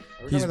talking?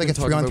 He's like been a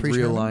talking about 3-on-3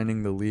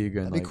 realigning the league.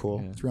 And That'd be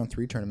cool. Yeah.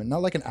 3-on-3 tournament,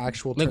 not like an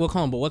actual. Like what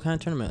kind of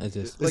tournament is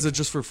this? Is it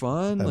just for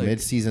fun? A Like,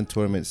 mid-season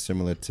tournament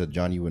similar to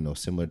John, you would know,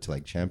 similar to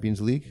like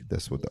Champions League.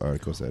 That's what the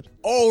article said.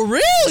 Oh,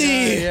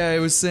 really? yeah, it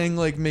was saying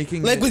like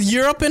making Like with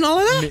Europe and all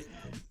of that?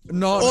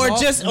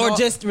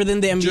 Just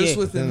within the NBA. Just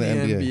within the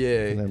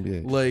NBA. In the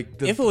NBA.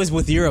 Like If it was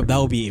with Europe, that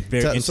would be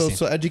very interesting.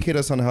 So educate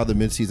us on how the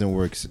mid-season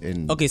works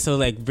in. Okay, so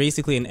like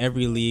basically in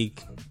every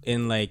league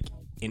in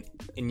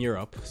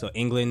Europe, so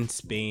England,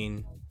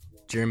 Spain,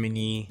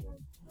 Germany,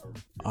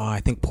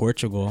 I think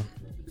Portugal,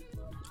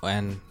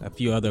 and a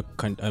few other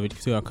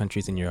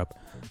countries in Europe.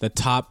 The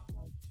top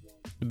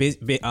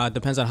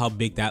depends on how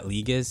big that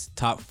league is.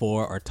 Top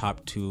 4 or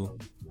top 2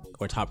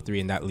 or top 3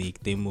 in that league,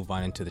 they move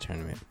on into the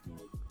tournament,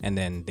 and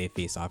then they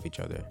face off each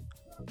other.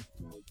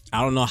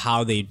 I don't know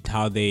how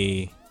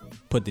they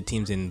put the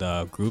teams in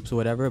the groups or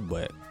whatever,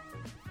 but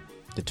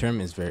the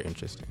tournament is very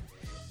interesting.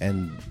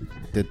 And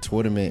the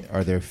tournament,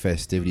 are there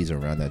festivities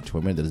around that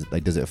tournament?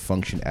 Does it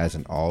function as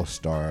an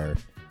all-star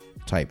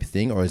type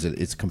thing, or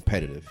it's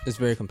competitive? It's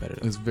very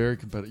competitive. It's very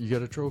competitive. You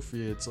get a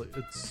trophy.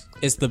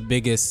 It's the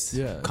biggest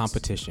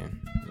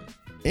competition.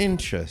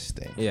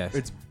 Interesting. Yes.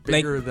 It's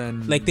bigger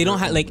than they don't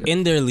have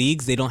in their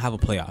leagues they don't have a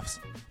playoffs.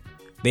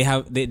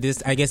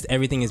 This I guess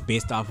everything is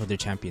based off of their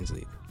Champions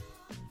League.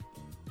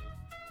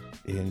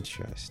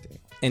 Interesting.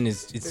 And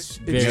it's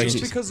very just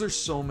interesting. because there's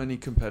so many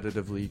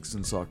competitive leagues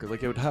in soccer.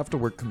 Like it would have to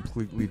work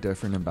completely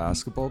different in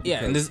basketball.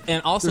 Yeah,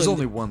 and also there's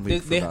only one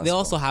league. They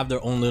also have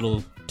their own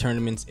little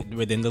tournaments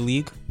within the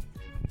league,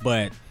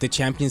 but the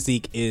Champions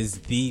League is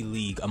the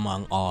league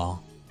among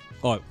all,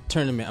 or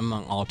tournament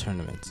among all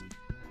tournaments.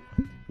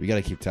 We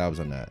gotta keep tabs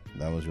on that.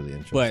 That was really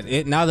interesting.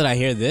 But now that I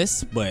hear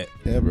this,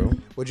 yeah, bro.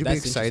 Would you be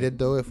excited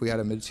though if we had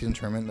a mid-season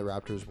tournament and the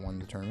Raptors won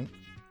the tournament?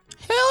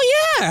 Hell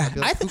yeah!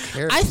 Like, who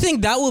cares? I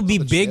think that would be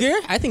bigger.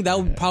 I think that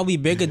would probably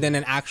be bigger than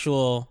an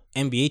actual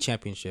NBA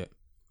championship.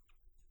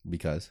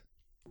 Because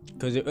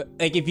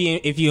like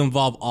if you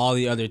involve all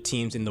the other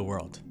teams in the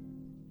world.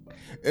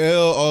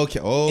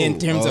 Okay. In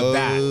terms of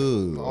that,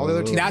 all the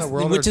other teams in the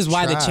world which is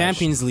why the trash.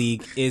 Champions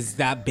League is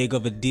that big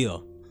of a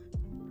deal.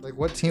 Like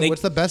what team?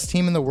 What's the best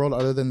team in the world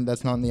other than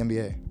that's not in the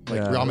NBA?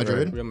 Like Real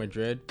Madrid. Real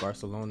Madrid,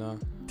 Barcelona.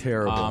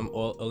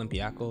 Terrible.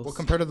 Olympiacos. Well,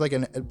 compared to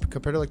an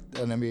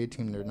NBA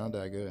team, they're not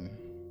that good.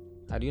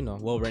 How do you know?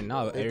 Well, right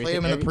now they play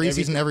them in the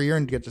preseason every year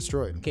and get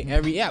destroyed. Okay,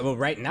 well,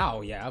 right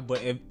now, yeah,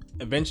 but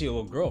eventually it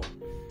will grow.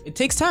 It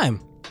takes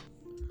time.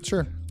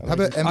 Sure. How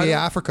about NBA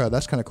Africa?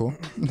 That's kind of cool.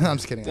 No, I'm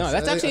just kidding. No,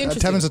 that's actually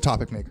interesting. Tevin's a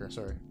topic maker.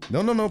 Sorry.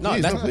 No,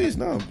 please.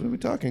 We're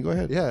talking. Go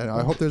ahead. Yeah,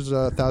 I hope there's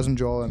 1,000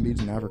 Joel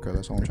Embiids in Africa.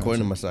 That's all I'm trying to say.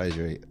 According to Masai, he's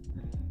right.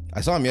 I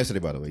saw him yesterday,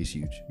 by the way. He's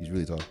huge. He's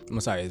really tall.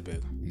 Masai is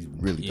big. He's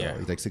really tall.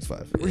 He's like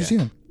 6'5". Where'd you see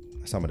him?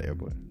 I saw him at the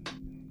airport.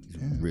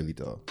 He's really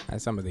tall. I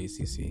saw him at the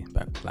ACC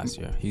back last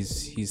year.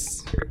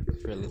 He's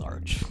fairly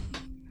large.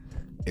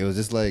 It was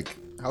just like...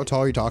 How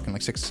tall are you talking?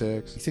 Like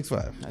 6'6"? He's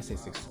 6'5". I say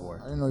 6'4".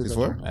 I didn't know he was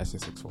 6'4"? I say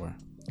 6'4".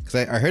 Because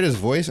I heard his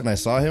voice and I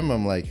saw him.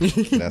 I'm like,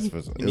 that's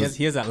for he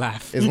has that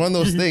laugh. It's one of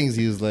those things.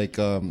 He was like,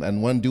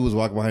 and one dude was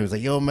walking behind. He was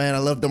like, "Yo, man, I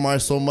love DeMar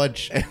so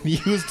much," and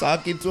he was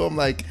talking to him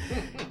like,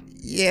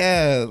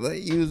 "Yeah, like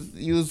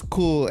he was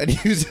cool," and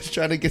he was just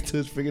trying to get to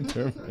his freaking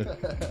term.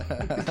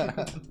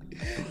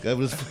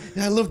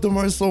 I love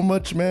DeMar so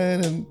much,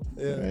 man, and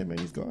right, man,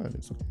 he's gone.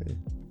 It's okay.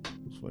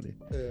 It's funny,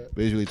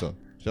 but he's really tall.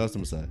 Shout out to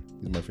Masai.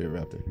 He's my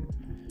favorite Raptor.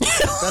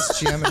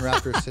 Best GM in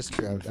Raptors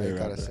history, I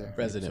gotta say.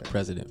 President.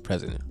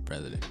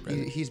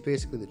 He's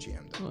basically the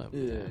GM, though.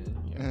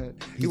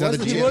 He was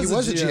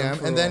the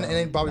GM, and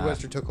then Bobby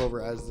Webster took over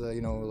as the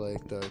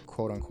the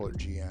quote unquote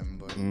GM.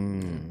 But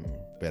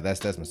yeah,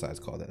 that's Masai's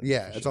call. That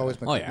it's always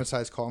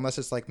Masai's call, unless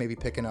it's like maybe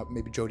picking up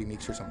maybe Jody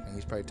Meeks or something.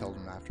 He's probably told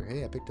him after,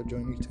 "Hey, I picked up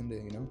Jody Meeks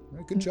today.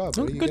 Right, good job.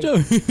 Good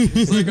job."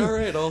 He's like, "All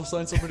right, I'll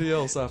sign somebody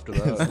else after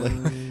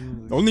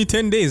that." Only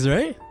 10 days,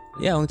 right?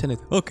 Yeah, only 10 days.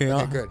 Okay,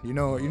 good. You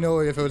know,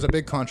 if it was a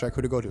big contract,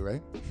 who to go to,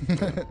 right?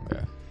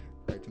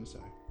 Right to Masai.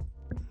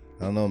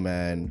 I don't know,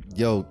 man.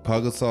 Yo, Pau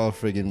Gasol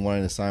friggin'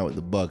 wanting to sign with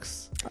the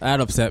Bucks. That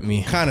upset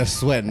me. Kind of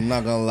sweating,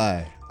 not gonna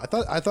lie. I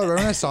thought right when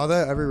I saw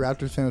that, every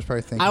Raptors fan was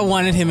probably thinking. I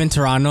wanted him in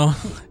Toronto.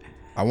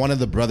 I wanted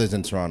the brothers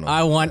in Toronto.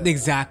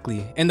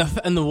 Exactly. And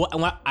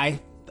I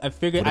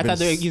figured I thought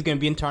he was gonna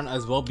be in Toronto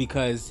as well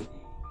because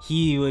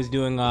he was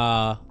doing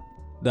the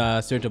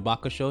Serge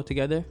Ibaka show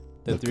together.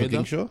 The three of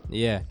them. Show?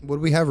 Yeah.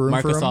 Would we have room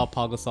for him? Marc Gasol,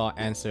 Pau Gasol,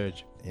 and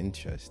Serge.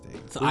 Interesting.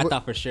 So I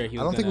thought for sure he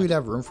was. I don't think we'd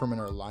have room for him in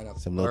our lineup.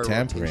 Some little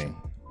tampering.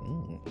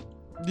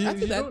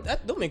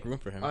 That don't make room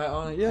for him.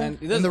 Yeah.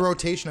 And In the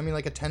rotation, I mean,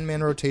 like a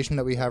 10-man rotation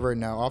that we have right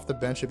now, off the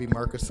bench should be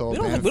Marcus Gasol. we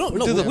don't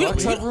Do the we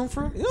Bucks don't have room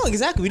for him? No,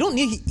 exactly. We don't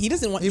need. He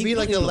doesn't want. He'd be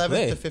like the doesn't want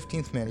 11th play.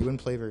 to 15th man. He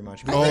wouldn't play very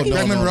much. Oh,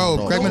 Greg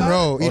Monroe. Greg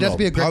Monroe. He'd have to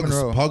be a Greg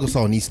Monroe. Pau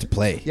Gasol needs to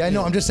play. Yeah, I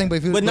know. I'm just saying,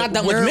 but if But not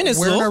that much minutes,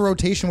 Where in though. our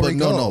rotation where But he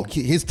go? no,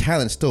 his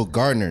talent still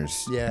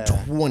garners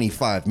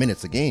 25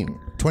 minutes a game.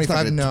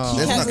 25? No.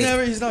 That's not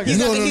good. He's not He's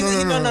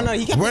good. No.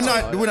 He can't We're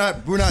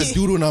play not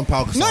doodling on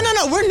Pau Gasol.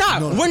 No, we're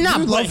not. We're not.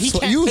 You but love he slow-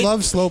 can't you play-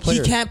 love slow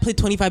players. He can't play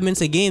 25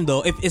 minutes a game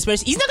though.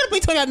 Especially, he's not gonna play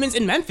 25 minutes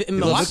in Memphis, in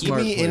Look Milwaukee.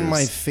 me in players.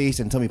 my face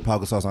and tell me Pau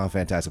Gasol's not a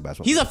fantastic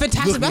basketball He's player. a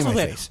fantastic Look me in basketball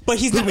my player, face. but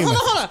he's Look not. me in my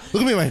Hold on. face.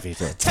 Look at me in my face.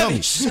 Bro. Tell me.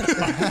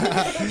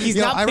 He's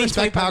Yo, not I playing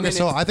respect 25 Pau minutes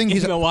Gasol. I think in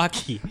he's-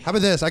 Milwaukee. How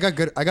about this? I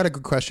got a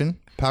good question.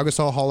 Pau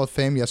Gasol Hall of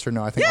Fame? Yes or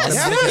no? I think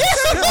automatic.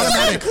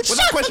 Automatic. What's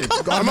that question?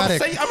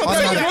 Automatic.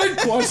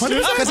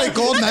 Because like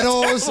gold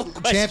medals,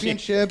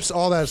 championships,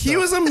 all that stuff.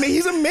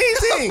 He's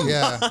amazing.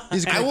 Yeah,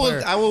 he's a great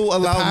player. I will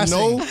allow passing.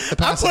 no The I'm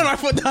passing. putting my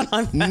foot down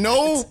on that.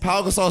 no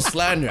Pau Gasol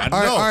slander.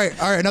 All right.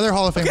 Another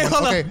Hall of Fame one.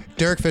 hold on. Okay,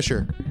 Derek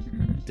Fisher.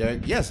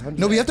 Derek, yes.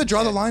 No, we have to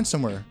draw the line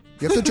somewhere.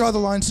 You have to draw the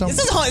line somewhere.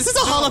 Is this a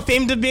Hall of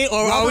Fame debate, or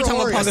are we Robert talking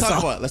Horry. about Pau Let's talk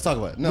Gasol? about it. Let's talk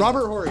about it. No.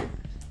 Robert Horry.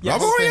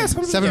 Robert Horry,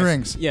 yes. 7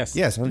 rings. Yes.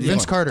 Yes.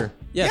 Vince Carter.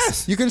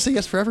 Yes. You can say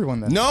yes for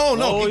everyone then. No,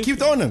 No, keep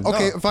throwing them.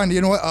 Okay, No. fine.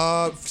 You know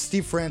what?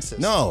 Steve Francis.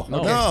 No.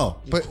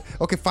 But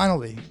okay,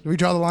 finally, we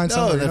draw the line No,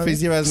 somewhere. the you know?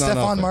 Fizzy-Raz, no.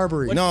 Stephon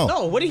Marbury. No.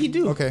 No, what did he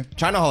do? Okay,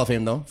 China Hall of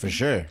Fame, though, for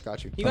sure.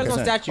 got you. He got his own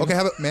 100%. statue. Okay,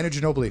 how about Manu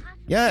Ginobili?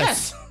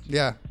 Yes.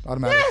 Yeah,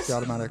 automatic. Yes. Yeah,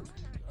 automatic.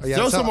 Yeah,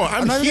 Throw so some more.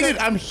 I'm not even heated.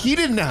 I'm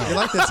heated now. You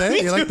like this, eh?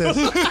 You like this?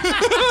 You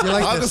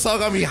like Pau this? Gasol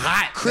gonna be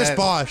hot. Chris man.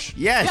 Bosh.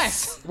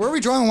 Yes. Where are we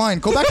drawing the line?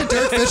 Go back to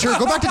Derek Fisher.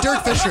 Go back to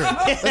Derek Fisher.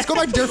 Let's go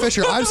back to Derek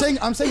Fisher. I'm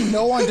saying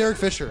no on Derek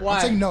Fisher. Why?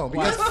 I'm saying no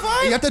because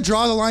Why? you have to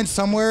draw the line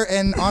somewhere.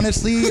 And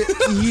honestly,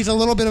 he's a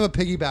little bit of a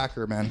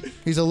piggybacker, man.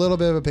 He's a little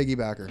bit of a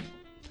piggybacker.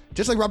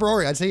 Just like Robert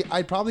Horry,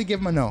 I'd probably give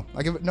him a no.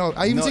 I give it no.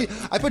 I even say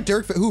I put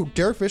Derek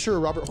Fisher or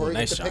Robert Horry.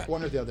 Nice You have to pick shot.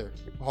 one or the other.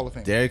 Hall of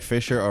Fame. Derek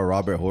Fisher or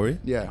Robert Horry?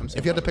 Yeah,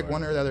 if you had to pick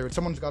one or the other,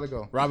 someone's got to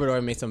go. Robert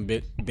Horry made some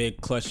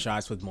big clutch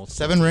shots with multiple.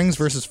 7 rings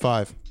versus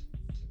 5.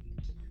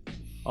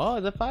 Oh,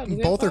 is that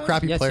 5? Both are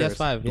crappy players. Yes,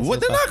 5. Yes,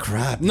 What? yes, They're five. not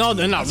crap. No,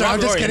 they're not. I'm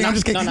just kidding. I'm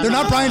just kidding. They're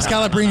not Brian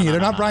Scalabrine. They're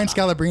not Brian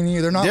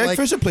Scalabrine. They're not Derek like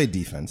Fisher played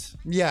defense.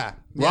 yeah.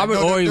 Robert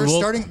no, Horry They're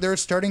will-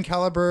 starting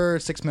caliber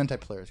 6-man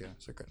type players. Yeah,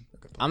 so they're good. They're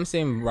good. I'm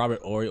saying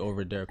Robert Horry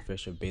over Derek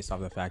Fisher based off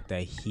the fact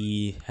that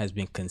he has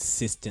been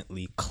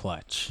consistently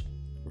clutch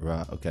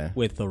Right. Okay.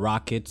 with the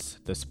Rockets,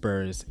 the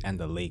Spurs, and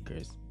the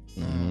Lakers.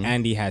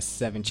 And he has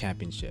 7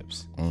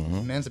 championships.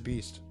 Man's a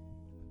beast.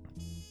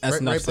 That's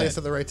Right enough place said.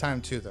 at the right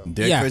time too, though.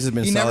 Derek Yeah. Fisher's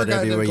been He never solid got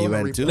to everywhere go you on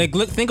a went to. Like,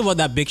 look, think about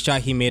that big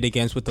shot he made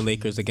with the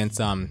Lakers against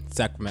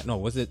Sacramento. No,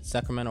 was it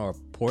Sacramento or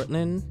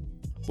Portland?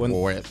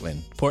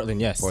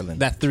 Portland, yes. Portland.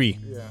 That 3.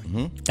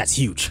 Yeah. That's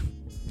huge.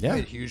 Yeah.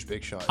 Made huge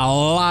big shot. A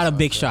lot of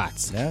big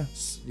shots. Yeah.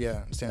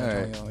 Yeah, San All right.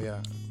 Antonio. Yeah.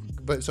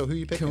 But so who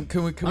you picking?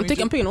 Can we I'm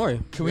picking Ori.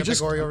 Can we You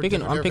just pick Horry over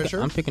Derek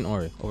Fisher? I'm picking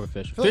Ori over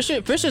Fisher.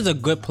 like- Fisher's a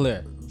good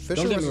player. Fisher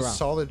Don't get was me a wrong.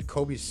 solid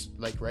Kobe's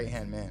like right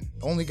hand man.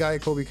 Only guy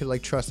Kobe could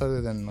like trust other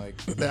than like.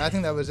 I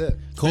think that was it.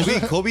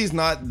 Kobe's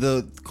not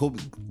the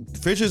Kobe.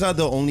 Fisher's not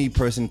the only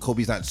person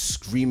Kobe's not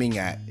screaming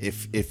at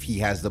if he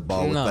has the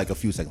ball with No. like a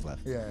few seconds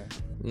left. Yeah.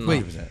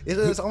 wait?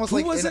 It's almost Who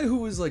like was in it a- who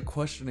was like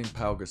questioning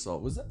Pau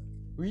Gasol? Was that?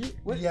 Were you?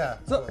 What? Yeah,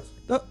 So, it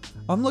was.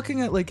 I'm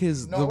looking at like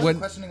his No, I the, wasn't when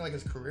questioning like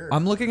his career.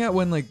 I'm looking at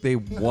when like they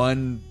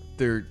won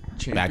their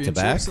championships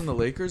Back-to-back? in the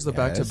Lakers, the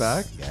back to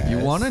back. Yes. You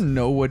want to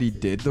know what he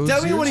did those Tell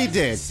years? me what he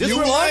did. Just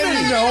You remind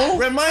wanna me. know?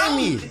 Remind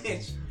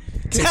me.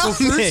 Tell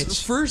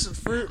Mitch.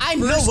 First, I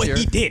know what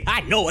he did.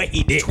 I know what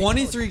he did.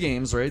 23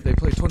 games, right? They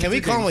played 23 Can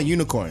we call him a games.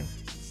 unicorn?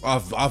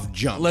 Off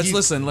jump. Let's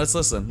He's-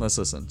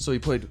 listen. So he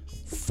played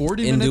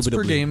 40 minutes per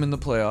Indubitably. game in the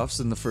playoffs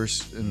in the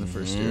first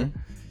year.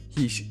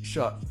 He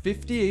shot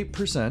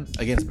 58%.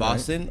 against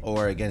Boston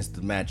or against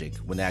the Magic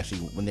when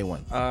they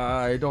won.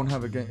 I don't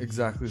have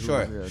exactly who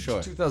Sure, it was.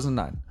 sure.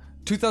 2009.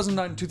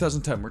 2009,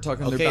 2010. We're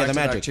talking Okay, their yeah, the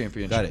back-to-back Magic.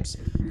 championships.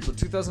 Got it. So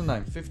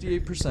 2009,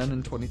 58%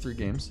 in 23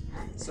 games,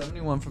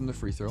 71 from the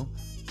free throw,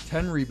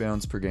 10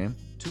 rebounds per game,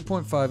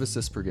 2.5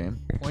 assists per game,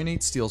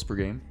 0.8 steals per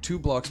game, 2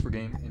 blocks per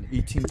game, and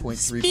 18.3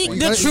 Speak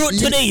points. the truth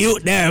to the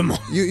youth, them.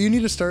 You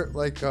need to start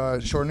like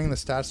shortening the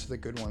stats to the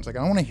good ones. Like I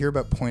don't want to hear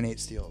about 0.8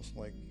 steals.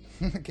 Like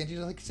can't you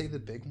like say the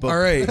big one? All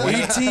right,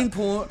 18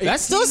 points.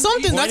 That's still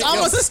something. That's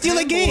almost a steal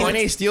a game.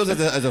 0.8 steals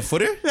as a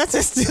footer? That's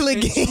a steal a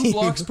 2 game.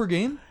 blocks per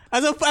game.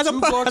 As a 2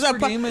 blocks per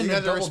game and You a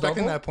guys are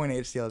respecting double-double. that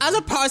 0.8 steals. as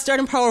a power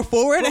starting power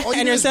forward All you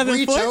and do you're is 7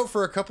 reach foot. out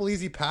for a couple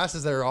easy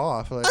passes that are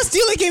off. Like, A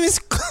steal a game is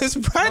kind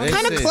of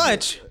Listen,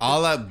 clutch.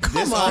 All up.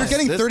 This on. all, you're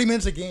getting this, 30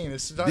 minutes a game.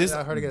 It's not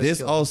that hard to get a This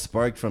steal. all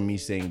sparked from me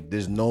saying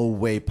there's no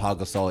way Pau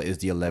Gasol is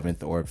the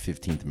 11th or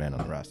 15th man on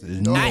the roster. There's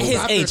no. At his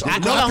Raptors- age.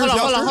 Raptors-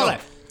 Hold on. Raptors-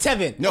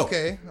 Tevin. No.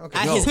 Okay.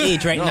 At No. his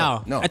age right No.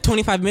 now. No. At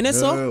 25 minutes,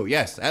 so? No,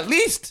 yes, at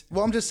least.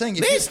 Well, I'm just saying,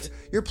 if Least.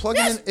 you're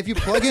plugging in, if you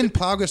plug in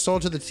Pau Gasol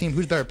to the team,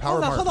 who's better?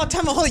 Power mark. Hold on,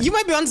 time out, hold on. You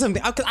might be on something.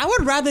 'Cause I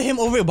would rather him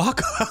over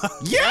Ibaka.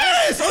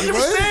 Yes,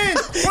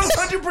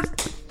 100%.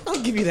 100%.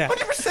 I'll give you that.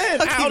 100%.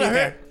 I'll give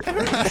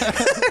you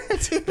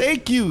that.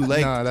 Thank you.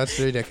 Like No, that's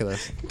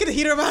ridiculous. Get a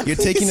heater on. you're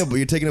taking a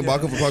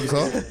Ibaka for Pau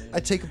Gasol? I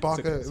take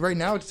Ibaka right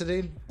now. It's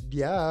today.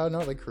 Yeah,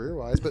 not like career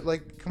wise, but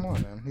like, come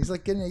on, man. He's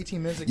like getting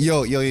 18 minutes.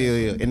 Yo.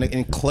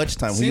 In clutch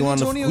time, who do you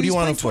want Antonio, who do you he's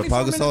want on the playing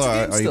floor? 24 Pau Gasol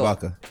minutes a game or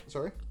still. Ibaka?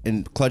 Sorry.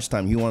 In clutch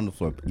time, who on the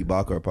floor?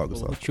 Ibaka or Pau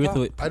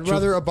Gasol? I'd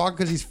rather Ibaka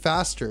because he's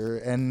faster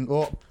and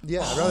well, yeah.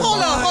 I'd rather Hold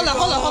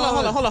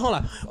Ibaka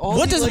on. All he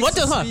likes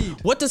is speed.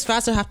 What does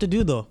faster have to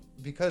do though?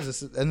 because it's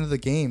the end of the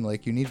game.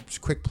 Like you need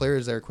quick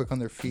players that are quick on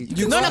their feet.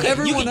 You got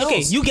everyone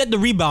else. You get the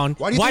rebound.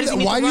 Why do you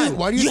think?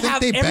 Why do you think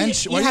they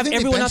bench? Why do you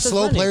think they bench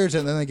slow players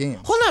at the end of the game?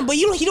 Hold on, but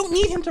you don't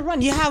need him to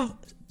run. You have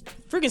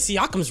freaking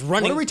Siakam's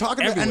running. What are we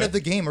talking about? End of the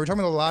game? Are we talking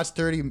about the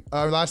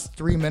last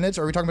 3 minutes?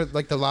 Or are we talking about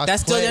like the last?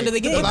 That's still the end of the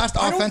game. The last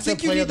I don't offensive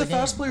think you play need of the the game.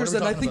 fast players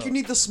then. I think you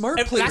need the smart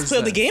Last players. play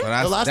of the game.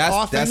 The last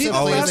offensive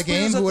play of the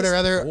game. Who would I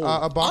rather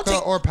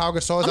Ibaka or Pau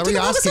Gasol? Is that what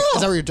you're asking?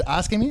 Is that what you're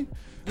asking me?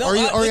 No, or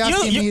are you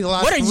asking me the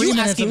last what are 3 you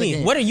minutes asking of the me?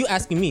 game? What are you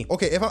asking me?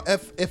 Okay,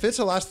 if it's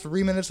the last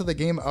 3 minutes of the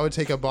game, I would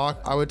take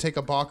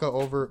Ibaka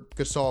over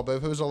Gasol. But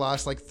if it was the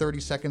last like 30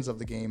 seconds of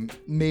the game,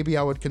 maybe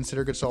I would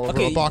consider Gasol over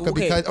Ibaka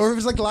because, or if it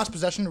was like the last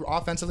possession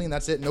offensively and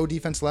that's it, no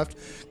defense left.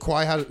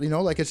 Kawhi had,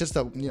 like it's just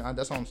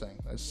that's all I'm saying.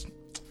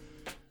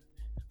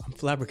 I'm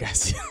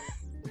flabbergasted.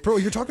 Bro,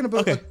 you're talking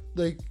about Okay.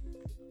 like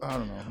I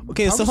don't know.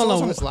 Okay, Pau so hold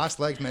Gasol's on. his last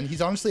legs, man. He's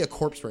honestly a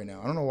corpse right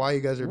now. I don't know why you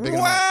guys are big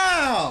enough.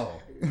 Wow.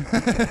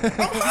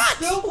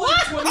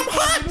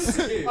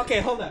 Okay,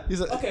 hold on. He's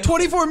like, Okay,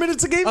 24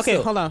 minutes a game. okay,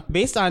 still. hold on.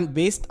 Based on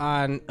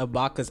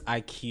Ibaka's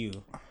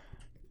IQ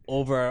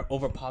over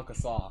Pau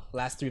Gasol,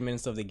 last 3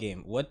 minutes of the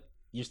game, what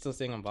you're still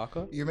saying on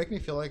Ibaka? You're making me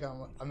feel like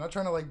I'm not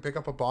trying to like pick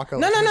up Ibaka. No,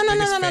 like, no, his no, no,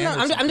 biggest no, no, fan no. or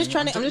I'm just something.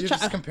 trying to- I'm You're just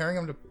trying- comparing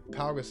him to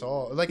Pau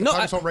Gasol, like No, Pau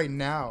I- Gasol right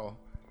now.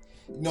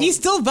 He's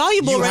still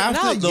valuable right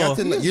now, though.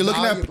 You're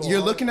looking valuable. you're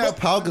looking at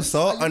Pau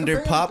Gasol you under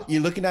compare him Pop.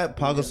 You're looking at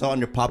Pau Gasol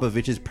under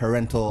Popovich's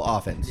parental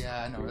offense.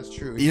 Yeah, no, that's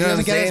true. You know what I'm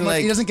doesn't get as saying? much,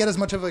 Like- he doesn't get as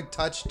much of a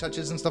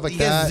touches and stuff like He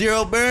that. gets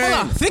zero burn.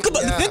 Hold on. Think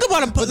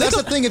about him. But that's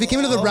the thing. If he came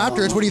into the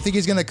Raptors, what do you think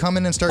he's gonna come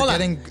in and start Hold on.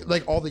 getting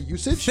like all the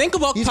usage? Think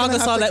about He's Pau gonna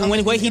have Gasol to that come-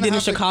 when what he's he gonna did in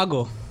have to-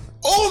 Chicago.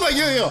 Oh my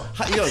yo.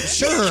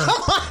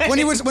 Sure. When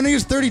he was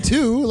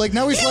 30-32, like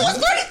now he's like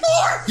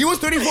 34. He was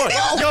 34.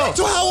 Yo.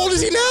 So how old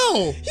is he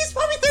now? He's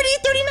probably 38,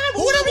 39,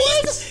 but whatever.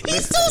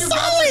 He's still Him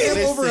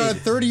solid. over a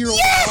 30-year-old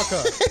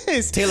Ibaka.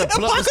 Yes. Taylor,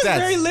 pull up the Ibaka's stats.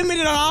 very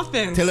limited on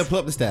offense. Taylor, pull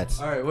up the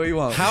stats. All right, what do you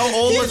want? How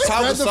old was Pau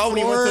Spread the Gasol when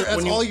he floor. went to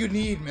That's when all he, you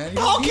need, man. You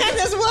Paul don't need- can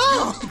as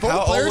well. both How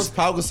old players- was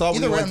Pau Gasol when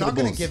Either he way, went I'm to not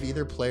the going to Bulls? give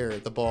either player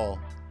the ball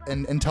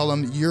and tell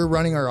them you're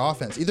running our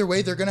offense. Either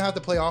way, they're going to have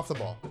to play off the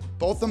ball.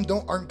 Both of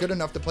them aren't good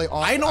enough to play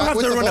off. I don't have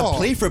with to the run ball. a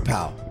play for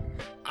Pau.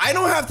 I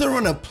don't have to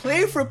run a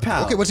play for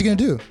Pau. Okay, what's he going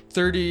to do?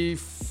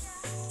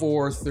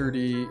 34,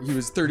 30. He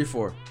was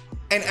 34.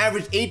 And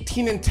average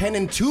 18 and 10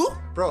 and 2?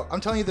 Bro,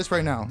 I'm telling you this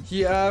right now.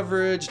 He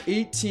averaged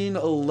 18,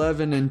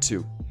 11, and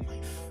 2.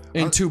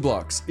 In 2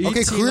 blocks. 18,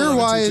 Okay, 11,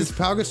 career-wise, 2.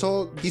 Pau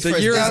Gasol, he's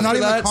The year not after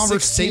even a that,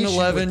 conversation 16,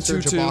 11, with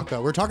Serge 2-2.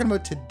 Ibaka. We're talking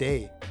about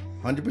today.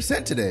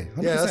 100% today.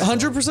 100%. Yeah, that's-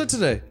 100%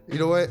 today. You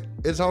know what?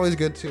 It's always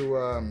good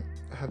to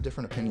have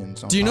different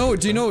opinions. On Do you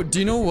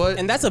know what?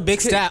 And that's a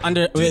big stat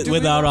do we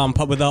without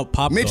know- without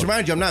Pop. Mitch, though.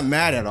 mind you, I'm not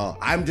mad at all.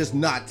 I'm just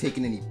not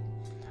taking any.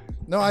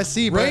 No, I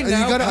see, but Right you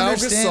now, gotta Pau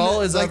understand.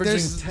 Gasol is like, averaging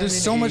there's 10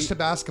 so and much 8 to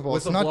basketball.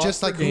 with It's a not block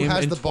just per like who game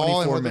has in the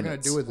ball and 24 what they're gonna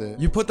minutes. do with it.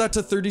 You put that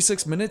to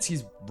 36 minutes,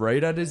 he's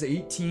right at his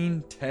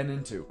 18, 10,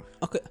 and 2.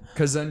 Okay.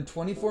 Because in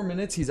 24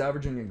 minutes, he's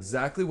averaging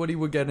exactly what he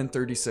would get in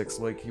 36,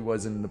 like he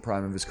was in the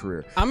prime of his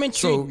career. I'm intrigued,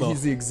 So though.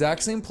 he's the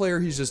exact same player.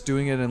 He's just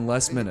doing it in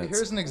less minutes.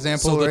 Here's an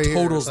example. So the right here,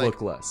 totals like,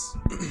 look less.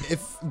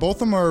 If both of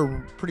them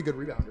are pretty good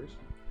rebounders,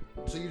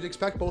 so you'd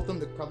expect both of them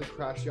to probably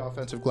crash the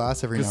offensive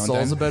glass every now and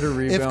then. Gasol's a better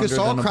If rebounder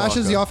Gasol than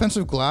crashes Ibaka. the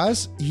offensive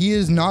glass, he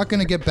is not going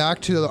to get back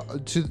to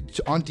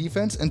on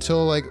defense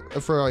until like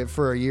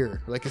for a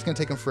year. Like it's going to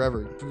take him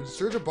forever.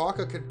 Serge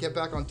Ibaka could get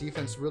back on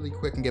defense really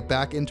quick and get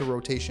back into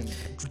rotation,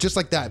 just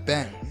like that.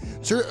 Bang.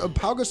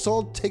 Pau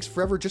Gasol takes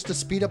forever just to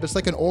speed up. It's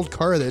like an old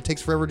car that it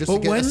takes forever just to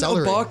But get when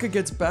accelerated. Ibaka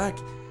gets back,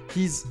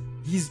 he's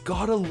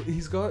got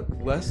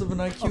less of an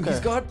IQ. Okay. He's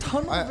got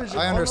tunnel vision.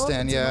 I on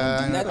understand, offense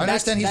yeah. and on I defense.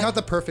 understand he's that- not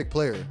the perfect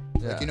player.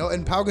 Yeah. Like,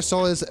 and Pau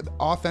Gasol is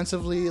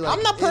offensively like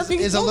I'm not perfect.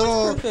 Is a No one's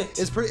little perfect.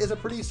 is a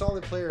pretty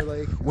solid player.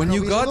 Like When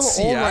you he's got a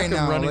little old right Siakam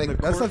now. running Like, the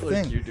that's the court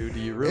like thing. you do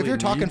you really If you're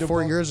talking need to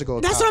 4 ball? years ago,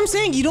 That's what I'm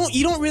saying. You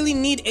don't really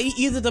need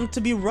either of them to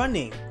be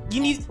running.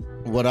 You need.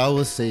 What I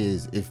would say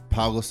is if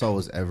Pau Gasol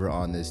was ever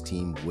on this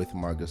team with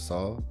Marc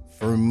Gasol,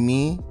 for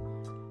me,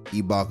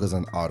 Ibaka's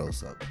an auto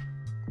sub.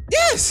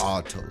 Yes.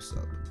 Auto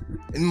sub.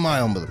 In my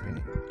humble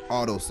opinion.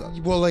 Auto sub.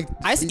 Well, like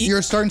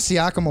you're starting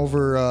Siakam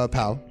over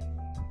Pau.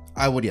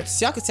 I would, yes.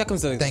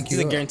 Siakam's Thank he's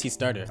a you. guaranteed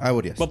starter. I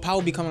would, yes. But Pau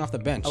will be coming off the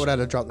bench. I would have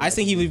to drop. I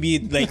think he would be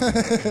like.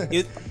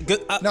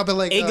 No, but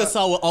like,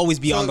 Gasol will always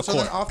be on the so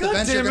court. then off the God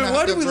bench, damn you're it, gonna why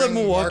have do to we let bring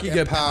Milwaukee Mark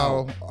get and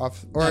Pau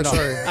off? Or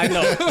sorry,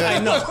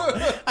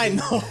 I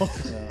know.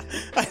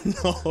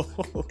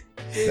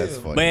 That's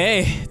funny. But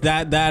hey,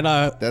 that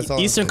That's all Eastern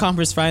I'm saying.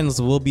 Conference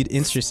Finals will be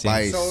interesting.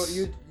 Spice.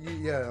 So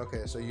Yeah,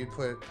 okay. So you'd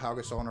put Pau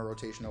Gasol in a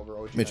rotation over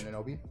OG Mitch. and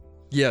Anunoby?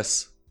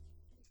 Yes.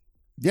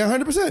 Yeah,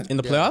 100%. In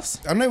the playoffs?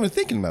 I'm not even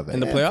thinking about that. In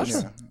the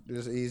playoffs? Yeah.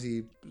 Just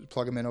easy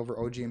plug him in over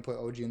OG and put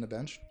OG in the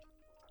bench.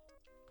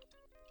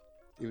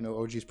 Even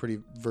though OG is pretty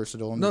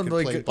versatile. And No, you could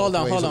like, play Hold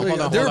both on.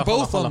 ways. They're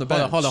both on the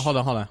bench.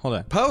 Hold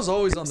on. Pau's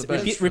always on the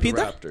bench. Repeat for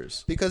the that?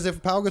 Raptors. Because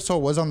if Pau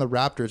Gasol was on the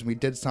Raptors and we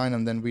did sign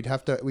him, then we'd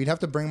have to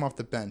bring him off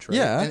the bench, right?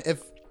 Yeah. And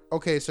if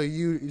so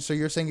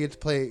you're saying you'd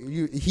play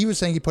he was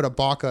saying he put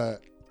Ibaka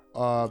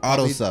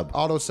Auto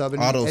sub,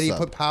 and he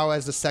put Pau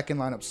as the second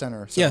lineup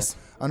center. So Yes.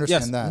 I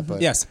understand that,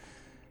 but Yes.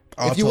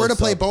 if you were to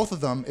play both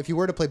of them,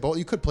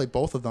 you could play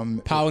both of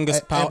them. Pau and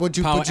but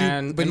you have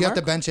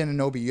to bench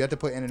Anunoby. You have to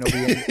put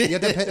Anunoby in. You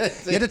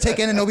have to take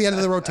Anunoby out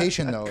of the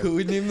rotation though. Could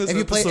we name this if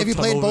you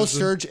played both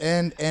Serge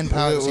and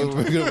Pau,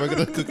 We're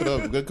gonna cook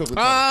it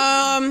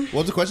up. What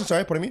was the question?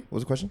 Sorry, pardon me. What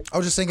was the question? I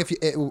was just saying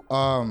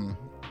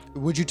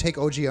would you take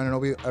OG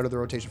Anunoby out of the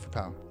rotation for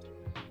Pau?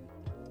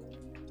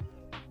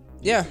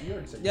 Yeah.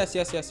 Yes.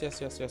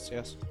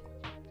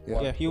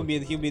 Yeah. Yeah, he'll be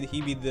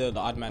the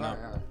odd man out.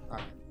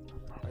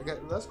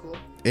 That's cool.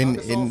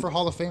 In for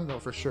Hall of Fame though,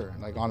 for sure,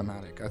 like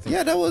automatic. I think.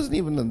 Yeah, that wasn't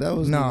even the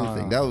No.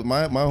 thing. That was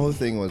my whole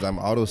thing was I'm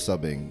auto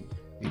subbing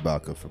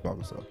Ibaka for Pau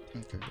Gasol.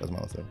 Okay. That's my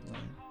whole thing.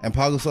 And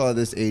Pau Gasol at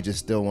this age is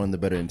still one of the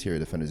better interior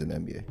defenders in the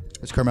NBA.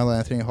 Is Carmelo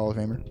Anthony a Hall of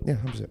Famer? Yeah,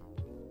 100%.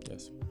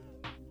 Yes.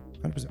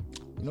 100%.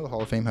 You know the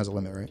Hall of Fame has a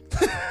limit, right?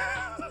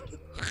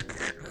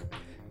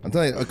 I'm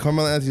telling you,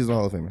 Carmelo Anthony is a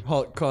Hall of Famer.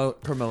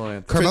 Carmelo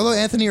Anthony. Carmelo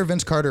Anthony or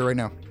Vince Carter right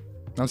now? No,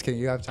 I'm just kidding.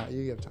 You have time.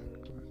 You have time.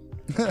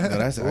 No,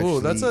 that's actually,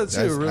 that's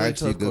a really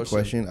actually a tough good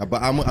question.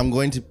 But I'm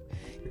going to.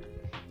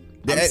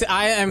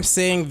 I am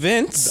saying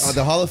Vince.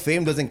 The Hall of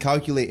Fame doesn't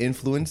calculate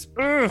influence,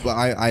 but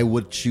I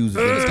would choose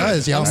Vince. It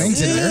does. Yao Ming's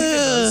in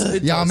there.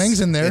 Yao Ming's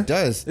in there. It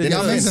does.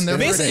 Yao Ming's in there.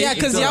 Basically, yeah,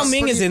 because Yao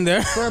Ming is in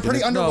there. For a pretty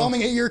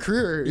underwhelming 8-year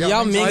career.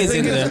 Yao Ming is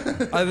in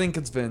there. I think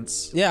it's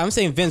Vince. Yeah, I'm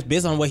saying Vince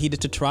based on what he did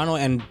to Toronto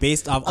and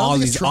based off all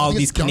think it's these Toronto, I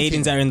think it's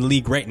Canadians that are in the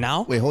league right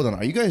now. Wait, hold on.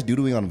 Are you guys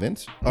doodling on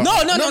Vince? No.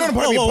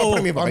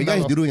 Pardon me. Are you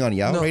guys No. doodling on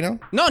Yao right now?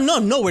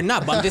 No, we're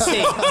not. But I'm just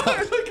saying.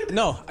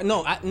 No.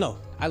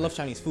 I love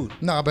Chinese food.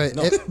 No,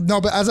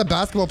 but as a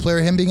basketball player,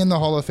 him being in the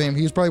Hall of Fame,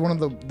 he's probably one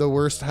of the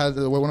worst. Had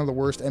one of the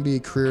worst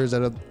NBA careers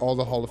out of all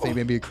the Hall of Fame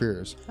NBA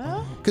careers.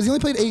 Because he only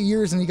played 8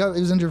 years and he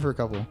was injured for a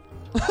couple.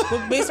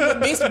 But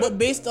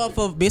based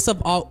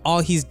off all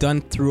he's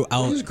done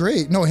throughout. He was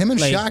great. No, him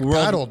and Like, Shaq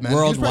battled, man. He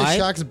was probably worldwide?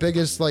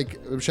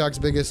 Shaq's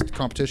biggest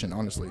competition,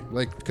 honestly.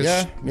 Like, cause,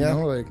 Yeah. you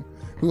know, like,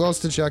 who else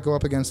did Shaq go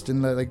up against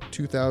in like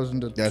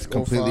 2000 to That's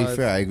completely 05?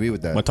 fair. I agree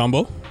with that.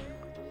 Matumbo.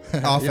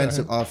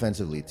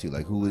 Offensively too.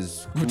 Like who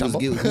was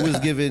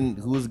giving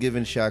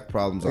Shaq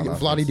problems on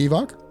offense? Vlade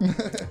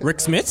Divac? Rick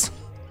Smits.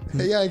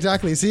 Yeah,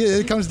 exactly. See,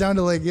 it comes down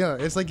to like,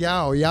 it's like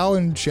Yao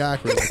and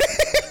Shaq. Were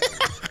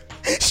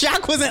like,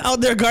 Shaq wasn't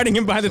out there guarding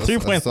him by the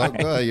 3-point line.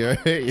 Good.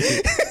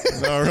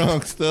 You're not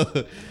wrong.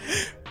 Still,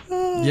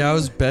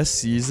 Yao's best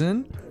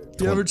season.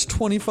 He averaged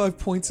 25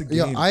 points a game.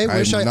 yeah,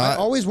 I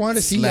always wanted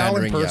to see Yao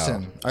in slandering Yao.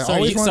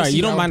 person.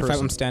 You don't mind if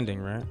I'm standing,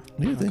 right?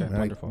 you think, Okay,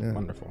 right?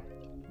 wonderful.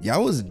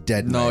 Yao was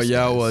dead. No, nice,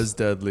 Yao guys. was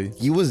deadly.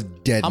 He was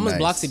dead. How much nice.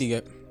 blocks did he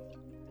get?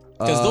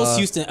 Because those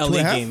Houston LA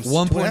 2.5? games.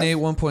 1.8,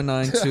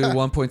 1.9, 2,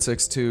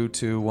 1.62,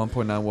 2,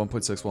 1.9,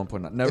 1.6,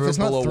 1.9. Never it's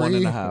not below 3,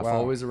 1.5. wow.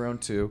 Always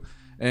around 2.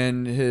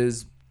 And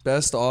his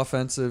best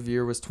offensive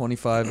year was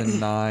 25 and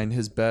 9.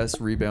 His best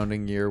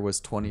rebounding year was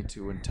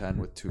 22 and 10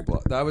 with 2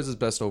 blocks. That was his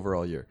best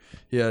overall year.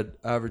 He had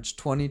averaged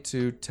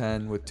 22,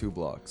 10 with 2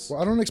 blocks. Well,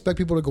 I don't expect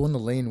people to go in the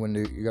lane when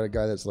you got a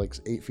guy that's like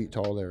 8 feet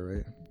tall there,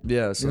 right?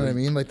 Yeah, so You know what I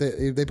mean? Like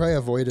they probably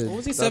avoided. What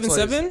was he? That's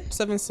 7'7",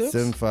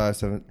 7'6"? 7'5",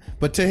 7.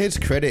 But to his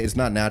credit, it's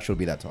not natural to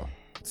be that tall.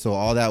 So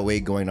all that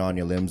weight going on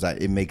your limbs,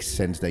 it makes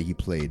sense that he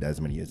played as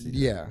many as he did.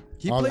 Yeah,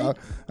 He played-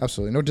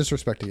 absolutely. No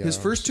disrespect to Yao. his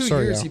first 2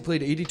 Sorry, years, Yao. he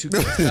played 82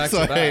 games back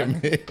to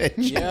back.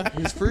 Yeah.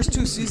 His first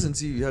 2 seasons,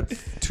 he had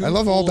 2 I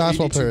love all full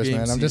basketball 82 players, game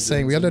man. I'm just seasons,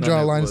 saying we have to and draw a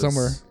then it line was-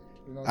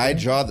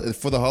 somewhere.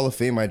 For the Hall of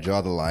Fame, I draw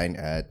the line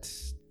at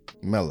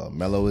Melo.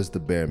 Melo is the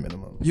bare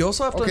minimum. You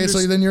also have to Okay, so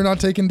understand. then you're not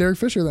taking Derek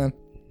Fisher then?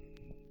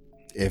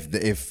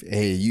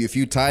 If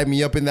you tie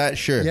me up in that,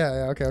 sure.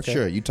 Yeah. Okay.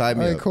 Sure, you tie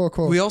me All right, up.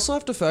 cool. We also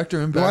have to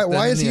factor in back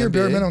Why then is in he the your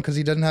bare NBA. minimum? Because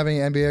he doesn't have any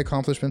NBA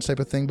accomplishments type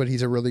of thing, but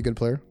he's a really good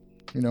player.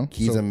 You know,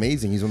 He's so,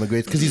 amazing. He's one of the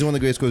greatest because he's one of the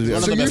greatest scorers. One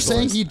of so the you're best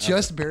saying scorers he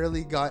just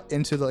barely got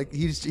into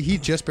he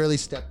just barely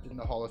stepped in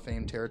the Hall of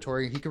Fame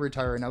territory. He could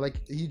retire right now. Like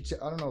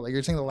I don't know. Like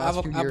you're saying the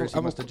last few years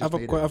he must have just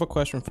made I it. have a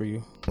question for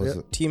you. What's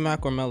it?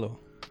 T-Mac or Melo?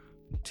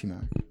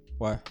 T-Mac.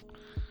 Why?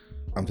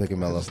 I'm taking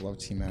I Melo. just love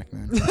T-Mac,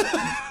 man.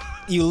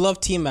 You love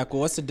T-Mac.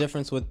 Well, what's the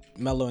difference with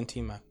Melo and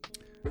T-Mac?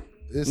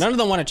 It's- None of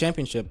them won a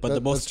championship, but they're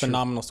both that's true.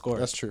 phenomenal scorers.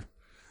 That's true.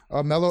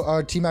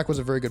 T-Mac was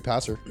a very good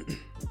passer.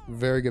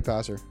 Very good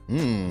passer.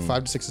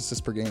 5 to 6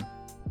 assists per game.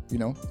 You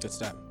know? Good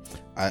stat.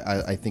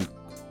 I think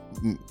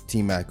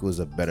T-Mac was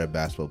a better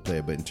basketball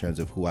player, but in terms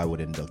of who I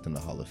would induct in the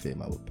Hall of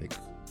Fame, I would pick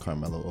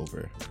Carmelo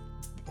over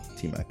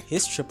T-Mac.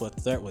 His triple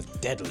threat was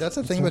deadly. That's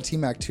the thing about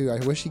T-Mac too. I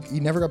wish he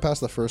never got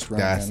past the first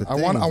round. That's Man. the I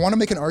thing. want to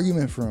make an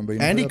argument for him, but he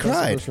never Andy got past the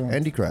cried. first round.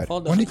 Andy cried.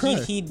 Hold When on. he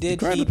cried?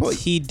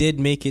 He did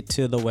make it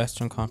to the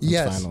Western Conference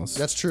Yes, Finals.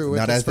 that's true. With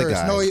Not the as the Spurs.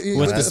 guy. No, he With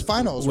went to the- the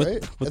finals, with-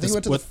 right? with I the think he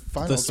went to the with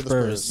finals the with the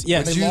Spurs. Spurs.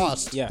 Yes. And they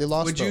lost. Yeah. They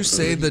lost. Would you though.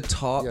 say the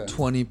top Yeah.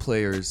 20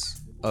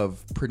 players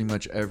of pretty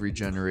much every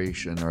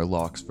generation are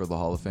locks for the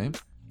Hall of Fame?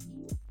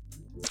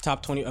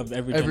 Top 20 of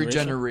every Every generation.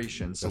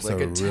 generation. So That's like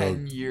a a real-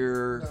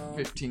 10-year,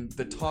 15,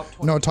 the top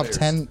 20 No, top players.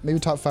 10, maybe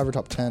top 5 or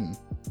top 10.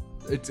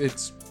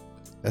 It's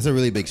That's a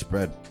really big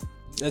spread.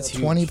 That's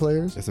huge. 20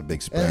 players. That's a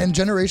big spread. And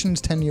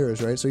generations 10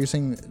 years, right? So you're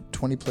saying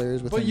 20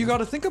 players with But you got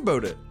to think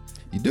about it.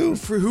 you do.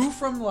 For who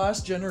from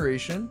last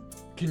generation?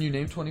 Can you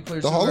name 20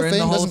 players the who Hall are of in the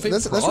Fame Hall doesn't. of Fame?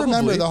 Let's remember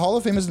Probably. the Hall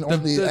of Fame isn't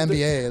only the-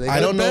 NBA. They I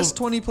The don't know- best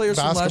 20 players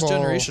from last Basketball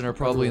generation are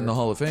probably in the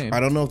Hall of Fame. I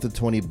don't know if the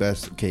 20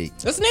 best. Okay,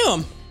 Let's name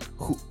them.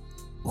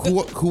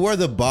 who are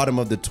the bottom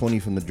of the 20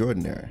 from the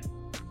Jordan era?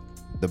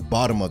 The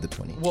bottom of the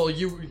 20. Well,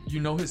 you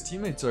know his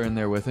teammates are in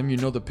there with him. You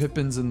know the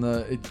Pippins and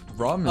the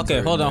Rodmans. Okay,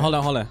 are hold in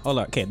on.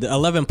 there. Okay, the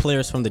 11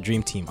 players from the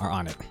Dream Team are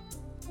on it.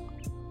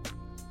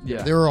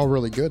 Yeah, They were all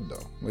really good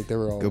though. Like they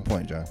were all. Good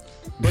point, John.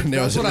 but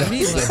that's what I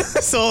mean. Like,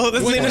 So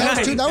let's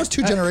name That was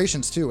two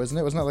generations too, wasn't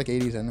it? Wasn't that like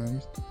 80s and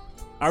 90s?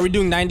 Are we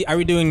doing 90? Are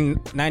we doing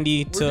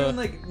 90 we're to doing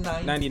like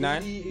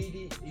 99?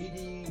 80,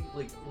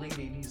 like late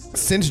 80s.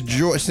 Since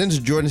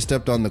Jordan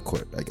stepped on the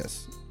court, I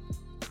guess.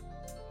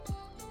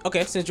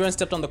 Okay, since Jordan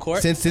stepped on the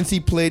court. Since he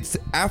played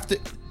after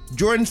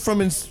Jordan's from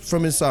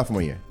his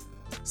sophomore year.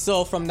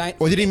 So from 9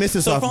 Or did he miss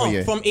his sophomore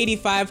year? From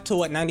 85 to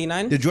what,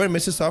 99? Did Jordan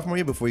miss his sophomore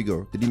year before you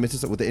go? Did he miss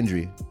his with the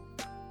injury?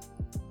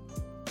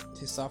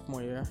 His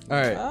sophomore year. All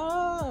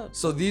right.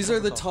 So these are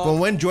the top. But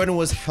when Jordan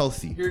was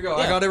healthy. Here you go.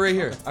 Yeah. I got it right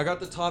here. I got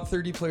the top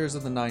 30 players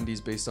of the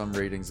 90s based on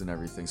ratings and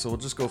everything. So we'll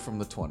just go from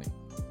the 20.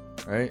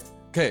 All right.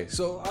 Okay.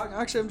 So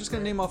actually, I'm just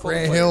gonna name off all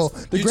Grant the Hill.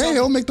 players. Did You Grant tell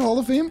Hill me- make the Hall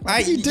of Fame?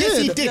 Yes, he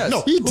did. Yes.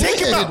 No, He take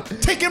him did. out.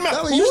 Take him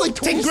out. He was like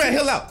Take Grant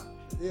Hill out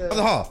of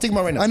the hall. Take him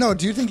out right now. I know.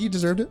 Do you think he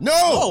deserved it? No.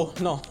 Oh,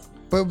 no.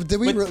 But did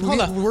we? But hold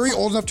on. Were we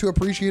old enough to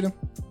appreciate him?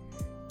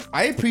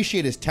 I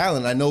appreciate his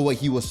talent. I know what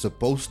he was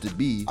supposed to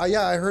be.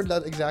 Yeah, I heard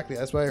that exactly.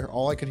 That's why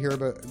all I could hear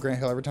about Grant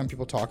Hill every time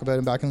people talk about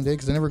him back in the day,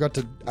 because I never got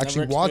to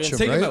actually watch him. experienced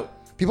Take him Right?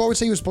 out. People always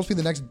say he was supposed to be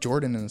the next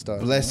Jordan and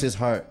stuff. Bless his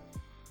heart.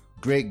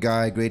 Great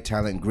guy, great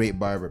talent, great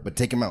barber. But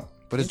take him out.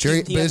 But is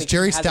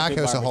Jerry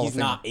Stackhouse a Hall of He's Fame?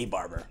 not a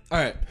barber. All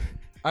right.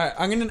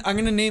 I'm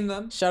gonna name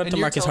them. Shout out and to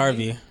you Marcus tell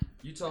Harvey. me-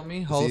 You tell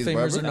me Hall of his Famers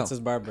barber? or no? That's his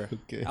barber.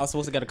 Okay. I was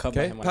supposed to get a cover.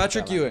 Okay.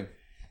 Patrick Ewing.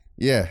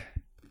 Yeah.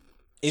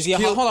 Is he a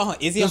Shaquille- Hold on.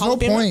 Is he a There's Hall no of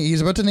Famer? point.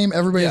 He's about to name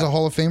everybody as Yeah. a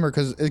Hall of Famer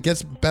because it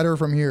gets better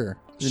from here.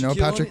 You know, Shaquille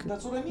Patrick. O'Neal,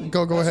 that's what I mean.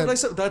 Go That's ahead. What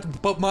I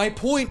said. But my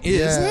point is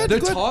Yeah. the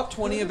Go ahead. top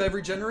 20 of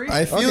every generation.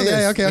 I feel Okay, this.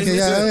 yeah, okay, And okay,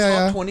 these are the yeah.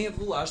 top 20 of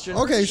the last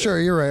generation. Okay, sure,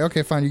 you're right.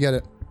 Okay, fine, you get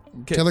it.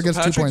 Okay, Taylor so gets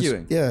 2 Patrick points.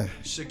 Ewing, Yeah.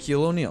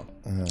 Shaquille O'Neal,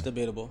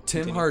 Debatable.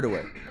 Tim Continue.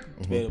 Hardaway.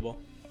 Debatable.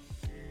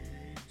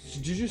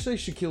 Did you just say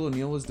Shaquille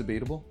O'Neal was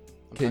debatable?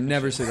 Okay,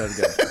 never say that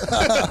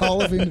again.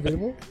 Hall of Fame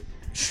debatable.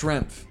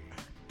 Shrimp.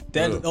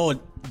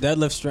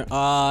 Deadlift strength.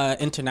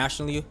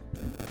 Internationally,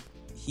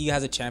 he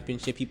has a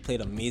championship. He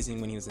played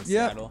amazing when he was in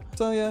Yeah. Seattle.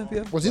 So yeah.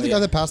 Was he the yeah. guy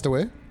that passed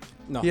away?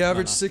 No, He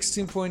averaged no.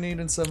 16.8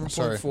 and Sorry,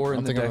 7.4 in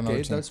I'm the thinking of another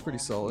decade. team. That's pretty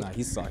solid. Nah,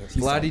 he's solid.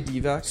 Vladdy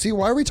Divac. See,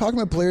 why are we talking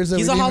about players that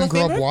He's we a didn't Hall even of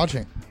grow up Famer?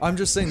 watching? I'm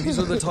just saying these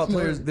are the top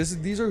players.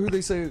 These are who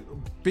they say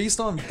based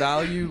on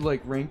value,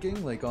 like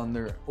ranking, like on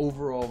their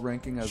overall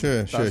ranking as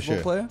a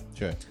basketball player.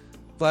 Sure.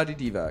 Vladdy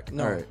Divac.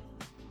 No. All right.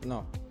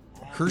 No,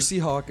 Hersey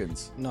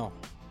Hawkins. no.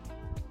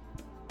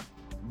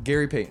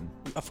 Gary Payton.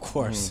 Of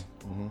course.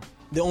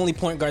 The only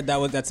point guard that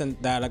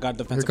I got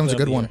defensive. Here comes a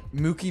player good of the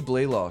one. Mookie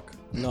Blaylock.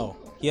 year. No,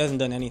 he hasn't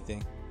done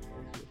anything.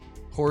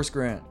 Horace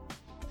Grant.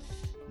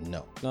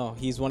 No. No,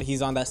 he's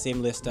on that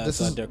same list as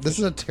Dirk. This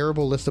is a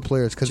terrible list of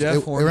players because Jeff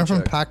it went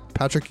from Hornacek.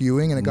 Patrick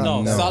Ewing and it got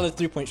no, No. solid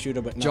 3-point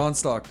shooter, but no. John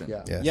Stockton.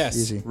 Yeah. Yes. Yes.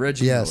 Easy.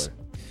 Reggie Yes. Miller.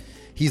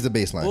 He's the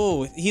baseline.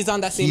 Oh, he's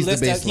on that same He's the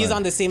list. He's baseline.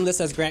 on the same list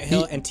as Grant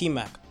Hill and T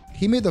Mac.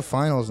 He made the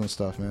finals and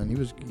stuff, man. He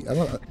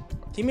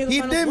made the He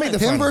finals did make once. the Him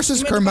finals. versus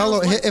He made the Carmelo.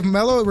 finals once. If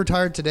Melo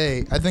retired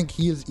today, I think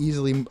he is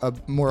easily a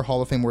more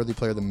Hall of Fame worthy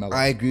player than Melo.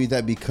 I agree with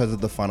that because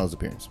of the finals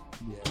appearance.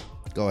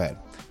 Go ahead.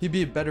 He'd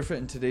be a better fit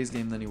in today's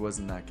game than he was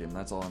in that game.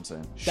 That's all I'm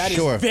saying. That is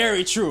Sure.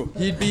 very true.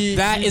 He'd be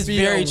very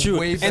a true.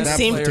 way And better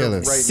same- player Taylor.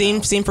 right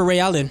Same now. for Ray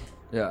Allen.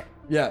 Yeah.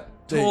 Yeah.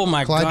 Oh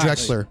my Clyde god.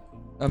 Drexler.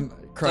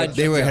 Clyde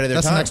They were ahead of their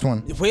That's time. the next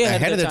one. Way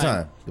Ahead of their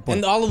time. Good point.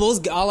 And all of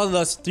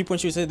those 3-point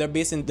shooters,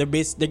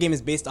 their game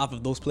is based off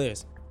of those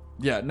players.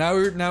 Yeah. Now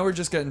we're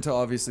just getting to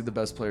obviously the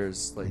best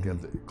players like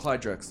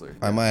Clyde Drexler.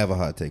 I might have a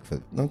hot take for.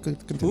 No,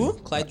 continue. Who?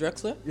 Clyde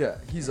Drexler? Yeah,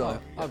 he's on.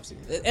 Obviously.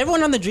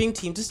 Everyone on the Dream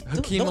Team, just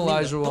Hakeem don't name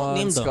Olajuwon,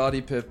 them.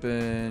 Scottie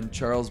Pippen,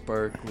 Charles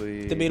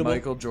Barkley, Debatable.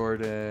 Michael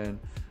Jordan,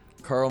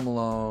 Karl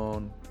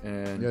Malone,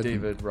 and Yeah,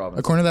 David Robinson.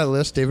 According to that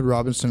list, David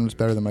Robinson was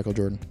better than Michael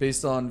Jordan.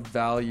 Based on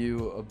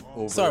value of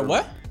over. Sorry,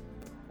 what?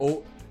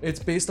 Oh,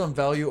 it's based on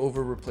value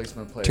over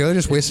replacement player. Taylor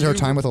just If wasted our you-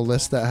 time with a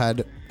list that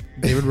had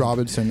David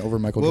Robinson over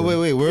Michael Jordan.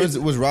 Wait.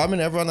 Was Robin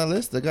ever on that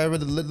list? The guy who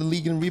led the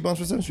league in rebounds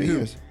for 7 straight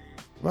years.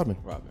 Rodman.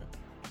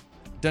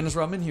 Dennis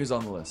Rodman, he was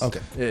on the list. Okay.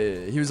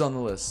 Yeah, he was on the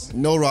list.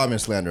 No Rodman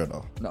slander at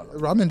all. No.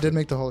 Rodman did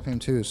make the Hall of Fame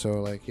too, so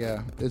like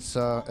it's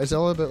a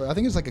little bit. I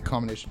think it's like a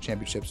combination of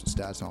championships and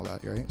stats and all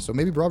that, right? So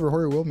maybe Robert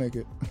Horry will make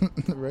it,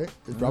 right?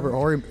 Robert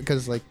Horry,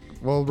 because like,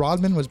 well,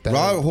 Rodman was better.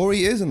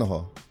 Horry is in the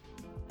Hall,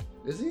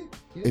 Is he?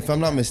 if I'm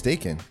not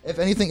mistaken. If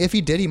anything, if he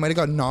did, he might have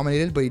got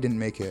nominated, but he didn't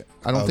make it.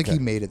 I don't think Okay.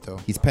 he made it though.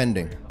 He's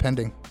pending.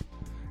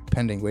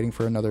 Pending, waiting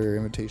for another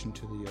invitation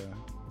to the.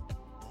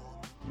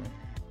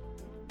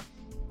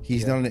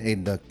 He's not an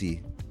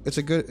inductee. It's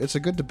a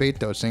good debate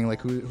though, saying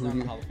like who do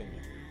you, Hall of Fame.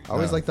 I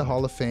always like the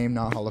Hall of Fame,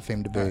 not Hall of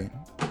Fame debate.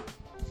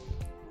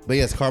 But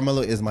yes,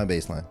 Carmelo is my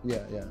baseline.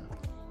 Yeah.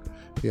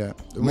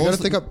 We gotta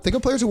think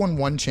of players who won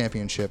one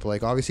championship.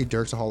 Like obviously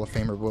Dirk's a Hall of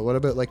Famer, but what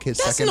about like his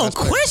That's second no best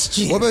player?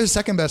 question. What about his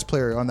second best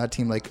player on that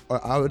team? Like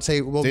I would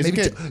say, well, Jason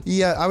maybe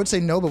Kidd. I would say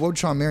no, but what would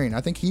Sean Marion?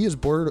 I think he is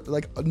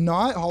like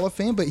not Hall of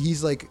Fame, but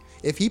he's like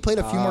if he played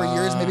a few more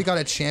years, maybe got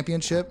a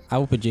championship. I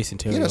would put Jason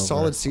Terry. He had a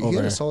over, solid he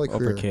had a solid over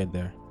career. Kid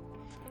there.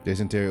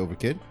 Jason Terry over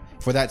Kidd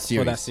for that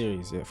series. For that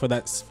series, yeah. For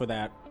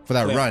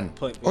that run.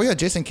 Oh yeah,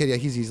 Jason Kidd, yeah,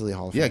 he's easily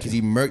Hall of Fame. Yeah, because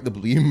he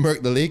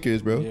murked the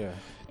Lakers, bro. Yeah.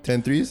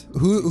 10 threes.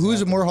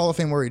 Who's more Hall of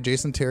Fame worthy,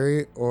 Jason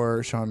Terry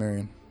or Sean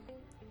Marion?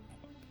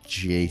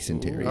 Jason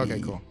Terry.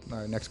 Okay, cool. All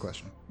right, next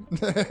question.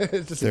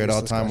 Third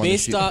all time on the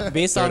Based shoot- off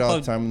third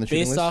all time on the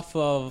shooting based list. off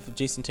of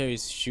Jason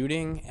Terry's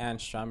shooting and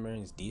Sean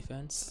Marion's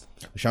defense,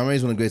 Sean Marion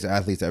is one of the greatest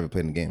athletes to ever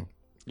play in the game.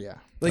 Yeah.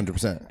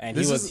 100%. and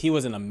This he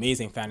was an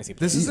amazing fantasy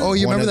player. This is Oh,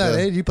 you One remember of that?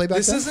 the- Did you play back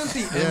This then? isn't the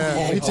Yeah,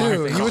 NBA me Hall of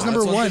too. Fame. He was number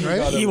That's one, thing you right?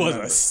 gotta He was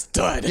remember. a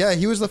stud. Yeah,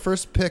 he was the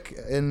first pick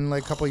in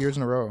like a couple years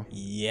in a row.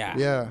 Yeah.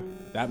 Yeah.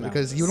 That man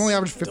Because was he would only a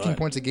average 15 stud.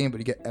 points a game, but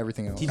he get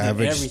everything else. He did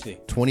Average everything.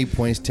 20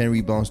 points, 10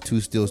 rebounds, 2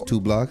 steals, 2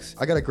 blocks.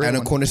 I got a great and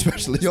one. a corner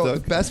specialist. Yo,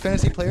 dog. best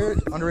fantasy player,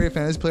 underrated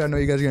fantasy player. I know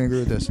you guys are gonna agree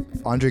with this.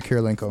 Andre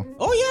Kirilenko,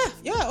 Oh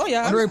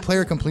yeah. underrated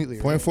player completely.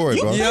 Point forward,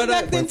 You bro. played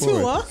back then Point too,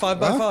 forward. huh?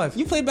 5x5.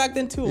 You played back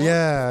then too. Huh?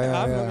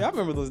 Yeah, I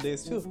remember those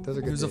days too. Those are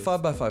He good. was a days.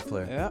 5x5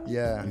 player. Yeah.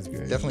 Yeah, He's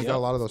great. definitely got Yep. a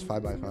lot of those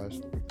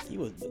 5x5s.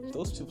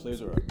 Those two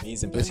players were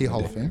amazing. Is he back Hall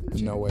in of the day.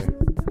 Fame? No way.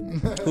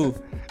 Who?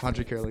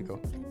 Andre Kirilenko.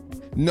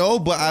 No,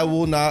 but I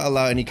will not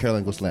allow any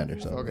Karolinko slander.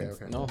 So. Okay.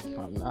 No,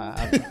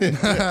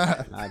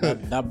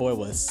 that boy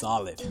was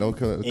solid. No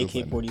Karolinko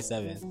slander.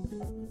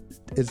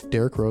 AK-47. Is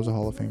Derrick Rose a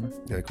Hall of Famer?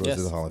 Derrick Rose Yes.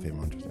 is a Hall of Fame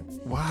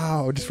 100%.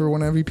 Wow, just for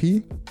one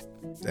MVP?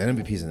 An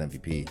MVP is an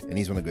MVP, and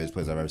he's one of the greatest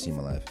players I've ever seen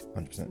in my life.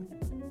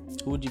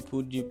 100%. Who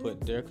would you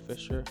put? Derek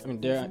Fisher? I mean,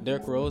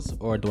 Derrick Rose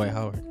or Dwight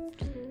Howard?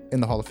 In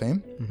the Hall of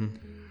Fame?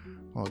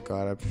 Oh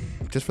God,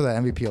 just for that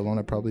MVP alone,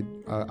 I probably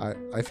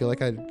I feel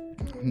like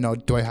no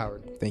Dwight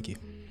Howard. Thank you.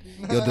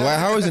 Yo, Dwight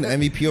Howard's an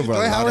MVP over a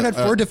Dwight lot Howard of,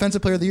 had 4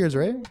 Defensive Player of the Years,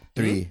 right?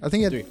 3. I think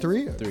he had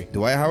three.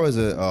 Dwight Howard's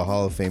a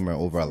Hall of Famer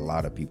over a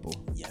lot of people.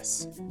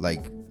 Yes.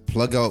 Like,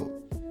 plug out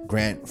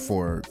Grant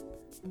for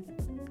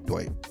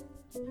Dwight.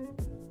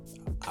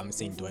 I'm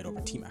saying Dwight over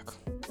T-Mac.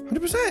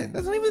 100%.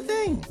 That's not even a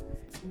thing.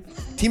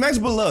 T-Mac's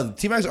beloved.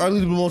 T-Mac's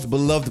arguably the most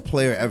beloved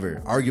player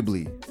ever,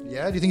 arguably.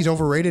 Yeah, do you think he's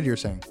overrated? You're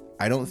saying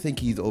I don't think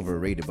he's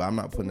overrated, but I'm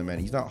not putting him in.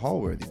 He's not Hall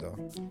worthy though.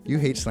 you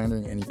hate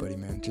slandering anybody,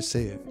 man. Just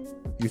say it.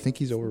 You think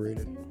he's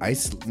overrated?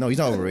 No, he's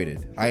not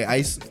overrated.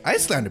 I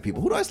slander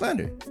people. Who do I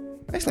slander?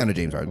 I slander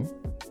James Harden.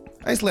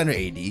 I slander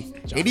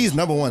AD. AD is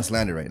number 1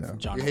 slander right now.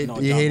 John, You hate- no,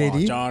 you John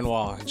hate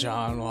Wall, AD?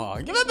 John Wall.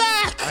 Give it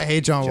back. I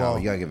hate John Joe, Wall.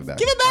 you gotta give it back.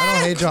 Give it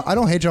back. I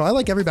don't hate John. I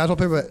like every basketball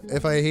player, but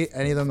if I hate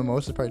any of them the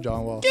most, it's probably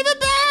John Wall. Give it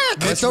back.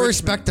 I still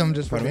respect him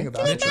just for being a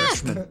Pardon me?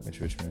 basketball. Mitch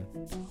Richmond.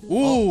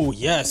 Ooh,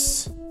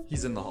 yes.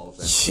 He's in the Hall of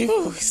Fame.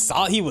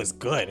 Phew, he was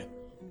good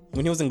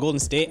when he was in Golden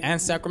State and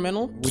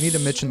Sacramento. We need a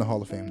Mitch in the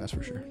Hall of Fame, that's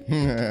for sure.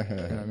 You know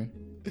what I mean?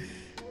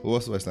 Who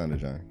else do I slander,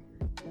 John?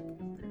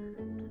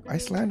 I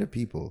slander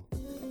people.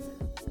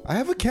 I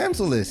have a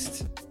cancel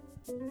list.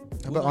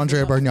 How about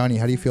Andrea Bargnani?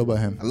 How do you feel about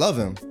him? I love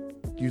him.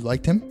 You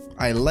liked him?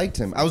 I liked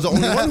him. I was the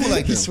only one who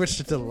liked He him. switched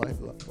it to the life.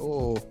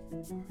 Oh,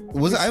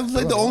 I was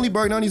like the only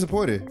Bargnani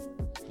supporter.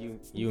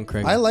 You and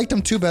Craig. I liked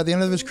him too, but at the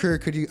end of his career,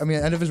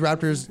 end of his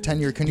Raptors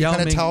tenure, can you Yao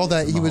kind of Ming tell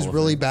that in he the was Hall of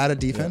really Fame. bad at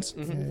defense?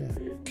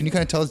 Can you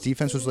kind of tell his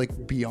defense was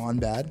like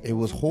beyond bad? It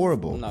was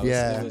horrible. No,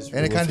 Yeah, it was and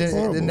it was kind of,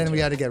 horrible. and then we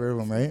had to get rid of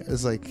him, right?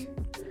 It's like,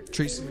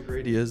 Tracy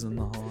McGrady is in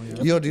the Hall.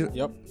 Yeah. yo, dude,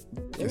 Yep.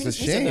 Yeah, It's we a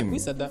said that. shame. We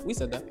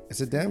said that.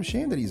 It's a damn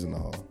shame that he's in the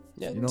Hall.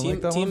 Yeah. You don't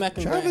like that one? T-Mac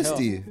and Grant Hill.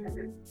 Travesty.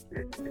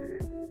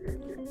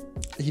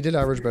 he did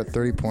average about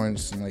 30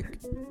 points and like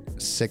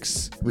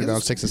 6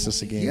 rebounds, 6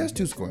 assists a game. He has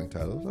 2 scoring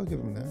titles. I'll give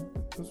him that.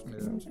 You know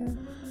what I'm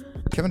saying?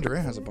 Kevin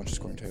Durant has a bunch of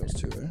scoring titles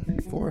too,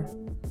 eh? 4.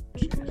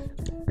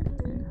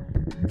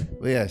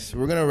 Well, yes,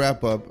 we're gonna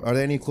wrap up. Are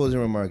there any closing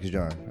remarks,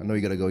 John? I know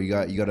you gotta go. You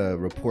got a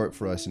report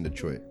for us in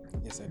Detroit.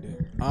 Yes, I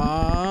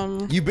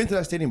do. You've been to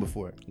that stadium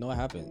before. No, I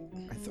haven't.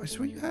 I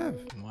swear you have.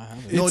 No, I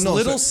haven't. No, It's no,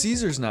 Little sorry.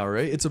 Caesars now,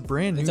 right? It's a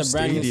brand new It's a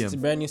brand new. stadium. It's a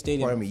brand new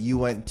stadium. Pardon me. You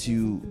went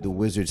to the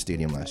Wizard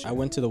Stadium last I year.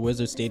 went to the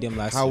Wizard Stadium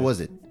last year. How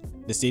was it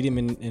The stadium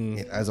in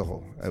as a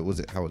whole? Was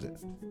it? How was it?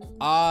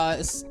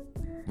 it's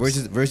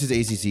Versus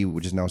ACC,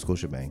 which is now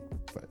Scotiabank.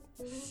 But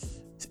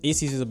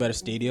ACC is a better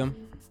stadium.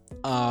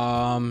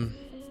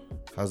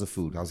 How's the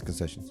food? How's the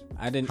concessions?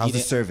 I didn't. How's eat the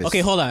it. service? Okay,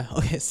 hold on.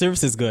 Okay,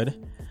 service is good.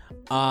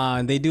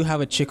 They do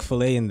have a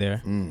Chick-fil-A in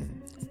there,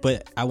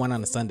 but I went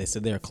on a Sunday, so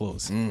they're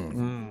closed.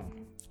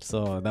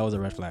 So that was a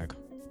red flag.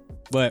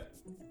 But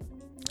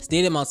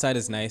stadium outside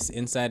is nice.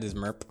 Inside is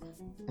merp.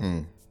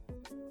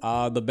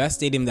 The best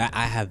stadium that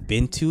I have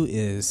been to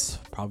is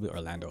probably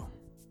Orlando.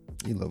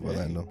 You love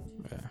Orlando.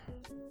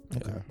 Yeah.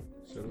 Okay.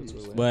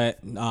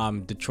 But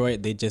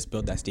Detroit, they just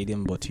built that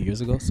stadium about 2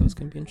 years ago, so it's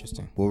gonna be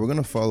interesting. Well, we're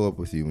gonna follow up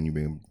with you when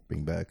you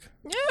bring back.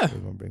 Yeah. We're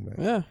gonna bring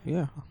back.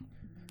 Yeah.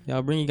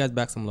 I'll bring you guys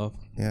back some love.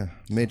 Yeah.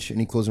 Mitch,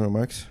 any closing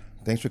remarks?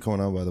 Thanks for coming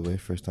on, by the way,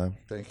 first time.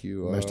 Thank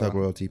you. Mesh Talk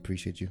Royalty,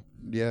 appreciate you.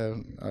 Yeah,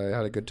 I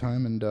had a good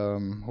time and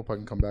hope I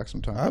can come back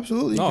sometime.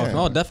 Absolutely.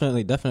 No,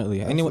 definitely.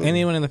 Absolutely.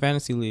 Anyone in the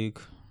fantasy league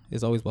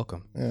is always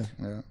welcome. Yeah.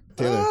 Yeah.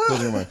 Taylor,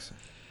 closing remarks.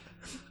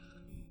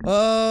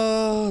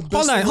 Hold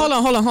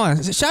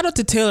on. Shout out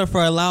to Taylor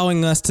for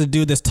allowing us to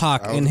do this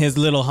talk in his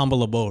little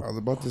humble abode. I was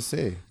about to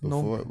say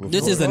before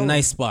This is a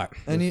nice spot.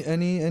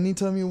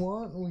 Anytime you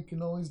want, we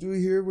can always do it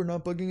here. We're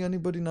not bugging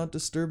anybody, not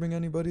disturbing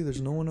anybody. There's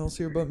no one else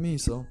here but me,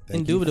 so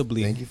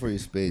Indubitably. Thank you for your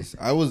space.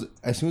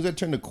 As soon as I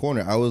turned the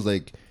corner, I was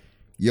like,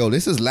 yo,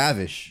 this is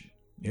lavish.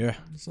 Yeah.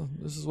 So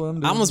this is what I'm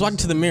doing. I almost walked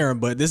to the mirror,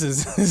 but this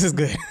is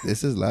good.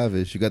 This is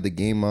lavish. You got the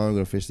game on. We're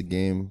going to finish the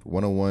game.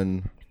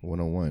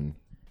 101.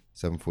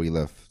 7:40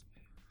 left.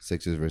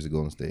 Sixers versus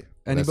Golden State.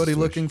 Anybody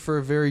looking for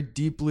a very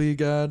deep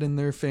league ad in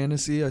their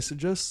fantasy, I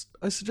suggest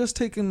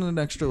taking an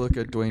extra look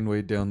at Dwayne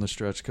Wade down the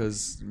stretch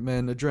because,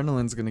 man,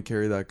 adrenaline's going to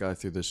carry that guy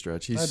through the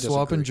stretch. He's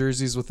swapping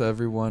jerseys with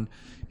everyone.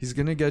 He's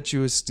going to get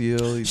you a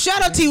steal.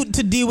 Shout out to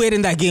D Wade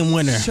in that game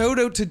winner. Shout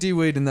out to D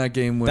Wade in that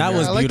game winner. That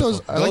was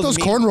beautiful. I like those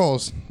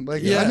cornrows.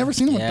 Like, I've never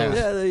seen them with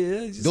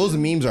those. Yeah. Those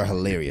memes are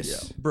hilarious.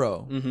 Yeah.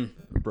 Bro.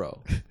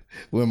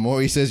 When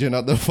Maury says you're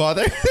not the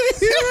father.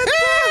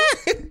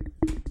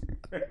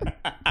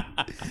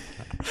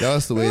 Shout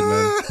outs to Wade,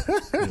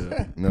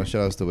 man. No,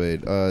 shout outs to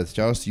Wade. Shout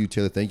outs to you,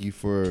 Taylor. Thank you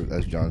for,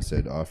 as John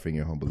said, offering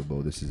your humble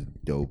abode. This is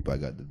dope. I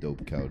got the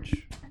dope couch.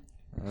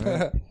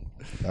 But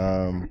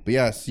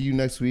yeah, see you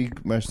next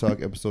week. Mesh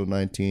Talk episode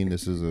 19.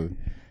 This is a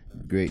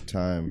great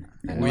time.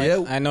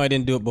 I know I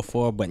didn't do it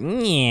before, but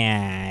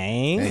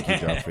yeah. Thank you,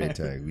 John, for your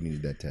tag. We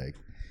needed that tag.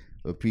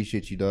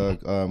 Appreciate you,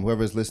 dog.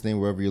 Whoever's listening,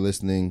 wherever you're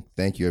listening,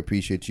 thank you. I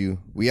appreciate you.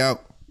 We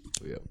out.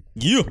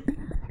 Yeah.